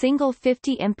enable single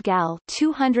 50 imp gal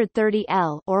 230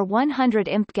 L or 100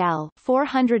 imp gal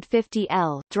 450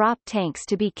 L drop tanks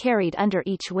to be carried under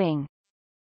each wing.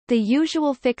 The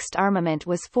usual fixed armament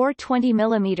was 4 20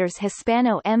 mm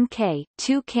Hispano Mk,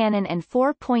 2 cannon and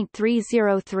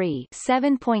 4.303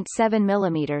 7.7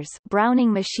 mm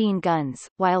Browning machine guns,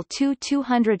 while two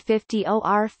 250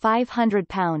 or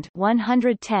 500-pound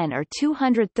 110 or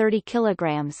 230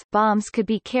 kilograms bombs could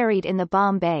be carried in the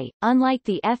bomb bay. Unlike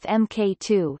the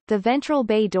FMK2, the ventral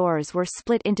bay doors were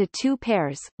split into two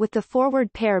pairs, with the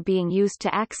forward pair being used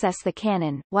to access the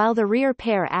cannon, while the rear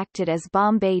pair acted as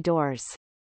bomb bay doors.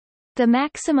 The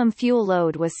maximum fuel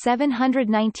load was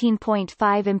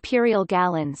 719.5 imperial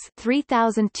gallons,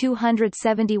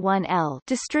 3,271 L,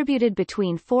 distributed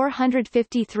between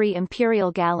 453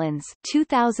 imperial gallons,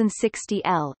 2,060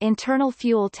 L, internal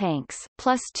fuel tanks,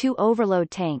 plus 2 overload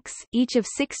tanks, each of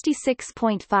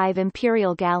 66.5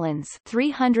 imperial gallons,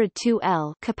 302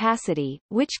 L capacity,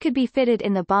 which could be fitted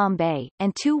in the bomb bay,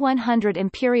 and 2 100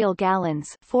 imperial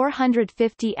gallons,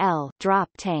 450 L, drop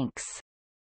tanks.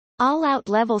 All-out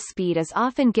level speed is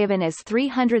often given as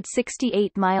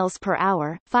 368 miles per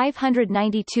hour,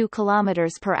 592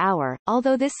 kilometers per hour,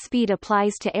 although this speed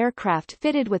applies to aircraft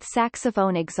fitted with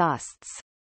saxophone exhausts.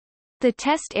 The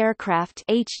test aircraft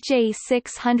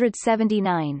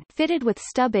Mk.XVI fitted with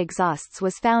stub exhausts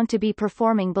was found to be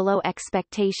performing below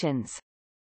expectations.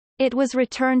 It was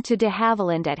returned to de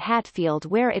Havilland at Hatfield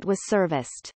where it was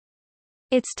serviced.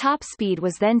 Its top speed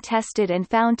was then tested and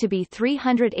found to be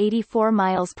 384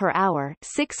 miles per hour,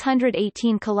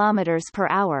 618 kilometers per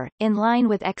hour, in line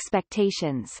with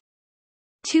expectations.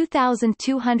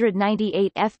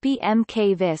 2,298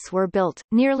 FB-Mk.SS were built,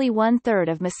 nearly one-third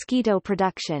of Mosquito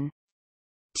production.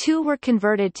 2 were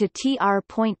converted to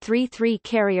TR.33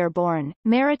 carrier-borne,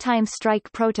 maritime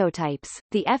strike prototypes.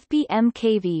 The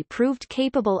FB-Mk.V proved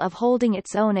capable of holding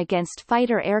its own against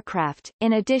fighter aircraft,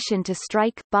 in addition to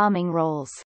strike, bombing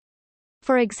roles.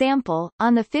 For example,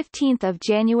 on 15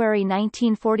 January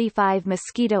 1945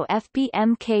 Mosquito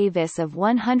FB-Mk.SS of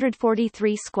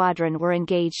 143 Squadron were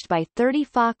engaged by 30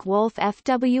 Focke-Wulf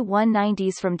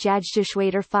FW-190s from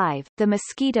Jagdgeschwader 5. The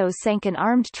Mosquitoes sank an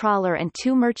armed trawler and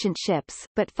 2 merchant ships,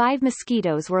 but 5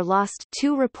 Mosquitoes were lost,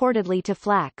 2 reportedly to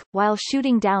flak, while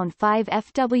shooting down 5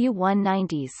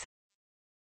 FW-190s.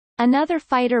 Another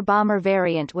fighter-bomber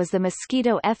variant was the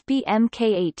Mosquito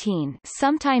FB-Mk-18,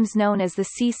 sometimes known as the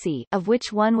CC, of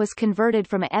which 1 was converted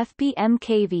from a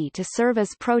FB-Mk.V to serve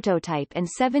as prototype and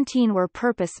 17 were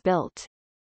purpose-built.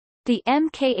 The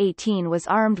Mk-18 was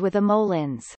armed with a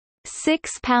Molins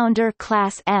 6-pounder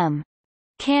Class M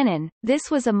cannon.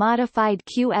 This was a modified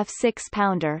QF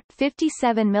 6-pounder,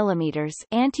 57 mm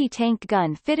anti-tank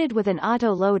gun fitted with an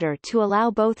auto-loader to allow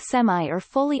both semi- or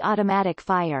fully automatic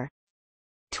fire.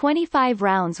 25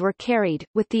 rounds were carried,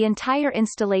 with the entire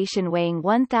installation weighing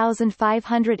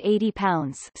 1,580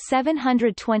 pounds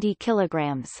 720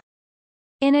 kilograms.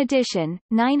 In addition,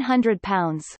 900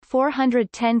 pounds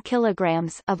 410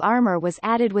 kilograms of armor was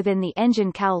added within the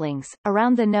engine cowlings,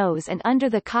 around the nose and under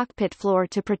the cockpit floor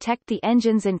to protect the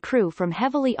engines and crew from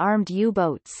heavily armed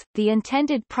U-boats, the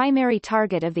intended primary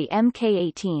target of the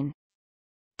Mk-18.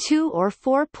 2 or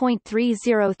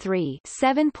 4.303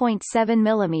 7.7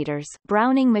 mm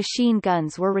Browning machine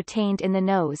guns were retained in the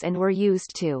nose and were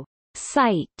used to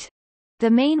sight the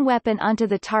main weapon onto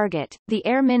the target. The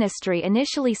Air Ministry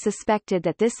initially suspected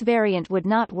that this variant would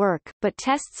not work, but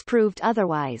tests proved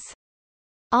otherwise.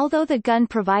 Although the gun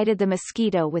provided the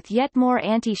Mosquito with yet more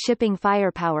anti-shipping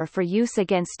firepower for use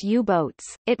against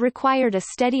U-boats, it required a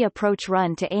steady approach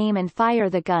run to aim and fire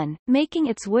the gun, making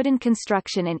its wooden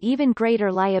construction an even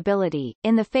greater liability,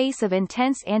 in the face of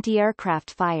intense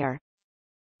anti-aircraft fire.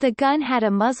 The gun had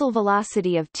a muzzle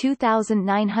velocity of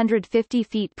 2,950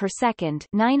 feet per second,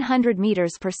 900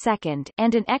 meters per second,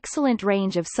 and an excellent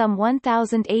range of some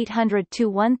 1,800 to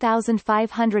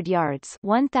 1,500 yards,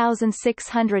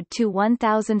 1,600 to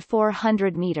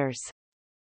 1,400 meters.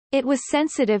 It was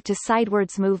sensitive to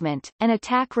sidewards movement. An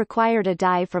attack required a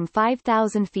dive from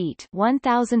 5,000 feet,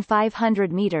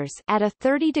 1,500 meters, at a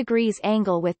 30 degrees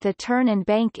angle with the turn and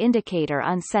bank indicator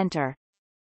on center.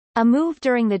 A move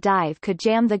during the dive could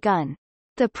jam the gun.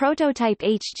 The prototype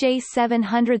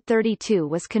HJ732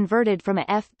 was converted from a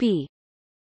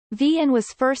FB-V and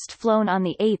was first flown on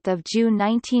 8 June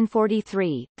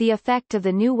 1943. The effect of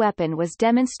the new weapon was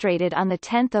demonstrated on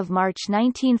 10 March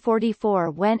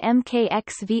 1944 when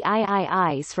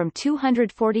Mk.XVIIs from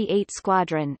 248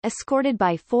 Squadron, escorted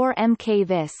by 4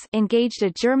 Mk.VIS, engaged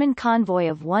a German convoy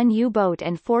of 1 U-boat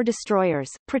and 4 destroyers,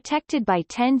 protected by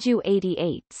 10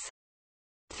 Ju-88s.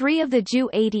 3 of the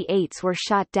Ju-88s were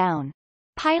shot down.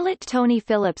 Pilot Tony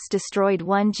Phillips destroyed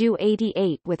 1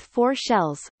 Ju-88 with 4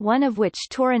 shells, one of which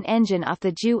tore an engine off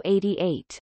the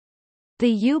Ju-88. The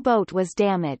U-boat was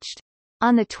damaged.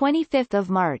 On 25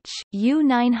 March,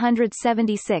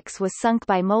 U-976 was sunk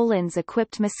by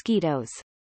Molins-equipped Mosquitoes.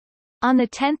 On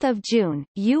 10 June,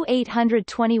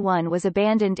 U-821 was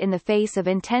abandoned in the face of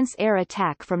intense air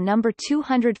attack from No.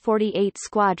 248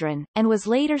 Squadron, and was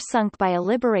later sunk by a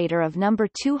Liberator of No.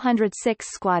 206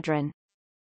 Squadron.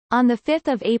 On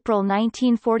 5 April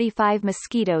 1945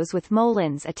 Mosquitoes with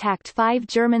Molins attacked 5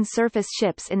 German surface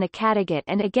ships in the Kattegat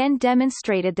and again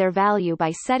demonstrated their value by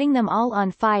setting them all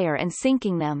on fire and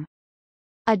sinking them.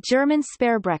 A German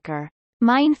Speerbrecher,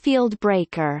 minefield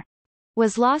breaker,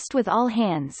 was lost with all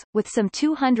hands, with some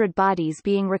 200 bodies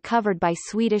being recovered by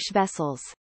Swedish vessels.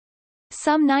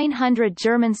 Some 900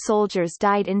 German soldiers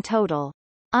died in total.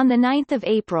 On 9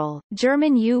 April,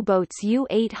 German U-boats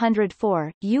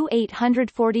U-804,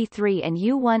 U-843 and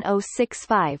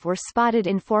U-1065 were spotted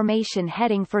in formation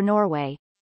heading for Norway.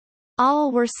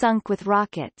 All were sunk with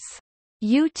rockets.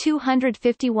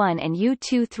 U-251 and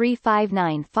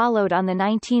U-2359 followed on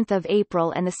 19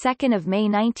 April and 2 May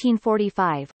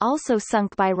 1945, also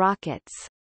sunk by rockets.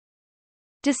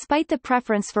 Despite the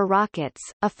preference for rockets,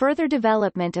 a further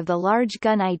development of the large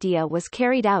gun idea was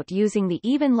carried out using the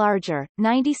even larger,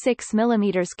 96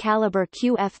 mm caliber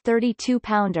QF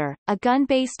 32-pounder, a gun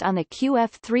based on the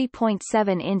QF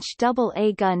 3.7-inch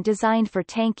AA gun designed for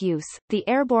tank use, the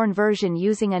airborne version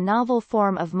using a novel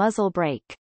form of muzzle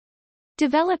brake.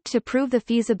 Developed to prove the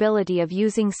feasibility of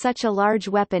using such a large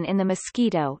weapon in the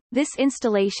Mosquito, this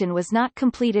installation was not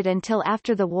completed until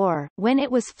after the war, when it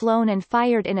was flown and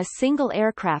fired in a single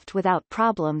aircraft without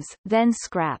problems, then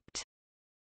scrapped.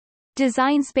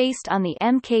 Designs based on the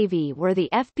MKV were the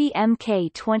FB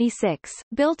Mk.26,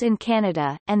 built in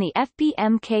Canada, and the FB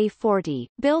Mk.40,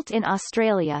 built in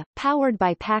Australia, powered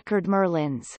by Packard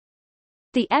Merlins.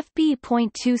 The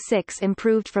FB.26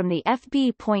 improved from the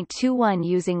FB.21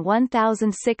 using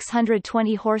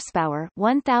 1,620 horsepower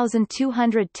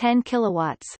 1,210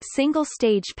 kilowatts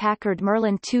single-stage Packard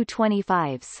Merlin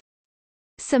 225s.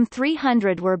 Some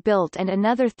 300 were built and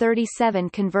another 37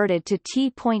 converted to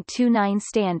T.29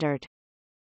 standard.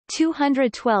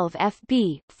 212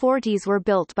 FB.40s were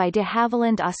built by de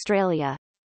Havilland Australia.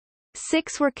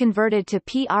 6 were converted to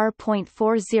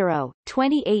PR.40,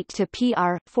 28 to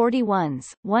PR.41s,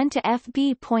 1 to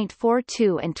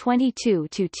FB.42 and 22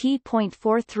 to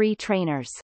T.43 trainers.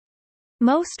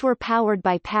 Most were powered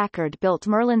by Packard-built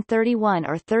Merlin 31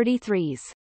 or 33s.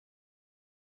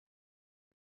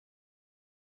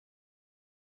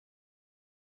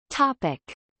 Topic: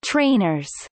 Trainers.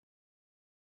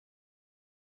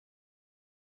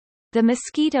 The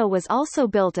Mosquito was also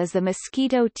built as the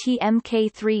Mosquito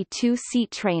TMK3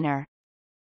 two-seat trainer.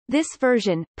 This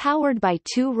version, powered by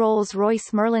two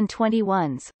Rolls-Royce Merlin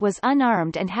 21s, was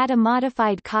unarmed and had a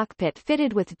modified cockpit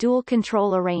fitted with dual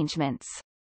control arrangements.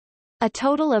 A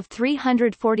total of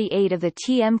 348 of the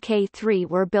TMK3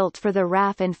 were built for the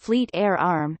RAF and Fleet Air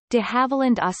Arm. De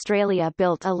Havilland Australia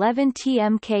built 11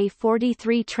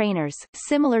 TMK43 trainers,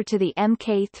 similar to the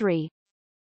Mk3.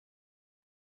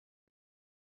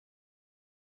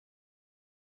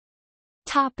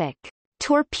 Topic: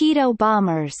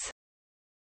 Torpedo-bombers.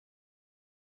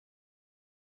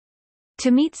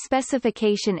 To meet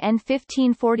specification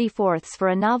N1544 for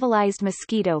a novelized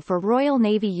Mosquito for Royal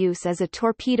Navy use as a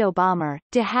torpedo bomber,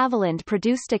 de Havilland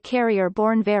produced a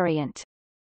carrier-borne variant.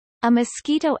 A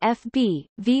Mosquito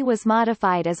FB.V was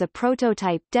modified as a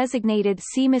prototype designated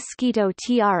Sea Mosquito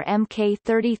TR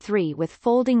Mk33 with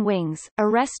folding wings,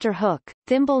 arrestor hook,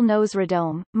 thimble nose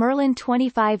radome, Merlin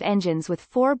 25 engines with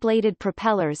 4-bladed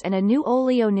propellers and a new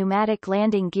oleo-pneumatic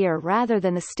landing gear rather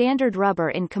than the standard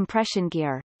rubber in compression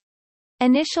gear.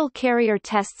 Initial carrier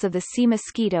tests of the Sea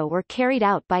Mosquito were carried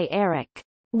out by Eric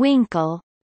Winkle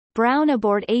Brown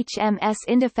aboard HMS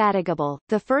Indefatigable,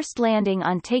 the first landing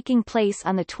on taking place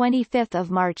on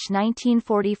 25 March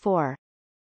 1944.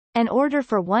 An order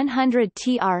for 100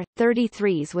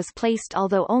 TR-33s was placed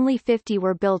although only 50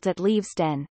 were built at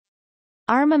Leavesden.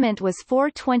 Armament was 4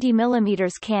 20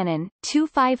 mm cannon, 2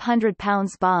 500-pound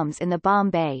bombs in the bomb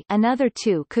bay, another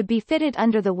 2 could be fitted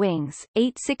under the wings,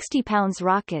 8 60-pound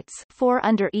rockets, 4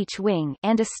 under each wing,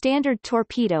 and a standard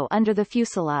torpedo under the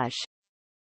fuselage.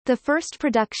 The first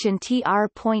production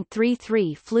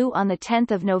TR.33 flew on 10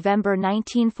 November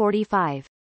 1945.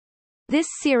 This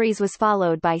series was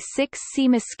followed by 6 Sea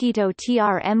Mosquito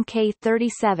TR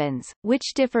Mk37s,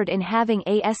 which differed in having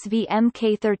ASV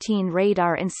Mk13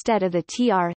 radar instead of the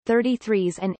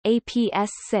TR-33s and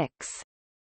APS-6.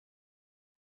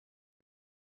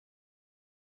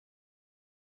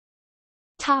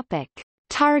 Topic: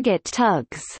 Target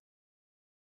tugs.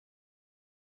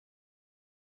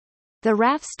 The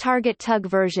RAF's target tug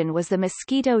version was the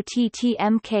Mosquito TT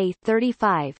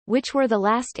Mk35, which were the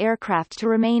last aircraft to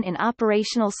remain in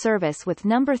operational service with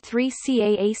No. 3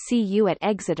 CAACU at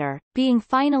Exeter, being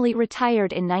finally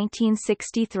retired in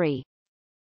 1963.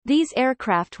 These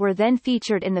aircraft were then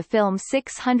featured in the film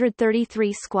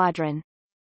 633 Squadron.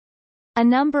 A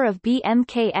number of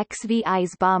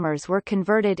Mk.XVI's bombers were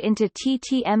converted into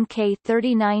TT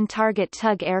Mk39 target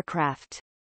tug aircraft.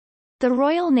 The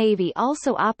Royal Navy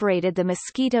also operated the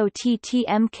Mosquito TT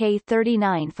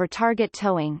Mk39 for target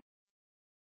towing.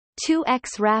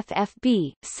 2X RAF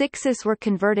FB 6s were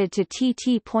converted to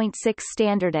TT.6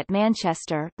 standard at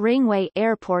Manchester, Ringway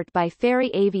Airport by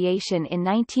Ferry Aviation in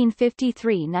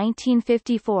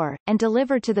 1953-1954, and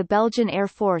delivered to the Belgian Air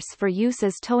Force for use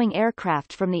as towing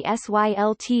aircraft from the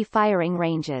SYLT firing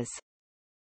ranges.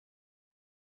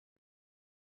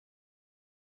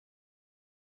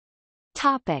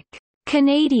 Topic: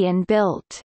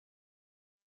 Canadian-built.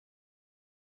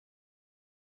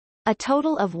 A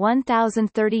total of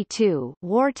 1,032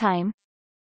 wartime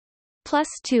plus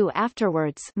 2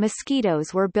 afterwards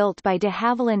Mosquitoes were built by de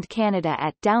Havilland Canada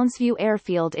at Downsview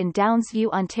Airfield in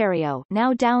Downsview, Ontario,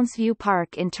 now Downsview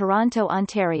Park in Toronto,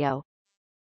 Ontario.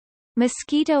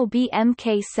 Mosquito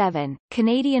Mk.7,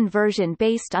 Canadian version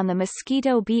based on the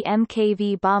Mosquito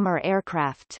Mk.V bomber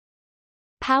aircraft.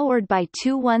 Powered by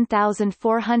two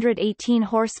 1,418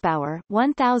 horsepower,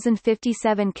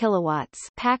 1,057 kilowatts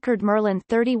Packard Merlin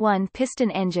 31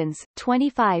 piston engines,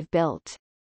 25 built.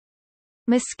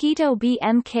 Mosquito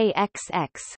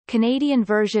Mk.XX, Canadian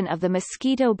version of the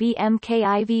Mosquito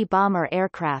Mk.IV bomber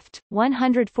aircraft,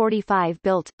 145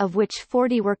 built, of which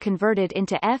 40 were converted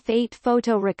into F-8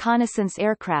 photo-reconnaissance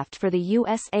aircraft for the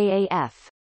USAAF.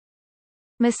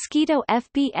 Mosquito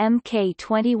FB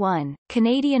Mk.21,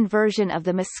 Canadian version of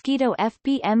the Mosquito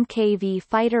FB Mk.V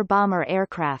fighter-bomber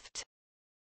aircraft.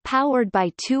 Powered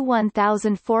by two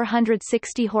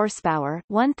 1,460 horsepower,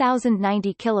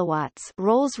 1,090 kilowatts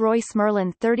Rolls-Royce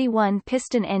Merlin 31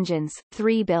 piston engines,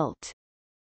 3 built.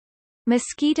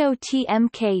 Mosquito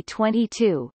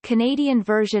TMK-22, Canadian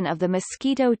version of the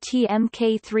Mosquito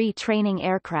TMK-3 training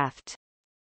aircraft.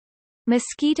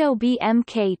 Mosquito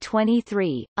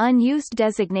Mk-23, unused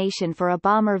designation for a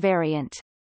bomber variant.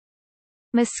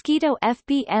 Mosquito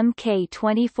FB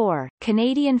Mk-24,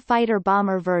 Canadian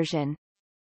fighter-bomber version.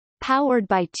 Powered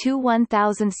by two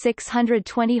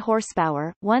 1,620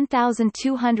 horsepower,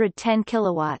 1,210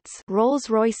 kilowatts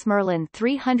Rolls-Royce Merlin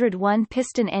 301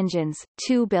 piston engines,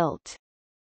 2 built.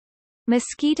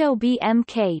 Mosquito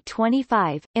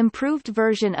Mk-25, improved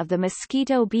version of the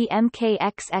Mosquito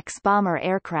Mk.XX bomber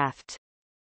aircraft.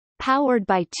 Powered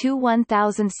by two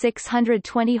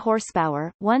 1,620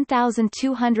 horsepower,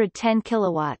 1,210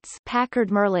 kilowatts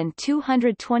Packard Merlin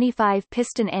 225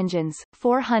 piston engines,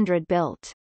 400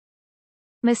 built.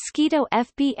 Mosquito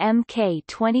FB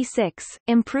Mk-26,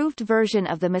 improved version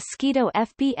of the Mosquito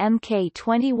FB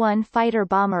Mk-21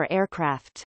 fighter-bomber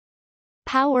aircraft.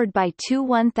 Powered by two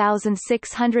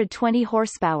 1,620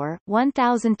 horsepower,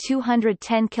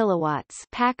 1,210 kilowatts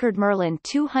Packard Merlin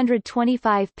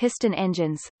 225 piston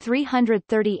engines,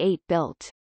 338 built.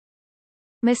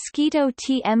 Mosquito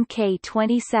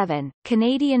TMK-27,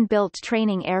 Canadian-built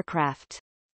training aircraft.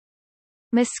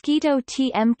 Mosquito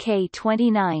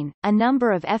TMK-29, a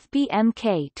number of FB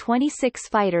Mk-26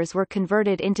 fighters were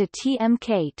converted into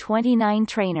TMK-29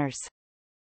 trainers.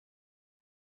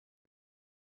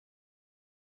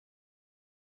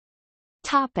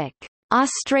 Topic: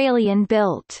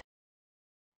 Australian-built.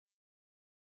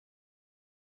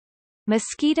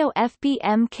 Mosquito FB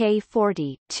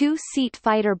Mk-40, two-seat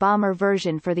fighter-bomber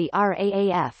version for the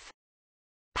RAAF.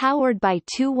 Powered by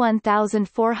two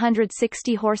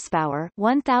 1,460 horsepower,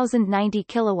 1,090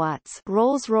 kilowatts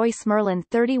Rolls-Royce Merlin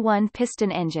 31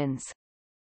 piston engines.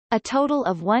 A total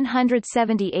of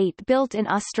 178 built in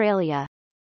Australia.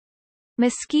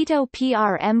 Mosquito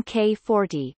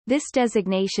Mk-40, this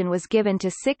designation was given to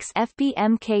 6 FB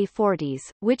Mk-40s,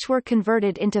 which were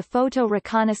converted into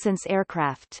photo-reconnaissance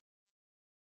aircraft.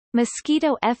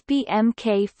 Mosquito FB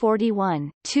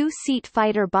Mk-41, two-seat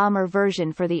fighter-bomber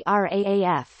version for the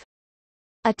RAAF.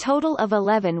 A total of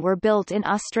 11 were built in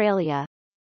Australia.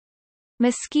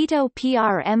 Mosquito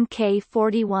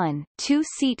Mk-41,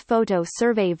 two-seat photo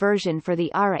survey version for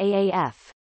the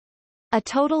RAAF. A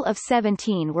total of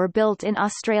 17 were built in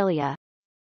Australia.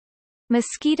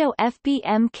 Mosquito FB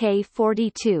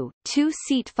Mk-42,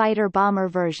 two-seat fighter-bomber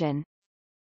version.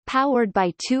 Powered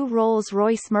by two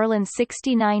Rolls-Royce Merlin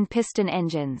 69 piston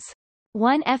engines.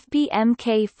 One FB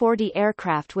Mk-40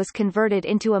 aircraft was converted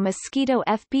into a Mosquito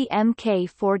FB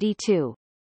Mk-42.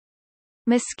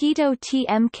 Mosquito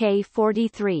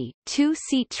TMK-43,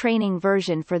 two-seat training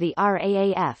version for the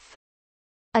RAAF.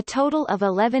 A total of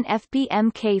 11 FB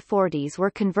Mk-40s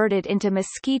were converted into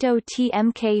Mosquito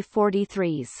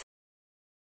TMK-43s.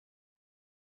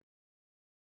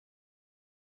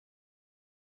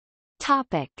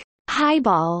 Topic: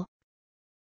 Highball.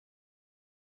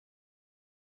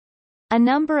 A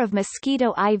number of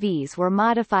Mosquito IVs were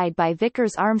modified by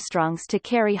Vickers-Armstrongs to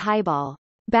carry Highball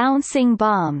bouncing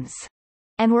bombs,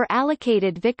 and were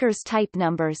allocated Vickers type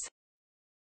numbers.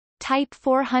 Type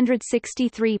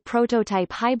 463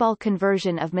 prototype Highball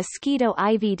conversion of Mosquito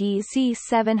IVD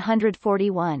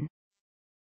Z741.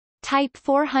 Type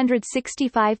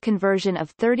 465 conversion of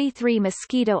 33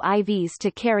 Mosquito IVs to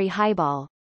carry Highball.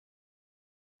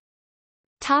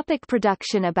 Topic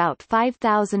production. About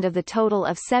 5,000 of the total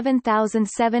of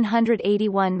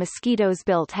 7,781 mosquitoes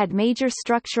built had major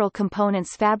structural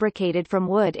components fabricated from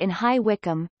wood in High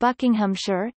Wycombe,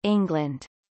 Buckinghamshire, England.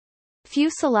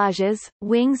 Fuselages,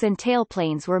 wings and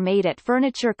tailplanes were made at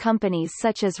furniture companies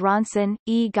such as Ronson,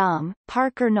 E. Gom,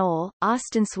 Parker Knoll,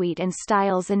 Austensweet and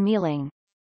Stiles and Mealing.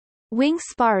 Wing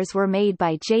spars were made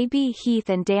by J. B. Heath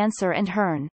and Dancer and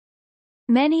Hearn.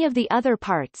 Many of the other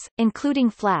parts, including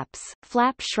flaps,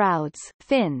 flap shrouds,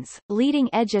 fins, leading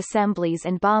edge assemblies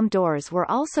and bomb doors were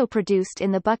also produced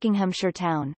in the Buckinghamshire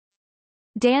town.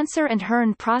 Dancer and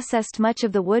Hearn processed much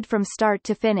of the wood from start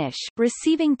to finish,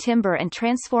 receiving timber and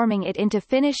transforming it into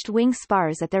finished wing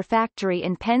spars at their factory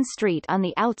in Penn Street on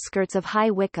the outskirts of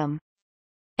High Wycombe.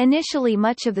 Initially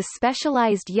much of the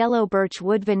specialized yellow birch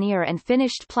wood veneer and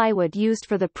finished plywood used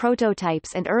for the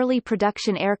prototypes and early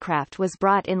production aircraft was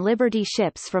brought in Liberty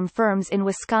ships from firms in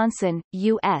Wisconsin,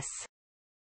 U.S.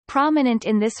 Prominent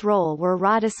in this role were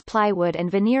Roddus plywood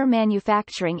and veneer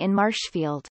manufacturing in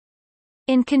Marshfield.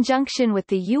 In conjunction with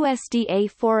the USDA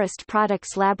Forest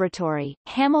Products Laboratory,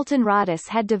 Hamilton Roddus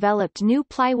had developed new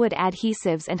plywood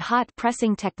adhesives and hot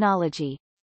pressing technology.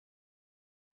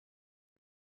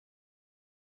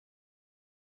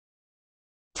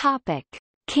 Topic: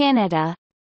 Canada.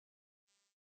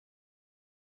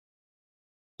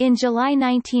 In July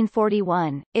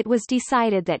 1941, it was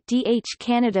decided that DH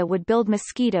Canada would build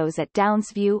Mosquitoes at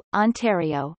Downsview,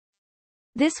 Ontario.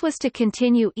 This was to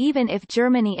continue even if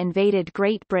Germany invaded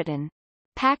Great Britain.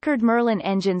 Packard Merlin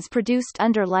engines produced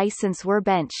under license were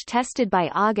bench tested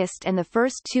by August and the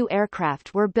first 2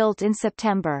 aircraft were built in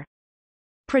September.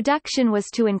 Production was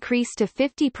to increase to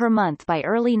 50 per month by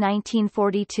early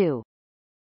 1942.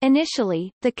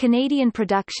 Initially, the Canadian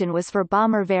production was for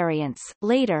bomber variants.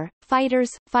 Later,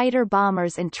 fighters,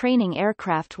 fighter-bombers and training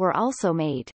aircraft were also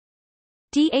made.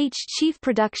 DH Chief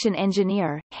Production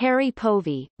Engineer, Harry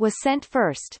Povey, was sent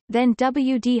first, then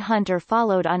W.D. Hunter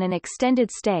followed on an extended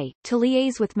stay, to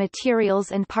liaise with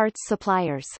materials and parts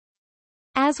suppliers.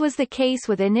 As was the case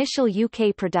with initial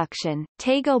UK production,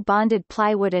 Tago-bonded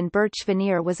plywood and birch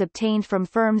veneer was obtained from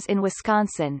firms in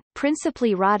Wisconsin,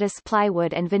 principally Roddus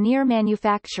Plywood and Veneer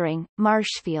Manufacturing,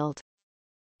 Marshfield.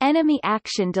 Enemy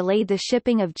action delayed the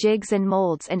shipping of jigs and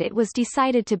molds and it was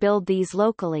decided to build these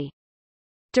locally.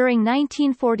 During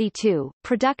 1942,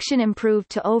 production improved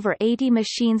to over 80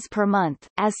 machines per month,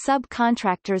 as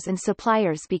subcontractors and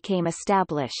suppliers became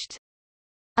established.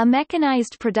 A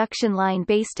mechanized production line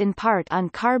based in part on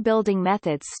car building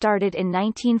methods started in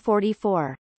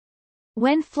 1944.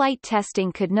 When flight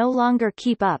testing could no longer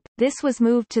keep up, this was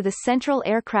moved to the Central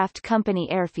Aircraft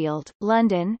Company Airfield,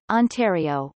 London,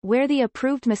 Ontario, where the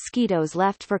approved Mosquitoes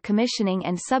left for commissioning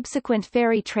and subsequent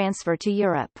ferry transfer to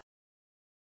Europe.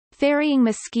 Ferrying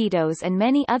Mosquitoes and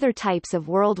many other types of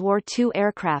World War II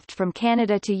aircraft from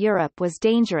Canada to Europe was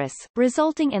dangerous,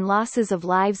 resulting in losses of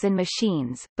lives and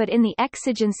machines, but in the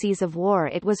exigencies of war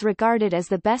it was regarded as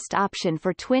the best option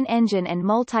for twin-engine and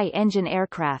multi-engine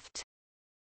aircraft.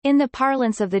 In the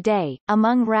parlance of the day,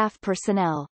 among RAF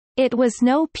personnel, it was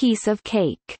no piece of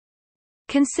cake.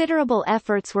 Considerable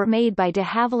efforts were made by de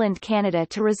Havilland Canada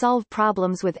to resolve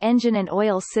problems with engine and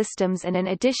oil systems and an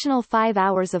additional 5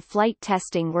 hours of flight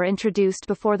testing were introduced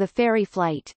before the ferry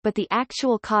flight, but the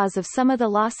actual cause of some of the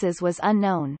losses was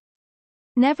unknown.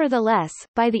 Nevertheless,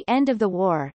 by the end of the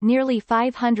war, nearly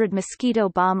 500 Mosquito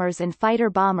bombers and fighter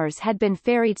bombers had been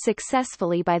ferried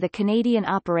successfully by the Canadian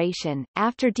operation.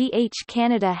 After DH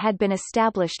Canada had been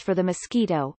established for the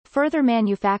Mosquito, further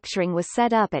manufacturing was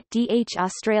set up at DH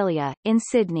Australia, in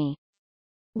Sydney.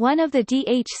 One of the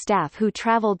DH staff who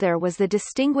travelled there was the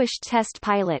distinguished test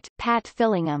pilot, Pat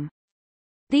Fillingham.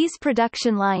 These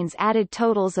production lines added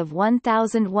totals of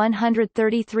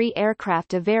 1,133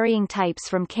 aircraft of varying types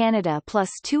from Canada plus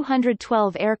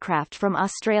 212 aircraft from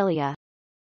Australia.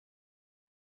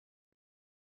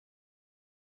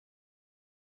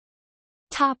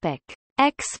 Topic: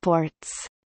 Exports.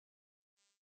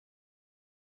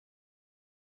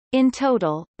 In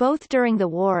total, both during the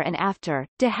war and after,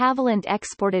 de Havilland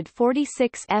exported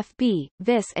 46 FB,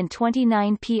 VIS and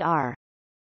 29 PR.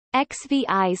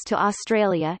 XVIs to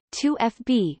Australia, 2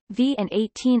 FB, V and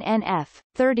 18 NF,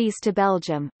 30s to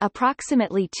Belgium,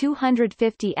 approximately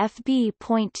 250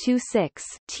 FB.26,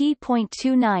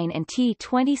 T.29 and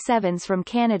T.27s from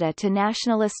Canada to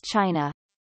nationalist China.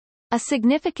 A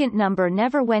significant number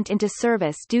never went into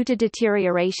service due to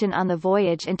deterioration on the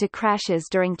voyage and to crashes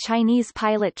during Chinese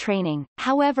pilot training,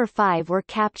 however 5 were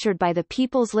captured by the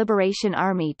People's Liberation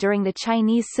Army during the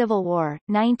Chinese Civil War,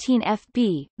 19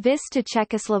 FB, vis to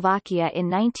Czechoslovakia in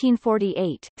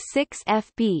 1948, 6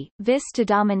 FB, vis to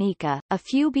Dominica, a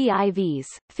few BIVs,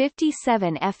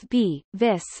 57 FB,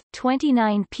 vis,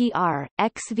 29 PR,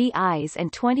 XVIs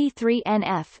and 23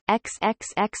 NF,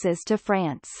 XXXs to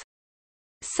France.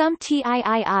 Some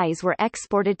TIIIs were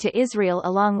exported to Israel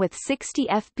along with 60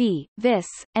 FB, vis,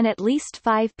 and at least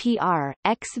 5 PR,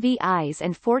 XVIs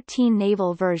and 14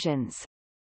 naval versions.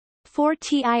 4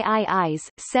 TIIIs,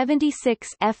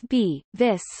 76 FB,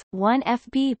 vis, 1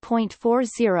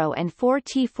 FB.40 and 4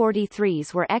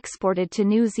 T-43s were exported to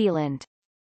New Zealand.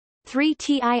 3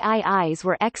 TIIIs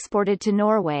were exported to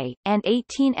Norway, and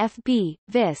 18 FB,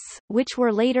 vis, which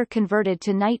were later converted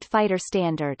to night fighter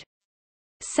standard.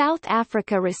 South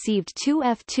Africa received 2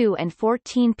 F2 and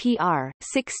 14 PR,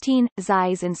 16,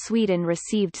 Zeiss and Sweden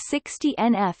received 60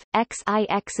 NF,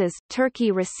 XIXs,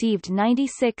 Turkey received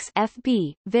 96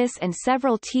 FB, vis and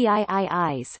several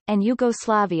TIIIs, and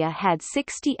Yugoslavia had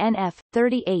 60 NF,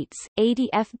 38s, 80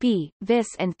 FB,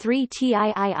 vis and 3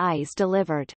 TIIIs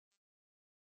delivered.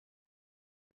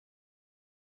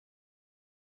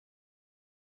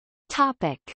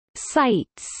 Topic.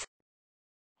 Sites.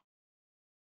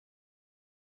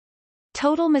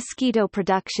 Total mosquito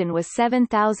production was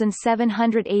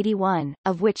 7,781,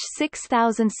 of which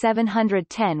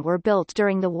 6,710 were built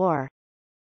during the war.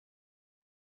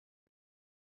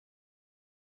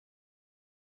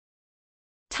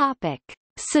 Topic: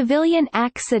 Civilian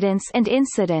accidents and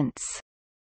incidents.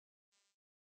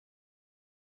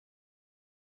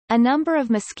 A number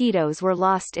of Mosquitoes were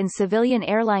lost in civilian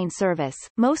airline service,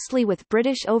 mostly with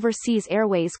British Overseas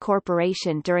Airways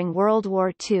Corporation during World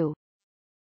War II.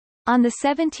 On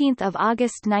 17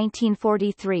 August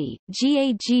 1943,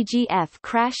 GAGGF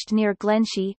crashed near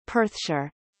Glenshie, Perthshire.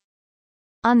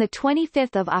 On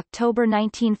 25 October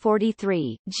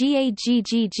 1943,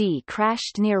 GAGGG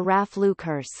crashed near RAF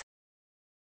Leuchars.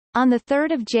 On 3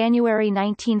 January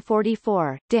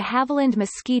 1944, de Havilland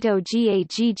Mosquito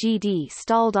GAGGD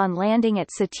stalled on landing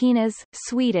at Satinas,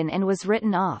 Sweden and was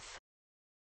written off.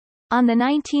 On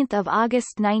 19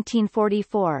 August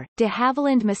 1944, de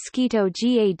Havilland Mosquito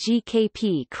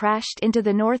GAGKP crashed into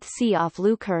the North Sea off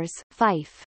Leuchars,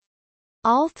 Fife.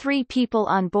 All 3 people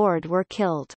on board were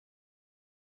killed.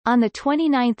 On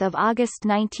 29 August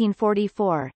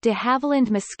 1944, de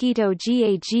Havilland Mosquito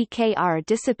GAGKR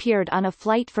disappeared on a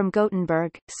flight from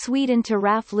Gothenburg, Sweden to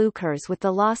RAF Leuchars with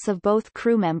the loss of both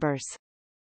crew members.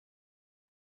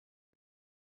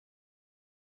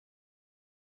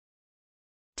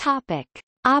 Topic: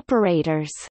 Operators.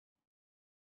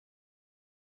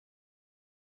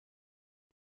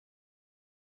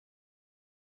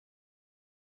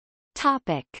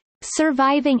 Topic: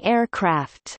 Surviving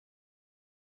aircraft.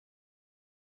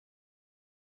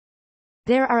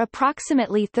 There are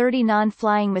approximately 30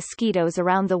 non-flying mosquitoes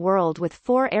around the world with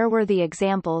 4 airworthy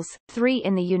examples, 3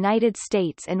 in the United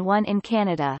States and 1 in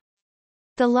Canada.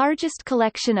 The largest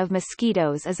collection of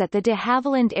mosquitoes is at the de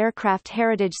Havilland Aircraft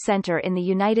Heritage Centre in the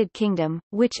United Kingdom,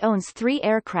 which owns 3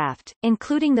 aircraft,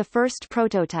 including the first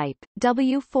prototype,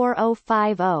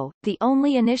 W4050, the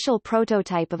only initial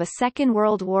prototype of a Second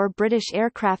World War British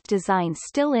aircraft design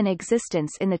still in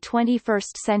existence in the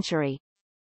 21st century.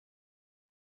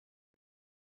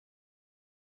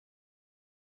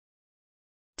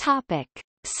 Topic: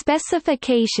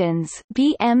 Specifications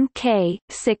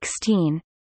Mk.XVI.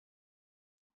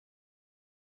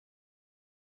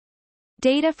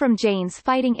 Data from Jane's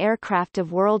fighting aircraft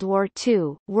of World War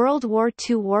II, World War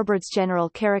II warbirds. General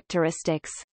characteristics: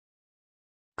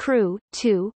 crew,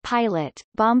 2, pilot,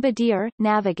 bombardier,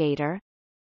 navigator.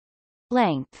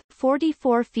 Length,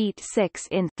 44 feet 6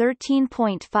 in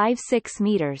 13.56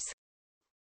 meters.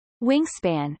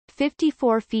 Wingspan,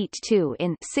 54 feet 2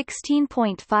 in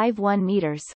 16.51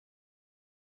 meters.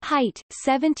 Height,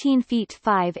 17 feet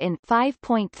 5 in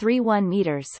 5.31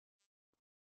 meters.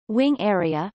 Wing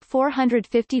area,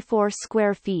 454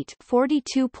 square feet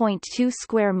 42.2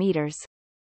 square meters.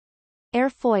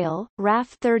 Airfoil,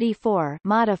 RAF 34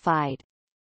 modified.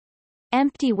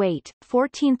 Empty weight,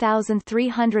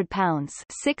 14,300 pounds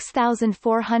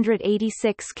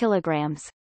 6,486 kilograms.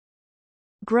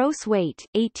 Gross weight,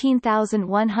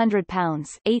 18,100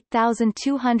 pounds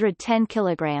 8,210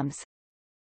 kilograms.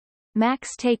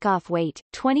 Max takeoff weight,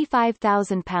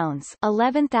 25,000 pounds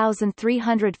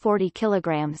 11,340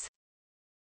 kilograms.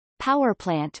 Power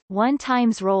plant, 1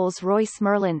 times Rolls-Royce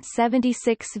Merlin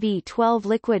 76 V12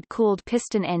 liquid-cooled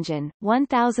piston engine,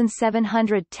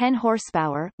 1,710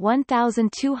 horsepower,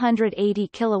 1,280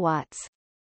 kilowatts.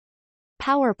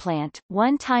 Power plant,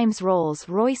 1 times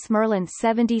Rolls-Royce Merlin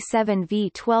 77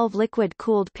 V12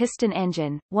 liquid-cooled piston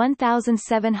engine,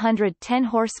 1,710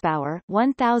 horsepower,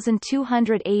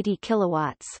 1,280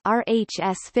 kilowatts.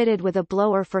 RHS fitted with a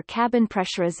blower for cabin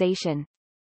pressurization.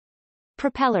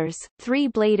 Propellers,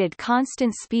 3-bladed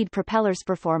constant-speed propellers.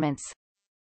 Performance.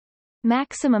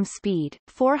 Maximum speed,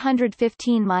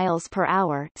 415 miles per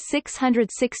hour,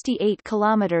 668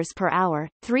 kilometers per hour,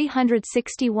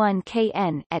 361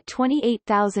 kn at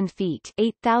 28,000 feet,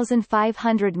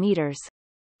 8,500 meters.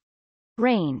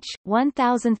 Range,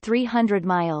 1,300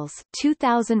 miles,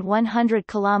 2,100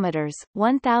 kilometers,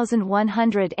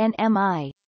 1,100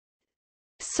 nmi.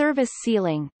 Service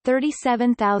ceiling,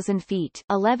 37,000 feet,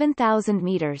 11,000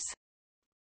 meters.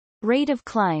 Rate of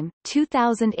climb,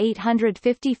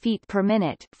 2,850 feet per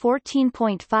minute,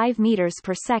 14.5 meters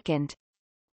per second.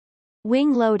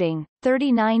 Wing loading,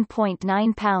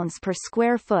 39.9 pounds per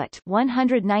square foot,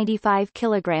 195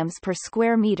 kilograms per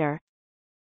square meter.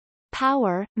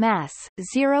 Power, mass,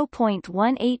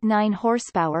 0.189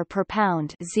 horsepower per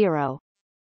pound,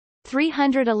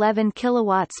 311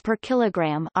 kilowatts per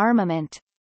kilogram. Armament.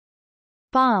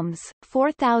 Bombs,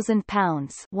 4,000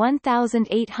 pounds,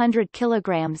 1,800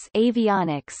 kilograms.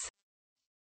 Avionics.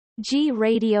 G.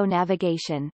 Radio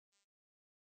navigation.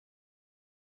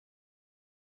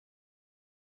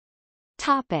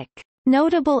 Topic.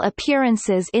 Notable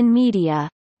appearances in media.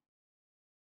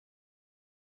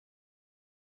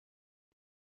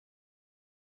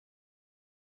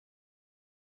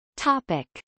 Topic.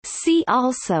 See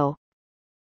also: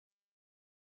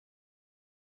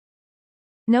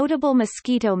 Notable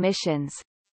mosquito missions,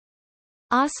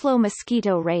 Oslo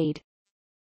mosquito raid,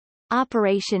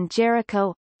 Operation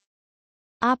Jericho,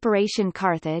 Operation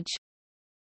Carthage,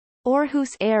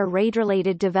 Aarhus air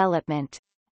raid-related development,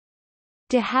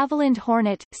 de Havilland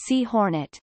Hornet, Sea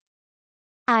Hornet.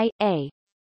 IA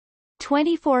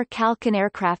 24 Falcon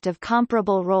aircraft of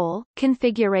comparable role,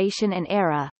 configuration and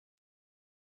era.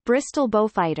 Bristol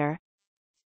Beaufighter,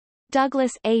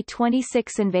 Douglas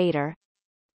A-26 Invader,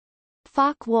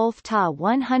 Focke-Wulf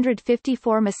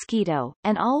Ta-154 Mosquito,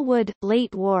 an all-wood,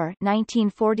 late war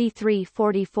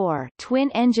 1943-44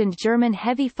 twin-engined German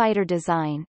heavy fighter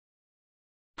design.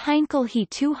 Heinkel He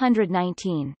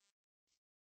 219,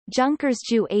 Junkers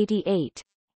Ju 88,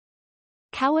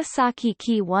 Kawasaki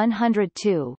Ki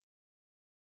 102,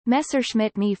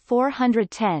 Messerschmitt Me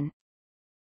 410,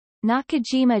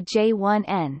 Nakajima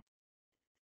J1N,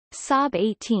 Saab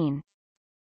 18.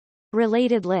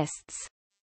 Related lists.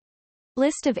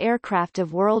 List of aircraft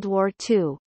of World War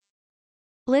II.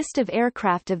 List of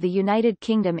aircraft of the United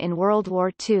Kingdom in World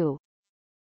War II.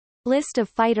 List of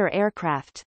fighter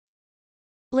aircraft.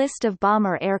 List of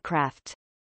bomber aircraft.